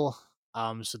well.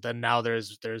 So then now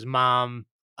there's mom,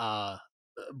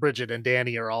 Bridget and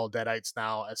Danny are all deadites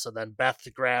now. And so then Beth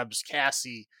grabs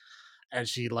Cassie and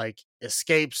she like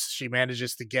escapes. She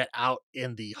manages to get out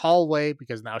in the hallway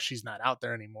because now she's not out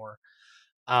there anymore.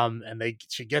 And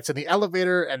she gets in the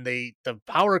elevator and the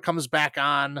power comes back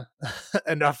on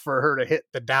enough for her to hit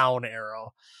the down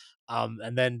arrow.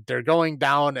 And then they're going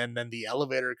down, and then the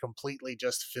elevator completely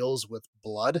just fills with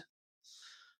blood.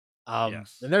 And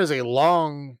Yes. there's a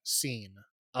long scene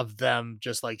of them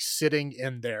just like sitting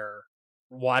in there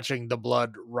watching the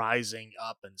blood rising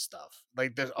up and stuff.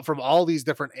 Like from all these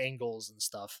different angles and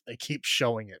stuff, they keep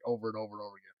showing it over and over and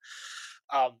over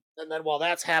again. And then while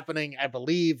that's happening, I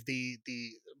believe the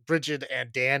Bridget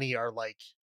and Danny are like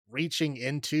reaching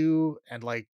into and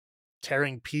like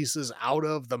tearing pieces out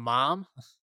of the mom.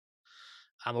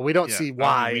 But we don't Yeah. see I mean,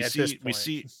 why we at this see we point.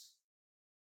 see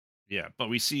yeah, but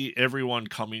we see everyone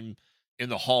coming in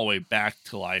the hallway back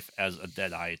to life as a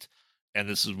deadite, and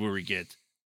this is where we get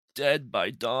dead by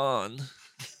dawn.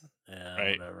 Yeah,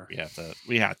 Right? whatever.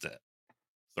 We have to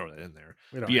throw that in there.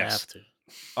 We But don't have yes, to.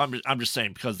 I'm just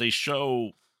saying because they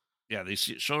show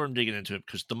show them digging into it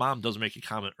because the mom does make a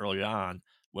comment early on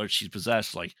where she's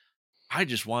possessed, like, I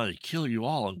just wanted to kill you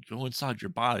all and go inside your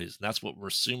bodies. And that's what we're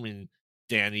assuming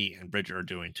Danny and Bridget are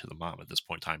doing to the mom at this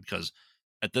point in time. Because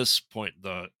at this point,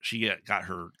 got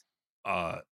her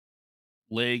uh,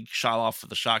 leg shot off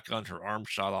with a shotgun, her arm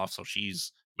shot off, so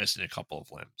she's missing a couple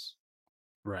of limbs.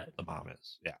 Right. The mom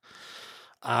is, yeah.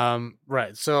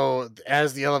 Right. So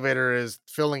as the elevator is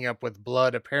filling up with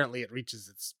blood, apparently it reaches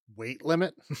its weight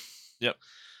limit. Yep,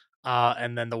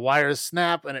 And then the wires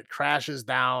snap and it crashes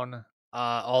down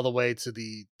all the way to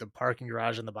the parking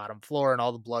garage on the bottom floor, and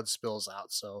all the blood spills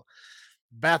out. So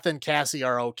Beth and Cassie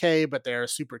are okay, but they're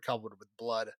super covered with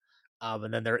blood.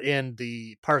 And then they're in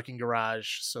the parking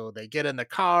garage, so they get in the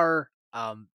car.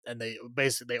 And they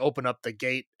basically they open up the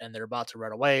gate and they're about to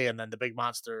run away, and then the big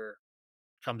monster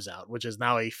comes out, which is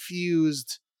now a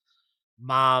fused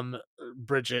mom,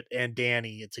 Bridget, and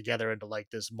Danny together into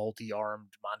like this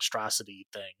multi-armed monstrosity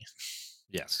thing.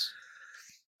 yes,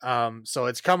 So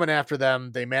it's coming after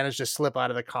them. They manage to slip out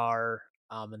of the car,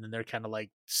 and then they're kind of like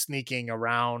sneaking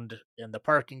around in the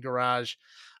parking garage.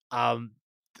 Um,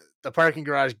 the parking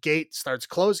garage gate starts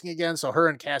closing again, so her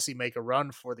and Cassie make a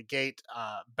run for the gate.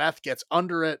 Beth gets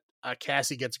under it.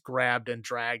 Cassie gets grabbed and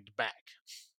dragged back.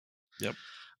 yep,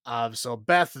 So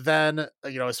Beth then,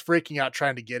 is freaking out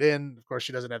trying to get in. Of course,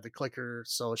 she doesn't have the clicker,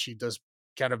 so she does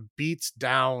kind of beats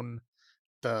down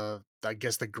I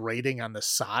guess the grating on the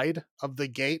side of the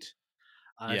gate.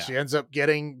 yeah. She ends up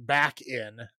getting back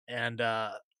in, and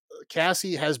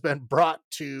Cassie has been brought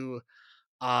to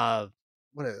uh,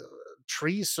 what is,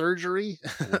 tree surgery,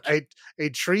 Which, a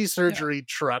tree yeah, surgery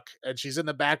truck, and she's in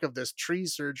the back of this tree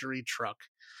surgery truck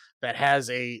that has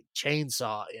a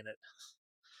chainsaw in it.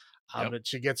 yep, And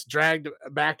she gets dragged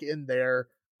back in there.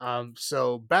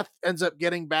 So Beth ends up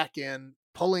getting back in,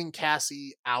 pulling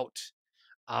Cassie out,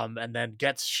 and then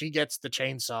gets the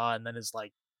chainsaw and then is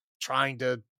like trying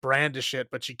to brandish it,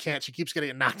 but she can't. She keeps getting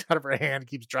it knocked out of her hand,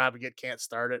 keeps dropping it, can't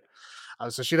start it.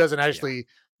 So she doesn't yeah, actually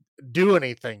do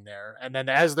anything there. And then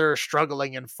as they're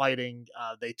struggling and fighting,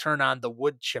 they turn on the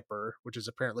wood chipper, which is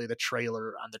apparently the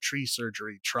trailer on the tree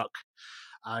surgery truck.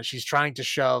 She's trying to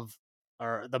shove,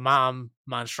 or the mom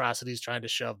monstrosity is trying to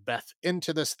shove Beth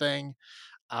into this thing,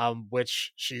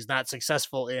 which she's not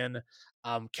successful in.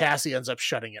 Cassie ends up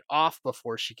shutting it off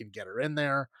before she can get her in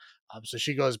there. So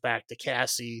she goes back to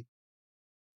Cassie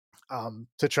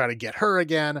to try to get her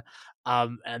again.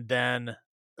 And then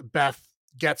Beth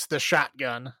gets the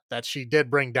shotgun that she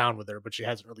did bring down with her, but she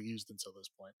hasn't really used until this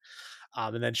point.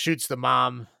 And then shoots the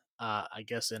mom, I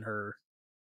guess, in her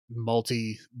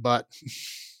multi butt.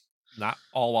 not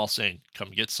all while saying,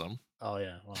 "Come get some." Oh,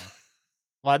 yeah.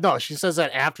 Well, no, she says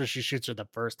that after she shoots her the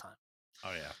first time.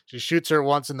 Oh, yeah, She shoots her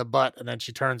once in the butt, and then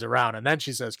she turns around, and then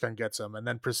she says, "Come get some," and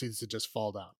then proceeds to just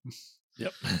fall down.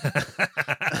 yep,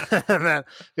 And then,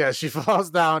 yeah, she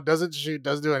falls down, doesn't shoot,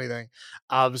 doesn't do anything.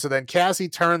 So then Cassie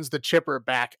turns the chipper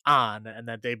back on, and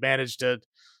then they manage to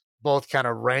both kind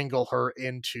of wrangle her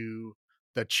into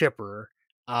the chipper.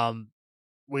 Um,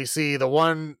 we see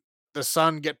the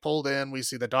son get pulled in, we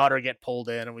see the daughter get pulled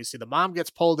in, and we see the mom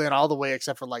gets pulled in all the way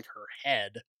except for like her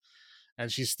head,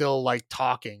 and she's still like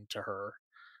talking to her.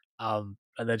 And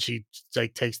then she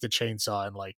like takes the chainsaw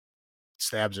and like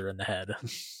stabs her in the head.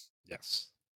 yes,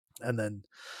 And then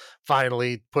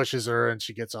finally pushes her and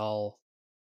she gets all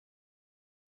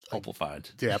like, pulpified.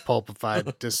 yeah,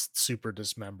 pulpified, just super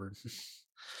dismembered.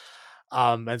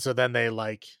 And so then they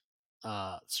like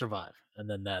survive, and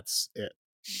then that's it.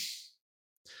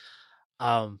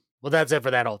 Well, that's it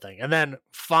for that whole thing. And then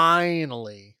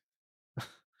finally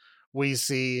we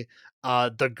see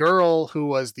the girl who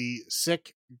was the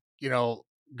sick, you know,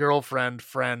 girlfriend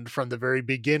friend from the very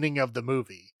beginning of the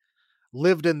movie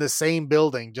lived in the same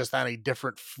building, just on a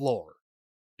different floor.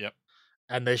 Yep,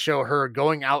 And they show her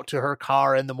going out to her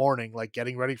car in the morning, like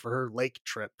getting ready for her lake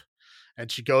trip.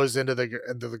 And she goes into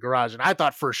the garage, and I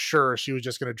thought for sure she was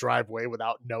just going to drive away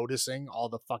without noticing all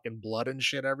the fucking blood and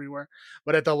shit everywhere.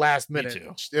 But at the last me minute,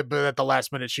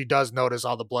 too. she does notice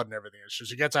all the blood and everything. So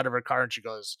she gets out of her car and she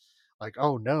goes, like,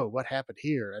 "Oh no, what happened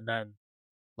here?" And then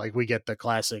like we get the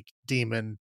classic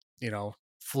demon,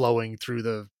 flowing through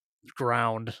the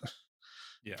ground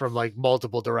from Yes, like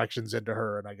multiple directions into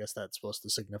her, and I guess that's supposed to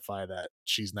signify that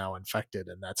she's now infected,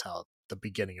 and that's how the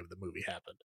beginning of the movie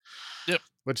happened, yep.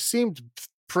 which seemed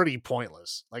pretty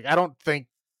pointless. Like I don't think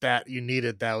that you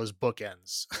needed those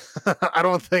bookends. I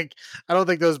don't think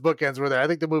those bookends were there. I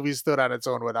think the movie stood on its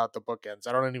own without the bookends.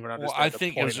 I don't even Well, understand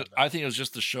the point of them. I think it was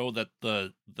just to show that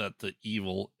the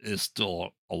evil is still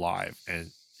alive,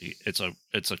 and it's a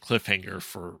cliffhanger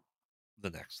for the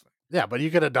next thing. Yeah, but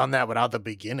you could have done that without the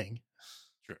beginning.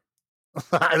 Sure.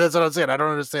 That's what I'm saying. I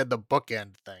don't understand the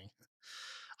bookend thing.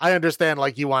 I understand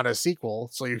like you want a sequel,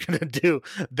 so you're gonna do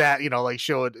that, like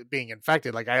show it being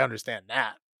infected. Like I understand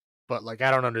that, but like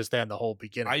I don't understand the whole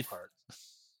beginning I th- part.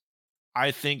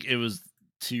 I think it was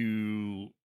to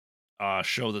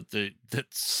show that that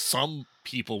some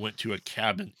people went to a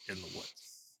cabin in the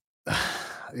woods.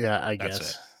 Yeah, I That's it.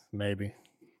 guess maybe.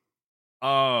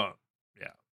 Uh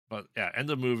yeah. But yeah, end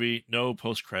of movie, no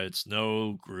post credits,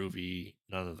 no groovy,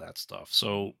 none of that stuff.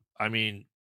 So I mean,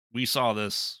 we saw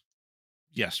this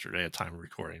yesterday at time of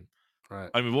recording.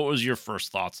 Right. I mean, what was your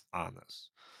first thoughts on this?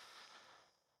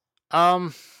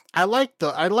 Um, I like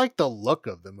the look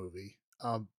of the movie.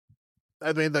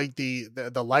 I mean, like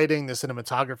the lighting, the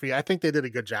cinematography. I think they did a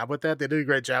good job with that. They did a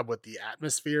great job with the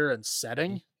atmosphere and Mhm.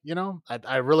 setting.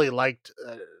 I really liked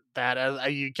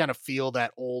that. You kind of feel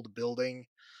that old building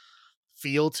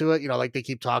feel to it. Like they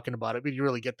keep talking about it, but you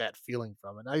really get that feeling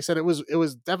from it. Like I said it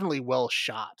was definitely well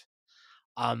shot.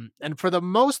 And for the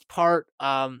most part,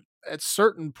 at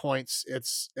certain points,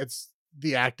 it's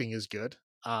the acting is good.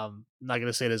 I'm not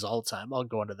gonna say it is all the time. I'll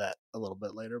go into that a little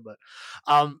bit later, but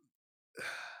um,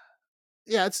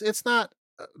 yeah, it's not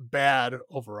bad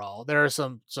overall. There are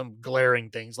some glaring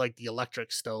things like the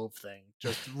electric stove thing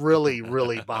just really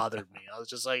bothered me. I was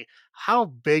just like, how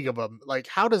big of a like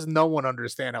how does no one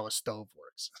understand how a stove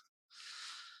works?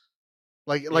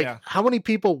 Like Yeah. how many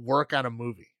people work on a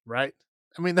movie, right?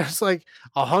 I mean, there's like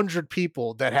 100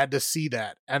 people that had to see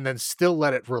that and then still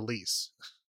let it release.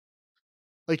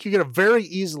 Like you could have very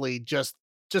easily just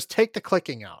take the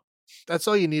clicking out. That's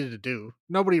all you needed to do.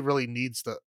 Nobody really needs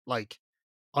to like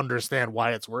understand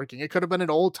why it's working. It could have been an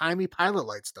old timey pilot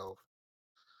light stove.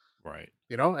 Right.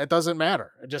 It doesn't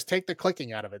matter. Just take the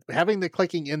clicking out of it. Having the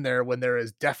clicking in there when there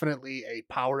is definitely a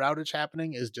power outage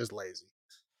happening is just lazy.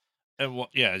 And what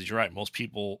yeah, you're right. Most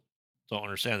people don't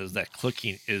understand is that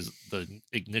clicking is the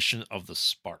ignition of the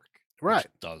spark, which Right.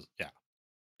 does yeah.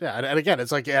 Yeah, and again,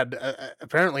 it's like yeah,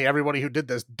 apparently everybody who did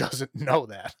this doesn't know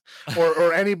that,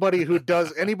 or anybody who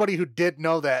did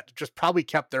know that just probably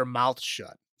kept their mouth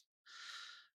shut.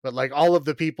 But like all of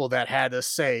the people that had a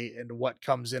say in what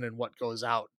comes in and what goes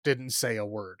out didn't say a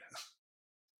word.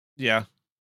 Yeah.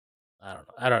 I don't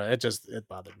know. I don't know. It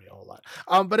bothered me a whole lot.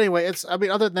 But anyway, I mean,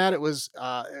 other than that, it was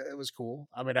cool.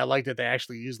 I mean, I liked that they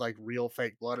actually used like real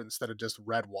fake blood instead of just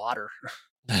red water.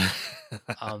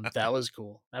 That was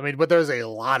cool. I mean, but there's a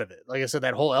lot of it. Like I said,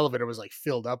 that whole elevator was like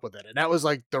filled up with it, and that was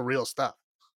like the real stuff.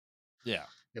 Yeah.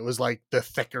 It was like the The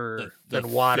thicker the than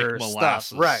thick water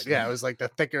stuff, right? molasses. Yeah, it was like the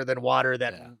thicker than water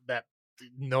Yeah. that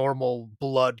normal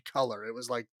blood color. It was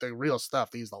like the real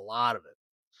stuff. They used a lot of it.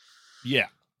 Yeah.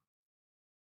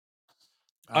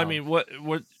 I Um, mean, what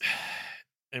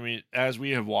I mean, as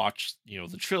we have watched,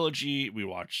 the trilogy, we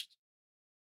watched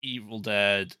Evil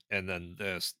Dead and then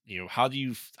this, how do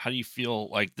you feel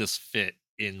like this fit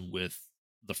in with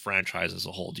the franchise as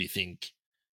a whole? Do you think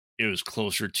it was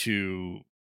closer to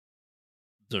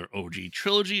the OG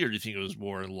trilogy or do you think it was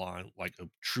more in line like a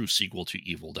true sequel to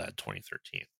Evil Dead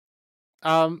 2013?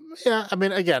 yeah, I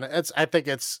mean, again, I think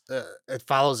it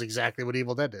follows exactly what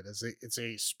Evil Dead did. It's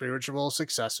a spiritual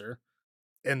successor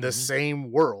in the Mhm.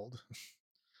 same world.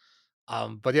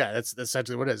 But yeah, that's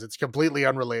essentially what it is. It's completely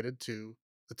unrelated to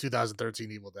the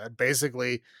 2013 Evil Dead.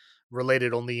 Basically,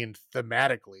 related only in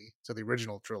thematically to the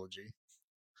original trilogy.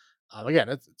 Again,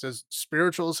 it's a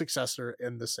spiritual successor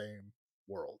in the same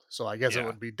world. So I guess it Yeah.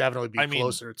 would be definitely be I mean,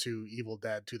 closer to Evil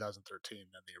Dead 2013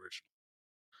 than the original.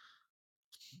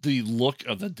 the look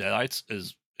of the Deadites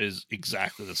is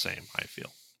exactly the same, I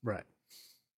feel. Right.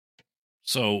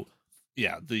 So,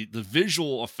 yeah, the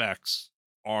visual effects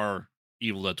are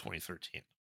Evil Dead 2013,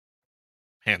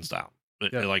 hands down.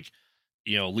 But Yeah. like,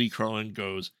 Lee Cronin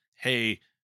goes, "Hey,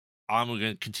 I'm going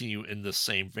to continue in the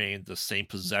same vein, the same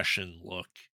possession look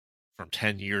from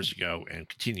 10 years ago and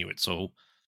continue it." So,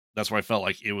 that's why I felt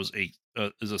like it was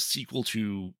a sequel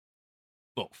to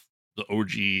both the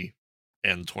OG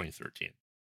and 2013.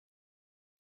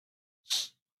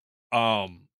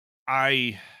 Um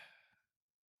I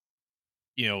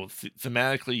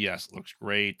thematically, yes, it looks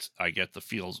great. I get the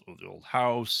feels of the old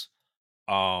house.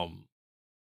 Um,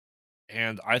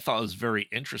 and I thought it was very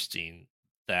interesting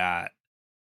that,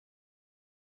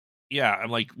 yeah, I'm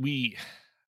like,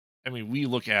 I mean, we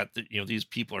look at these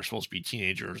people are supposed to be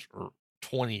teenagers or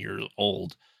 20 years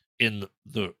old in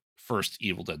the first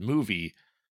Evil Dead movie,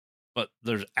 but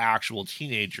there's actual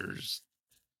teenagers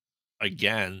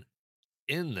again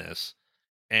in this.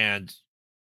 And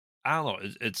I don't know,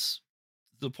 it's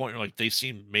the point where like they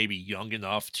seem maybe young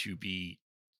enough to be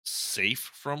safe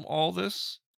from all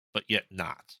this, but yet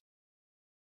not.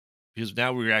 Because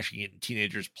now we're actually getting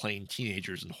teenagers playing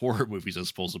teenagers in horror movies as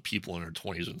opposed to people in their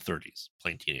 20s and 30s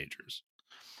playing teenagers.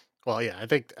 Well, yeah, I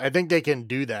think they can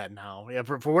do that now. Yeah,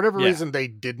 for whatever Yeah, reason they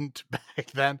didn't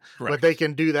back then, but they correct.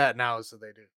 can do that now, so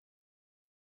they do.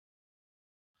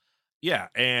 Yeah,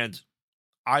 and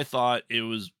I thought it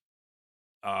was,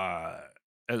 uh,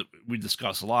 as we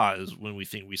discuss a lot, is when we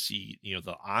think we see,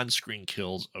 the on-screen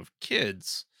kills of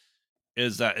kids,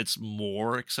 is that it's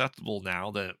more acceptable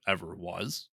now than it ever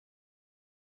was.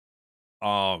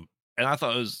 And I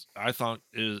thought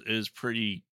is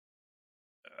pretty,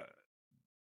 uh,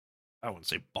 I wouldn't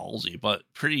say ballsy, but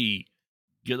pretty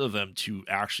good of them to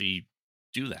actually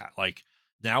do that. Like,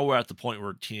 now we're at the point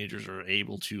where teenagers are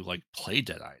able to, like, play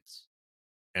Deadites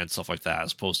and stuff like that,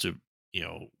 as opposed to,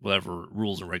 whatever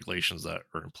rules and regulations that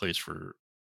are in place for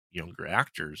younger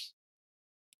actors.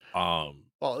 Um,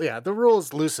 Well, yeah, the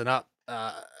rules loosen up.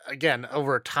 Again,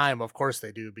 over time, of course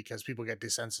they do because people get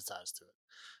desensitized to it.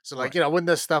 So, like, right. when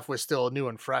this stuff was still new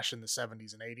and fresh in the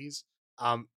 70s and 80s,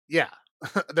 yeah,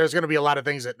 there's going to be a lot of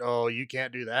things that, oh, you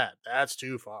can't do that. That's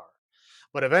too far.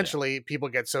 But Yeah. eventually, people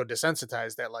get so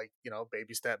desensitized that, like,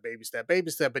 baby step, baby step,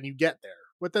 baby step, and you get there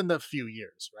within the few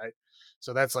years, right?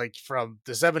 So that's like from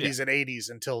the Yeah. 70s and 80s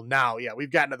until now. Yeah,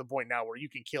 we've gotten to the point now where you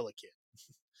can kill a kid.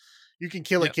 You can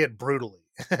kill a Yep. kid brutally,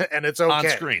 and it's On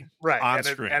okay, screen. right? On And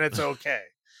screen. it's okay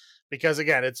because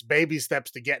again, it's baby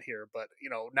steps to get here. But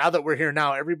now that we're here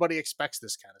now, everybody expects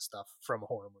this kind of stuff from a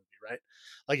horror movie, right?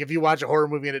 Like if you watch a horror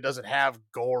movie and it doesn't have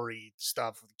gory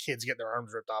stuff, with kids getting their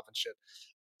arms ripped off and shit,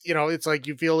 it's like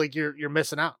you feel like you're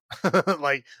missing out.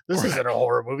 Like this isn't a Right.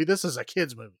 horror movie. This is a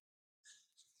kids movie.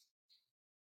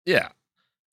 Yeah.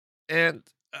 And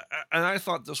I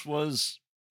thought this was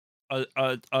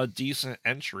a decent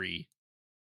entry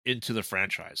into the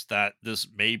franchise, that this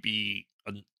may be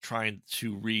trying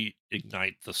to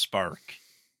reignite the spark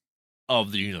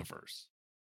of the universe.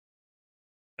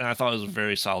 And I thought it was a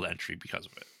very solid entry because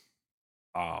of it.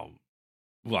 Um,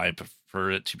 well, I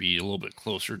prefer it to be a little bit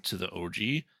closer to the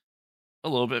OG, a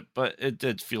little bit, but it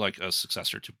did feel like a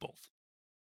successor to both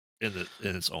in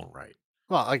its own right.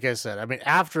 Well, like I said, I mean,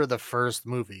 after the first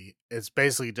movie, it's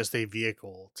basically just a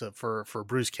vehicle for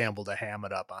Bruce Campbell to ham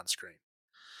it up on screen.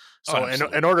 Oh, So in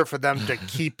absolutely. order for them to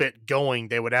keep it going,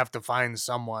 they would have to find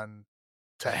someone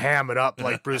to ham it up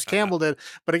like Bruce Campbell did.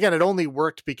 But again, it only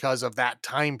worked because of that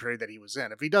time period that he was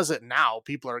in. If he does it now,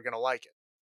 people are going to like it.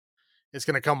 It's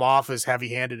going to come off as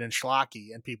heavy-handed and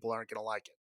schlocky, and people aren't going to like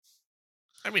it.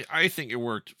 I mean, I think it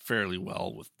worked fairly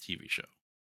well with the TV show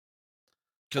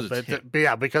Well, because it's him. but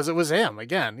yeah, because it was him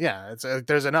again. Yeah, it's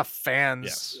there's enough fans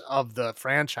Yes. of the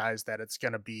franchise that it's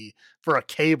going to be for a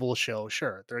cable show.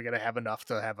 Sure, they're going to have enough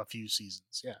to have a few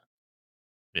seasons. Yeah.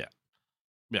 Yeah.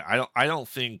 Yeah. I don't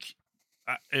think,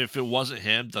 if it wasn't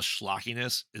him, the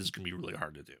schlockiness is gonna be really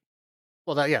hard to do.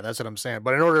 Well, that's what I'm saying.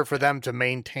 But in order for Yeah. them to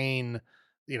maintain,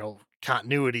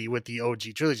 continuity with the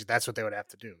OG trilogy, that's what they would have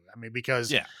to do. I mean,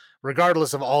 because Yeah.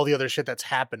 regardless of all the other shit that's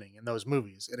happening in those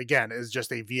movies, it again is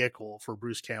just a vehicle for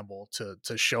Bruce Campbell to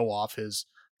show off his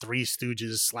Three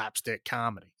Stooges slapstick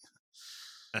comedy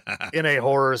in a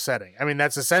horror setting. I mean,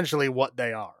 that's essentially what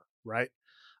they are, right?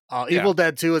 Yeah. Evil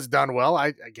Dead 2 is done well.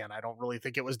 I don't really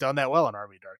think it was done that well in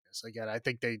Army of Darkness. Again, I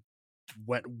think they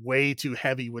went way too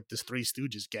heavy with this Three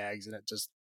Stooges gags, and it just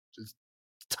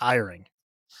tiring.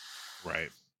 Right.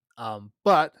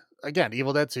 But again,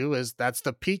 Evil Dead 2 that's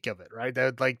the peak of it, right?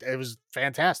 That like it was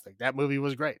fantastic. That movie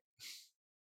was great.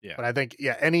 Yeah. But I think,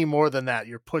 yeah, any more than that,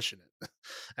 you're pushing it.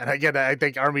 And again, I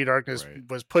think Army of Darkness Right.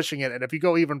 was pushing it. And if you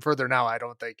go even further now, I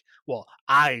don't think. Well,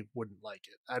 I wouldn't like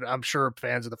it. I'm sure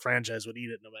fans of the franchise would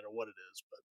eat it no matter what it is.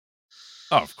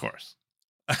 But Oh, of course.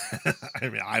 I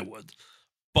mean, I would,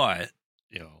 but,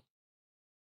 you know,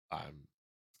 I'm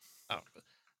I don't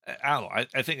I don't know.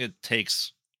 I think it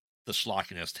takes the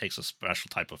schlockiness takes a special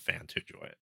type of fan to enjoy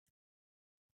it.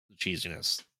 The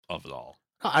cheesiness of it all.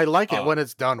 I like it Uh, when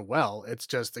it's done well. It's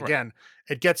just right. again,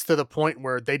 it gets to the point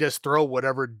where they just throw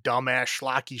whatever dumbass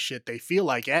schlocky shit they feel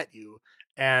like at you.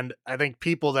 And I think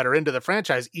people that are into the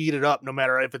franchise eat it up no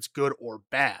matter if it's good or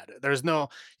bad.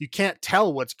 You can't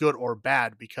tell what's good or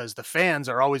bad because the fans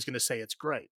are always going to say it's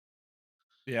great.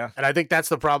 Yeah. And I think that's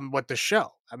the problem with the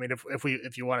show. I mean,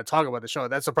 if you want to talk about the show,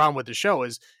 that's the problem with the show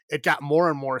is it got more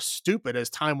and more stupid as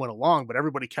time went along, but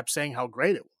everybody kept saying how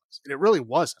great it was. And it really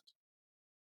wasn't.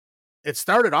 It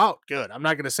started out good. I'm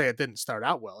not going to say it didn't start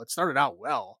out well. It started out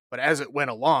well, but as it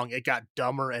went along, it got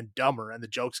dumber and dumber, and the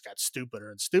jokes got stupider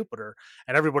and stupider.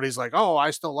 And everybody's like, "Oh, I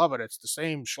still love it. It's the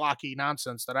same schlocky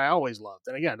nonsense that I always loved."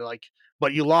 And again, like,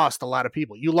 but you lost a lot of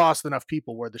people. You lost enough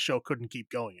people where the show couldn't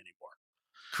keep going anymore.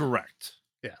 Correct.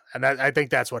 Yeah, and I think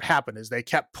that's what happened is they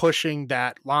kept pushing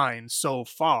that line so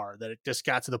far that it just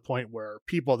got to the point where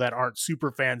people that aren't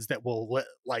super fans that will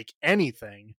like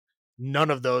anything none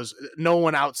of those, no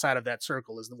one outside of that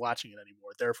circle is watching it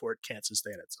anymore. Therefore, it can't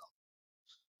sustain itself.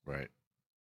 Right.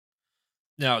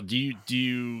 Now, do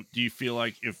you feel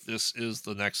like if this is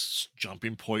the next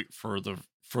jumping point for the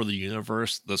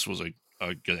universe, this was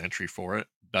a good entry for it,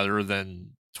 better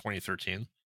than 2013?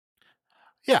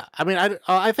 Yeah, I mean,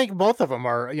 I think both of them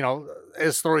are,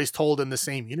 as stories told in the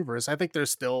same universe. I think they're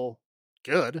still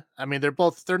good. I mean,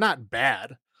 they're not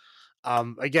bad.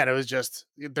 Again, it was just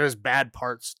there's bad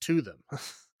parts to them.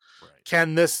 Right.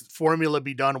 Can this formula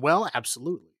be done well?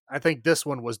 Absolutely. I think this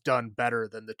one was done better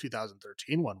than the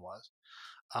 2013 one was.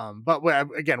 But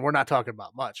again, we're not talking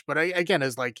about much. But again,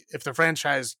 is like if the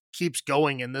franchise keeps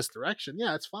going in this direction,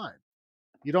 yeah, it's fine.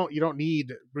 You don't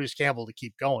need Bruce Campbell to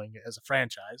keep going as a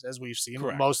franchise, as we've seen with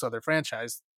Correct. most other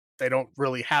franchise. They don't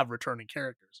really have returning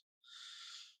characters.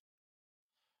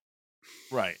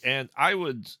 Right. And I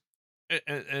would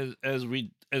as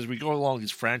we go along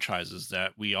these franchises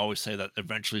that we always say that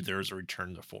eventually there's a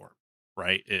return to form,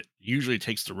 right? It usually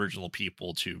takes the original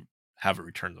people to have it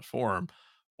return to form,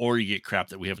 or you get crap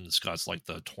that we haven't discussed like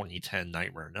the 2010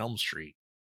 Nightmare on Elm Street,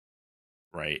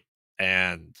 right?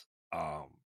 And um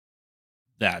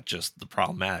that just the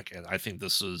problematic. And I think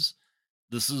this is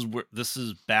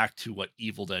back to what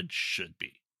Evil Dead should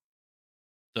be.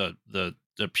 The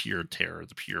pure terror,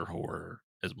 the pure horror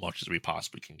as much as we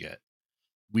possibly can get.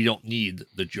 We don't need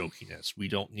the jokiness. We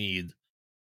don't need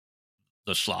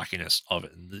the schlockiness of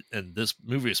it. And this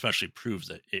movie especially proves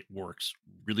that it works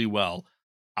really well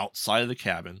outside of the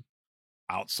cabin,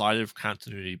 outside of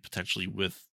continuity, potentially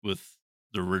with the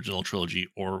original trilogy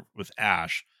or with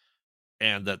Ash,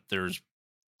 and that there's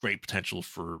great potential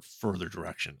for further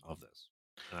direction of this.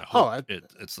 And I Oh, hope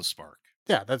it's the spark.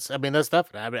 yeah, that's. I mean, that's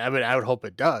definitely. I would hope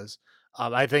it does.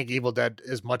 I think Evil Dead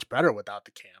is much better without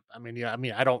the camp. I mean, yeah, I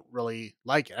mean, I don't really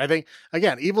like it. I think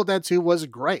again, Evil Dead 2 was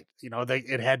great.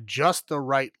 It had just the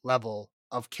right level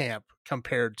of camp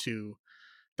compared to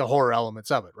the horror elements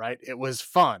of it, right? It was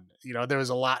fun. There was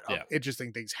a lot of Yeah.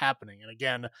 interesting things happening. And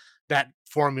again, that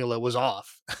formula was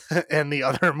off in the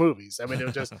other movies. I mean, it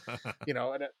was just,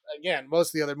 and again, most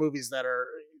of the other movies that are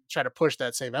try to push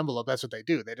that same envelope, that's what they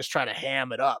do. They just try to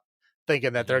ham it up,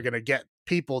 thinking that they're Mhm. going to get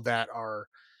people that are,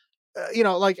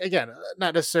 like again,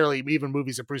 not necessarily even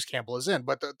movies that Bruce Campbell is in,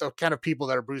 but the kind of people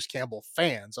that are Bruce Campbell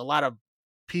fans. A lot of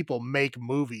people make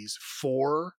movies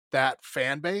for that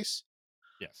fan base,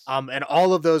 Yes. and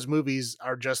all of those movies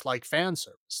are just like fan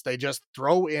service. They just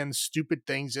throw in stupid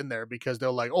things in there because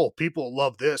they're like, oh, people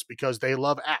love this because they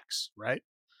love X, right?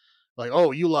 Like,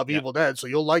 oh, you love Yeah. Evil Dead, so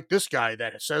you'll like this guy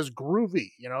that says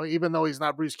groovy, even though he's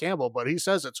not Bruce Campbell, but he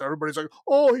says it. So everybody's like,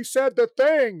 oh, he said the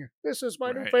thing. This is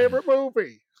my new Right. favorite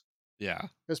movie. Yeah.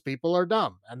 Because people are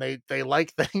dumb and they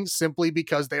like things simply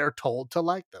because they are told to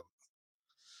like them.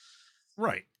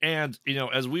 Right. And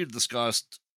as we've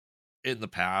discussed in the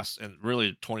past, and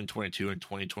really 2022 and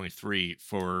 2023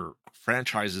 for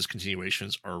franchises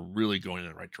continuations are really going in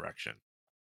the right direction,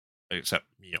 except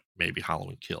maybe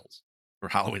Halloween Kills or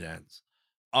Halloween Ends.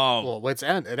 um Well, it's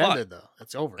end. It but ended though.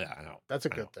 It's over. yeah, I know, That's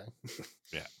a I know. good thing.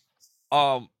 Yeah.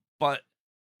 But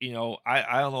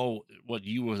I don't know what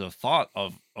you would have thought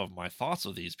of my thoughts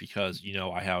of these, because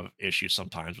I have issues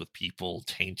sometimes with people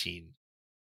tainting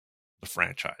the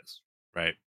franchise,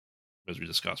 right? As we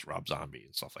discussed Rob Zombie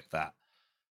and stuff like that.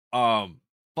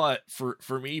 But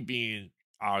for me being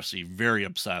obviously very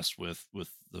obsessed with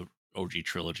the OG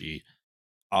trilogy,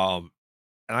 um,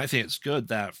 and I think it's good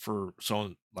that for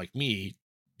someone like me,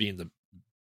 being the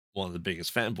one of the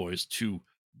biggest fanboys, to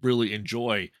really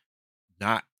enjoy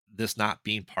not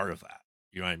being part of that.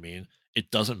 You know what I mean? It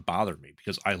doesn't bother me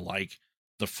because I like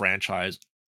the franchise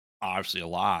obviously a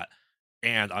lot,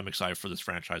 and I'm excited for this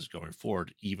franchise going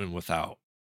forward, even without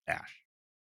Ash.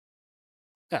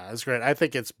 Yeah, that's great. I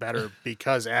think it's better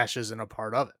because Ash isn't a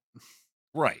part of it.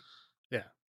 Right, Yeah.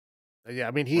 Yeah,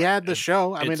 I mean, he right, had the and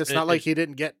show. I mean, it's it's not like it he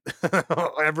didn't get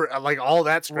like all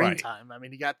that screen right. time. I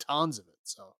mean, he got tons of it.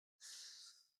 So,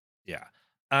 Yeah.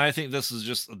 And I think this is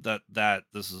just that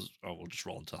this is we'll just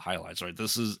roll into the highlights, right?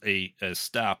 This is a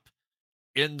step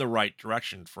in the right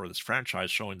direction for this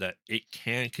franchise, showing that it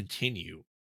can continue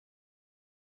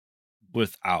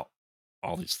without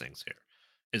all these things here.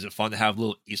 Is it fun to have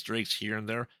little Easter eggs here and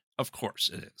there? Of course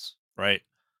it is, right?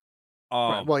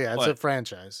 right. Well, yeah, it's a But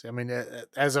franchise. I mean,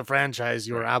 as a franchise,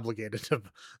 you are right, obligated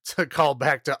to call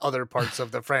back to other parts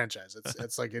of the franchise.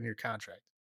 It's like in your contract.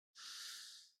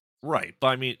 right. But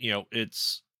I mean,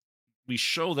 it's we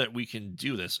show that we can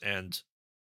do this, and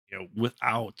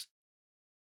without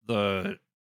the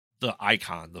the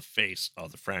icon, the face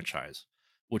of the franchise,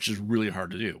 which is really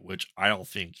hard to do, which I don't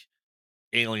think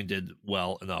Alien did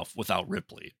well enough without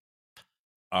Ripley.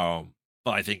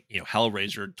 But I think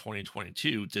Hellraiser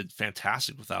 2022 did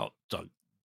fantastic without Doug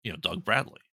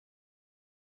Bradley,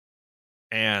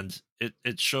 and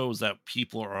it shows that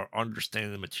people are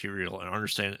understanding the material and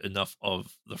understand enough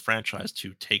of the franchise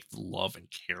to take the love and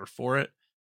care for it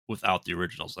without the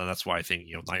originals, and that's why I think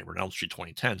Nightmare on Elm Street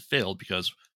 2010 failed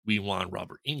because we wanted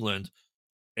Robert England,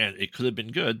 and it could have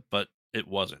been good, but it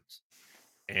wasn't.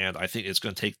 And I think it's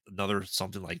going to take another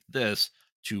something like this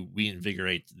to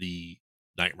reinvigorate the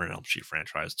Nightmare on Elm Street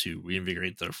franchise, to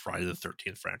reinvigorate the Friday the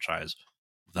 13th franchise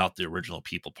without the original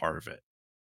people part of it.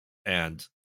 And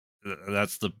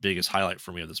that's the biggest highlight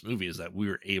for me of this movie is that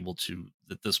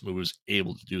that this movie was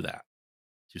able to do that,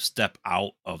 to step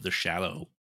out of the shadow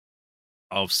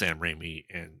of Sam Raimi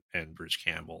and Bruce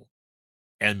Campbell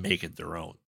and make it their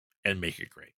own and make it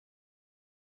great.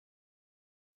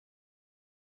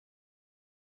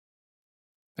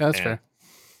 Yeah, that's And fair.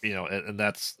 and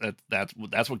that's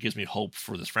what gives me hope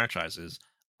for this franchise is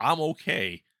I'm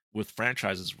okay with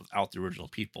franchises without the original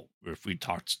people. If we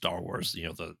talked Star Wars,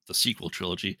 the sequel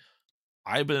trilogy,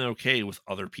 I've been okay with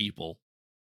other people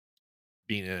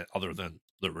being in it other than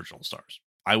the original stars.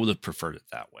 I would have preferred it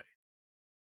that way.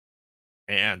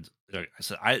 And like I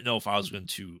said, I didn't know if I was going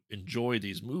to enjoy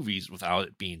these movies without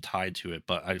it being tied to it,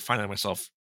 but I find myself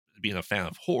being a fan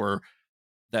of horror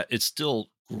that it's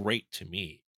still great to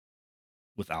me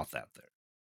without that there.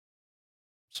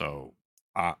 So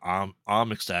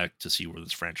I'm ecstatic to see where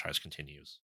this franchise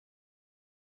continues.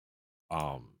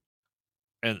 Um,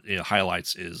 and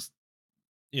highlights is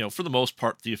for the most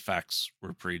part the effects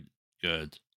were pretty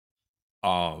good.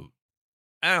 Um,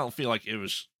 I don't feel like it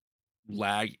was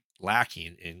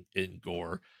lacking in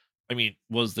gore. I mean,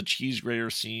 was the cheese grater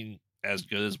scene as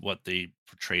good as what they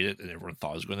portrayed it and everyone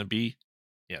thought it was going to be?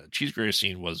 Yeah, the cheese grater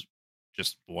scene was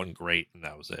just one great, and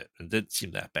that was it. And it didn't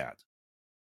seem that bad.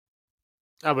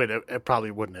 I mean, it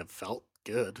probably wouldn't have felt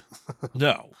good,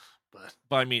 No, but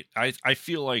but I mean, I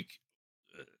feel like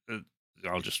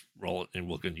I'll just roll it and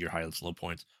we'll get into your highlights and low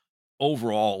points.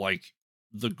 Overall, like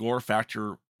the gore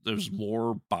factor, there's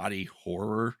more body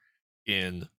horror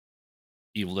in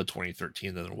Evil Dead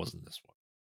 2013 than there was in this one.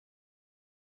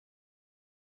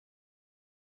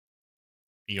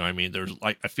 You know what I mean? There's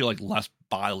like I feel like less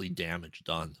bodily damage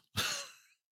done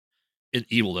in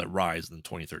Evil Dead Rise than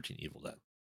 2013 Evil Dead.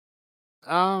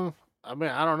 um, I mean,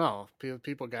 I don't know.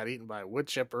 People got eaten by a wood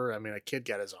chipper. I mean, a kid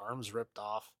got his arms ripped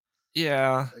off.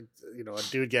 Yeah, Like, a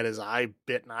dude got his eye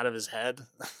bitten out of his head.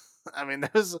 I mean,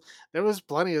 there was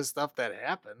plenty of stuff that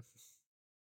happened.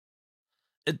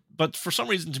 but for some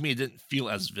reason to me it didn't feel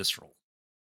as visceral.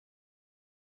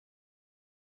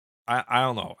 I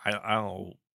don't know. I don't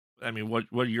know. I mean, what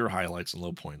are your highlights and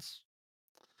low points?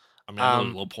 I mean, I know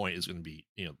the Um, low point is going to be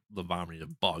the vomiting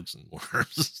of bugs and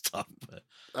worms and stuff, but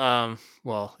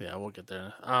well, yeah, we'll get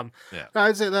there. yeah. No,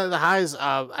 I'd say the highs.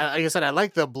 Like I said, I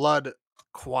like the blood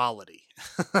quality.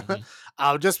 Hmm.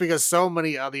 Just because so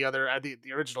many of the other, the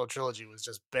original trilogy was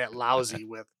just lousy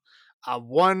with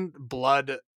one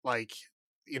blood, like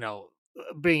you know,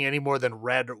 being any more than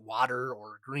red water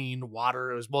or green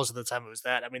water. It was most of the time it was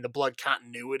that. I mean, the blood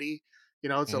continuity.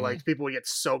 So Hmm. like people would get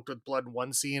soaked with blood in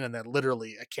one scene, and then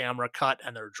literally a camera cut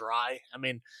and they're dry. I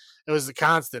mean, it was the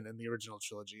constant in the original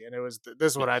trilogy, and it was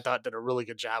this is what I Yes. thought did a really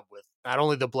good job with not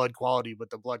only the blood quality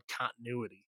but the blood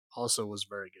continuity also was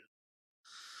very good.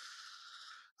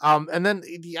 And then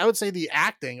I would say the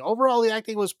acting overall, the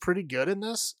acting was pretty good in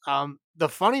this. The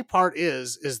funny part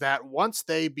is that once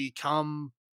they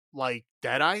become like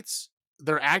deadites,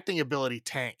 their acting ability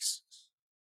tanks.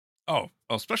 Oh,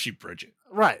 especially Bridget.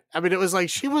 Right. I mean, it was like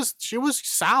she was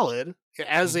solid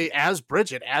as Hmm. as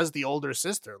Bridget, as the older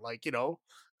sister. Like,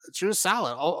 she was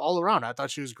solid all around. I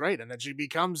thought she was great. And then she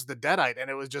becomes the Deadite, and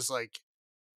it was just like,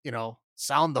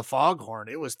 sound the foghorn.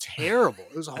 It was terrible.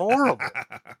 It was horrible.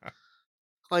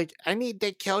 Like, I need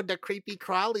to kill the creepy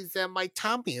crawlies in my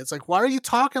tummy. It's like, why are you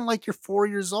talking like you're 4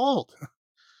 years old?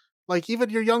 Like, even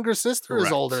your younger sister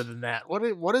is older Correct. than that.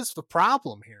 What is the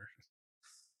problem here?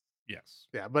 Yes.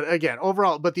 Yeah, but again,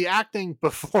 overall, but the acting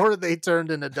before they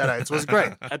turned into Deadites was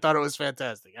great. I thought it was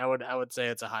fantastic. I would say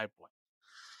it's a high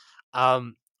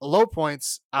point. Low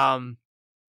points.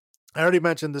 I already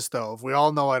mentioned the stove. We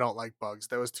all know I don't like bugs.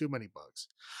 There was too many bugs.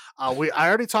 I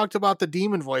already talked about the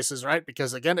demon voices, right?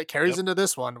 Because again, it carries Yep. into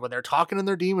this one when they're talking in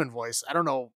their demon voice. I don't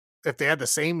know if they had the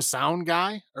same sound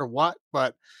guy or what,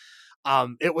 but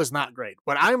it was not great.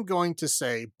 But I'm going to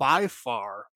say by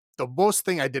far the most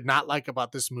thing I did not like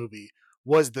about this movie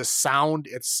was the sound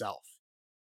itself.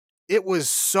 It was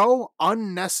so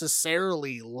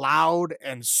unnecessarily loud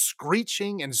and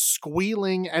screeching and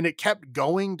squealing, and it kept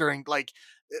going during like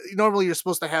normally you're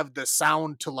supposed to have the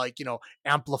sound to like,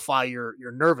 amplify your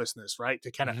nervousness, right?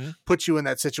 To kind of Hmm. put you in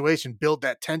that situation, build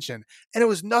that tension. And it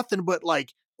was nothing but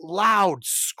like loud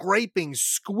scraping,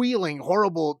 squealing,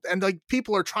 horrible, and like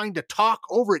people are trying to talk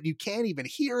over it and you can't even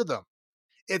hear them.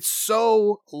 It's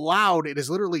so loud. It is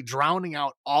literally drowning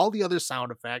out all the other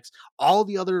sound effects, all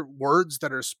the other words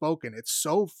that are spoken. It's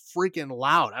so freaking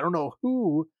loud. I don't know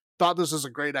who thought this was a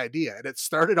great idea. And it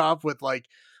started off with like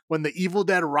when the Evil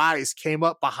Dead Rise came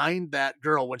up behind that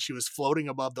girl when she was floating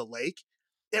above the lake.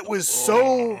 It was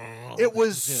so it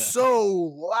was Yeah. so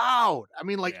loud. I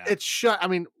mean, like Yeah. it shut. I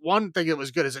mean, one thing that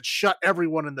was good is it shut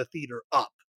everyone in the theater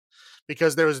up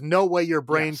because there was no way your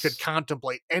brain could Yes.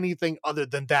 contemplate anything other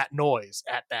than that noise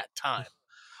at that time.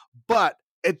 But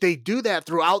they do that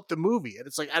throughout the movie, and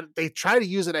it's like they try to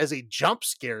use it as a jump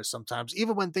scare sometimes,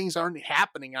 even when things aren't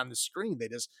happening on the screen. They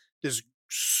just this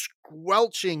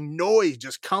squelching noise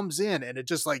just comes in, and it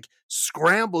just like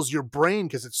scrambles your brain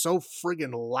because it's so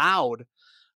friggin' loud.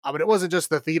 I mean, it wasn't just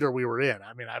the theater we were in.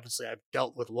 I mean, obviously, I've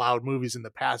dealt with loud movies in the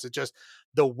past. It's just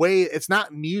the way it's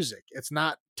not music, it's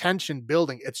not tension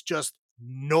building, it's just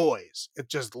noise. It's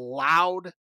just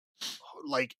loud,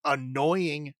 like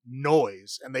annoying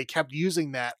noise. And they kept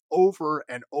using that over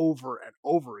and over and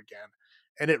over again.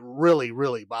 And it really,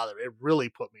 really bothered me. It really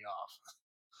put me off.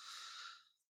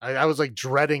 I was like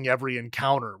dreading every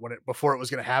encounter when it before it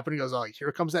was gonna happen. He goes, like,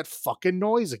 here comes that fucking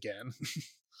noise again.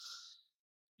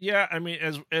 Yeah, I mean,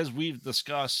 as we've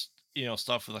discussed,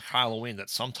 stuff with like Halloween, that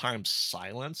sometimes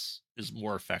silence is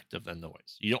more effective than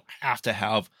noise. You don't have to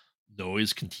have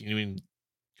noise continuing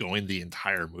going the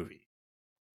entire movie.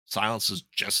 Silence is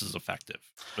just as effective,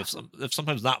 if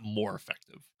sometimes not more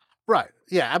effective. Right.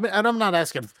 Yeah. I mean, and I'm not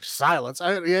asking for silence.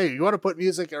 Yeah, you want to put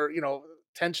music or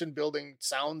tension building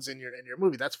sounds in your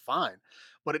movie. That's fine,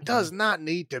 but it Mhm. does not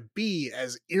need to be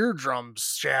as eardrum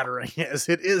shattering as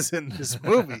it is in this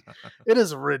movie. It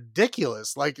is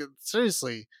ridiculous. Like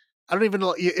seriously, I don't even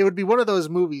know. It would be one of those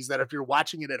movies that if you're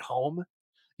watching it at home,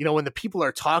 when the people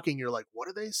are talking, you're like, what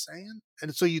are they saying?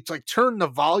 And so you like turn the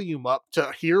volume up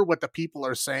to hear what the people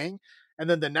are saying. And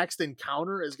then the next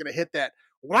encounter is going to hit that,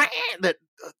 wah, that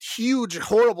huge,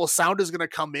 horrible sound is going to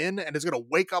come in and it's going to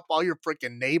wake up all your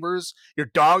freaking neighbors. Your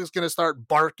dog's going to start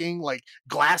barking, like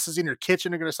glasses in your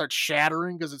kitchen are going to start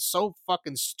shattering because it's so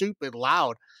fucking stupid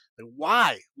loud. Like,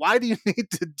 why? Why do you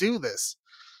need to do this?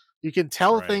 You can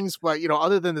tell Right. things, but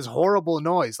other than this horrible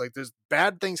noise, like there's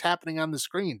bad things happening on the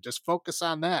screen. Just focus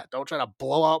on that. Don't try to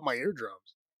blow out my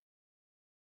eardrums.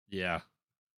 Yeah,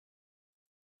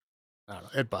 I don't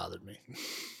know. It bothered me.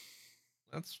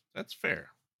 that's fair.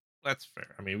 That's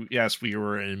fair. I mean, yes, we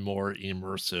were in more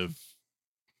immersive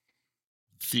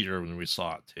theater when we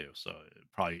saw it too, so it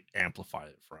probably amplified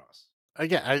it for us.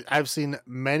 Again, I've seen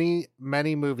many,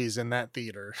 many movies in that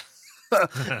theater.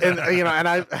 And and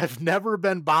I've never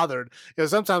been bothered.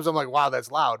 Sometimes I'm like, wow, that's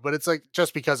loud, but it's like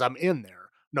just because I'm in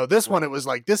there. No, this one, it Right. was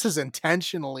like this is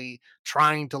intentionally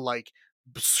trying to like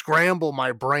scramble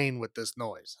my brain with this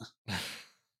noise.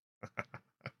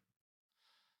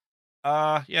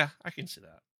 Yeah, I can see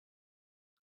that.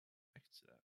 I can see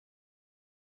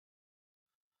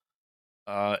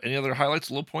that. Any other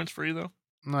highlights, low points for you though?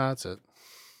 No, that's it.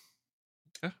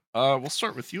 Okay. We'll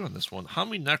start with you on this one. How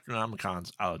many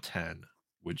Necronomicons out of 10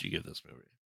 would you give this movie?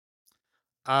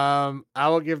 I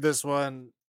will give this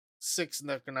one 6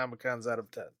 Necronomicons out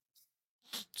of 10.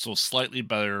 So slightly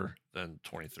better than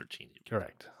 2013. You believe?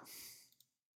 Correct.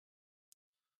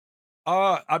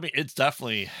 I mean, it's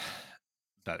definitely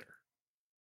better.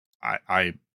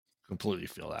 I completely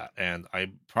feel that, and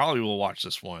I probably will watch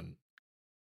this one.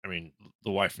 I mean,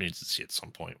 the wife needs to see it at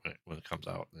some point when it comes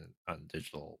out on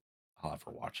digital. I'll have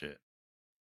her watch it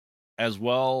as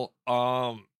well.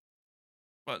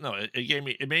 But no,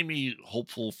 it made me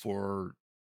hopeful for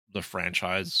the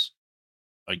franchise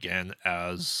again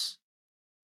as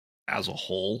a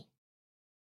whole.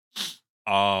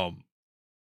 Um,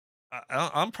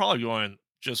 I'm probably going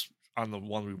just on the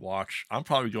one we watch. I'm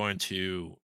probably going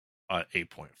to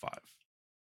 8.5.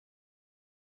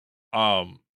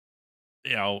 Um,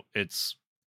 it's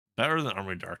better than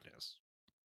Army of Darkness.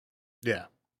 Yeah.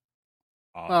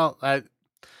 Um, Well,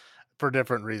 for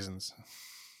different reasons.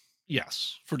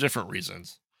 yes, for different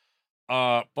reasons.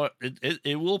 But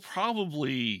it will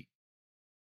probably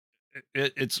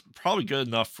it's probably good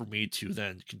enough for me to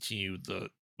then continue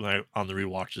on the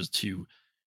rewatches to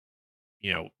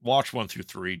watch 1 through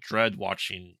 3, dread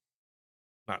watching,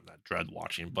 not dread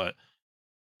watching, but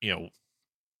you know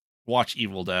watch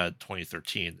Evil Dead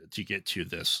 2013 to get to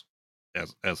this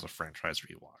as a franchise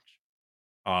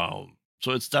rewatch.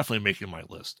 So it's definitely making my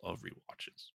list of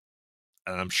rewatches,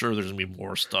 and I'm sure there's gonna be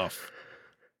more stuff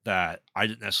that I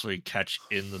didn't necessarily catch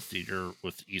in the theater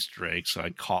with Easter eggs. So I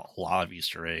caught a lot of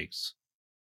Easter eggs,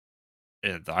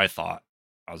 and I thought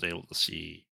I was able to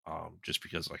see, just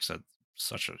because, like I said,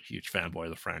 such a huge fanboy of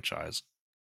the franchise.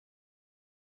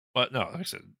 But no, like I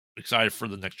said, excited for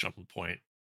the next jumping point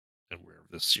and wherever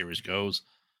this series goes,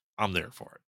 I'm there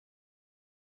for it.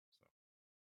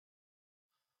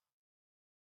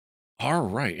 All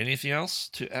right. Anything else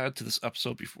to add to this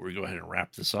episode before we go ahead and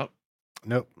wrap this up?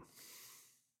 Nope.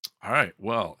 All right.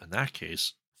 Well, in that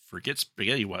case, forget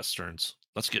spaghetti westerns.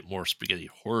 Let's get more spaghetti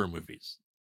horror movies.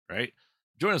 Right?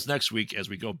 Join us next week as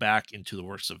we go back into the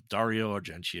works of Dario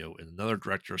Argento in another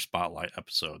director spotlight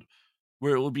episode,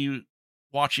 where we'll be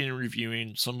watching and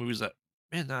reviewing some movies that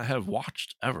may not have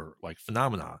watched ever, like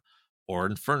Phenomena or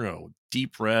Inferno,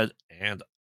 Deep Red, and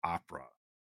Opera.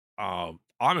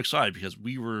 I'm excited because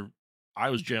I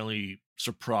was generally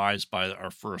surprised by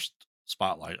our first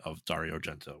spotlight of Dario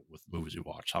Argento with movies we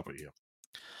watched. How about you?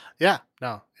 Yeah,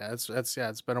 no, yeah,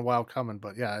 it's been a while coming,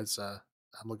 but yeah, it's I'm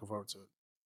looking forward to it.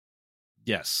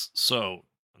 Yes. So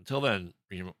until then,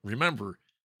 remember,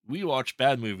 we watch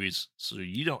bad movies so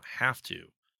you don't have to.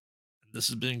 This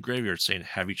has been Graveyard saying,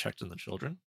 "Have you checked on the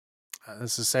children?"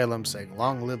 This is Salem saying,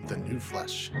 "Long live the new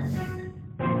flesh."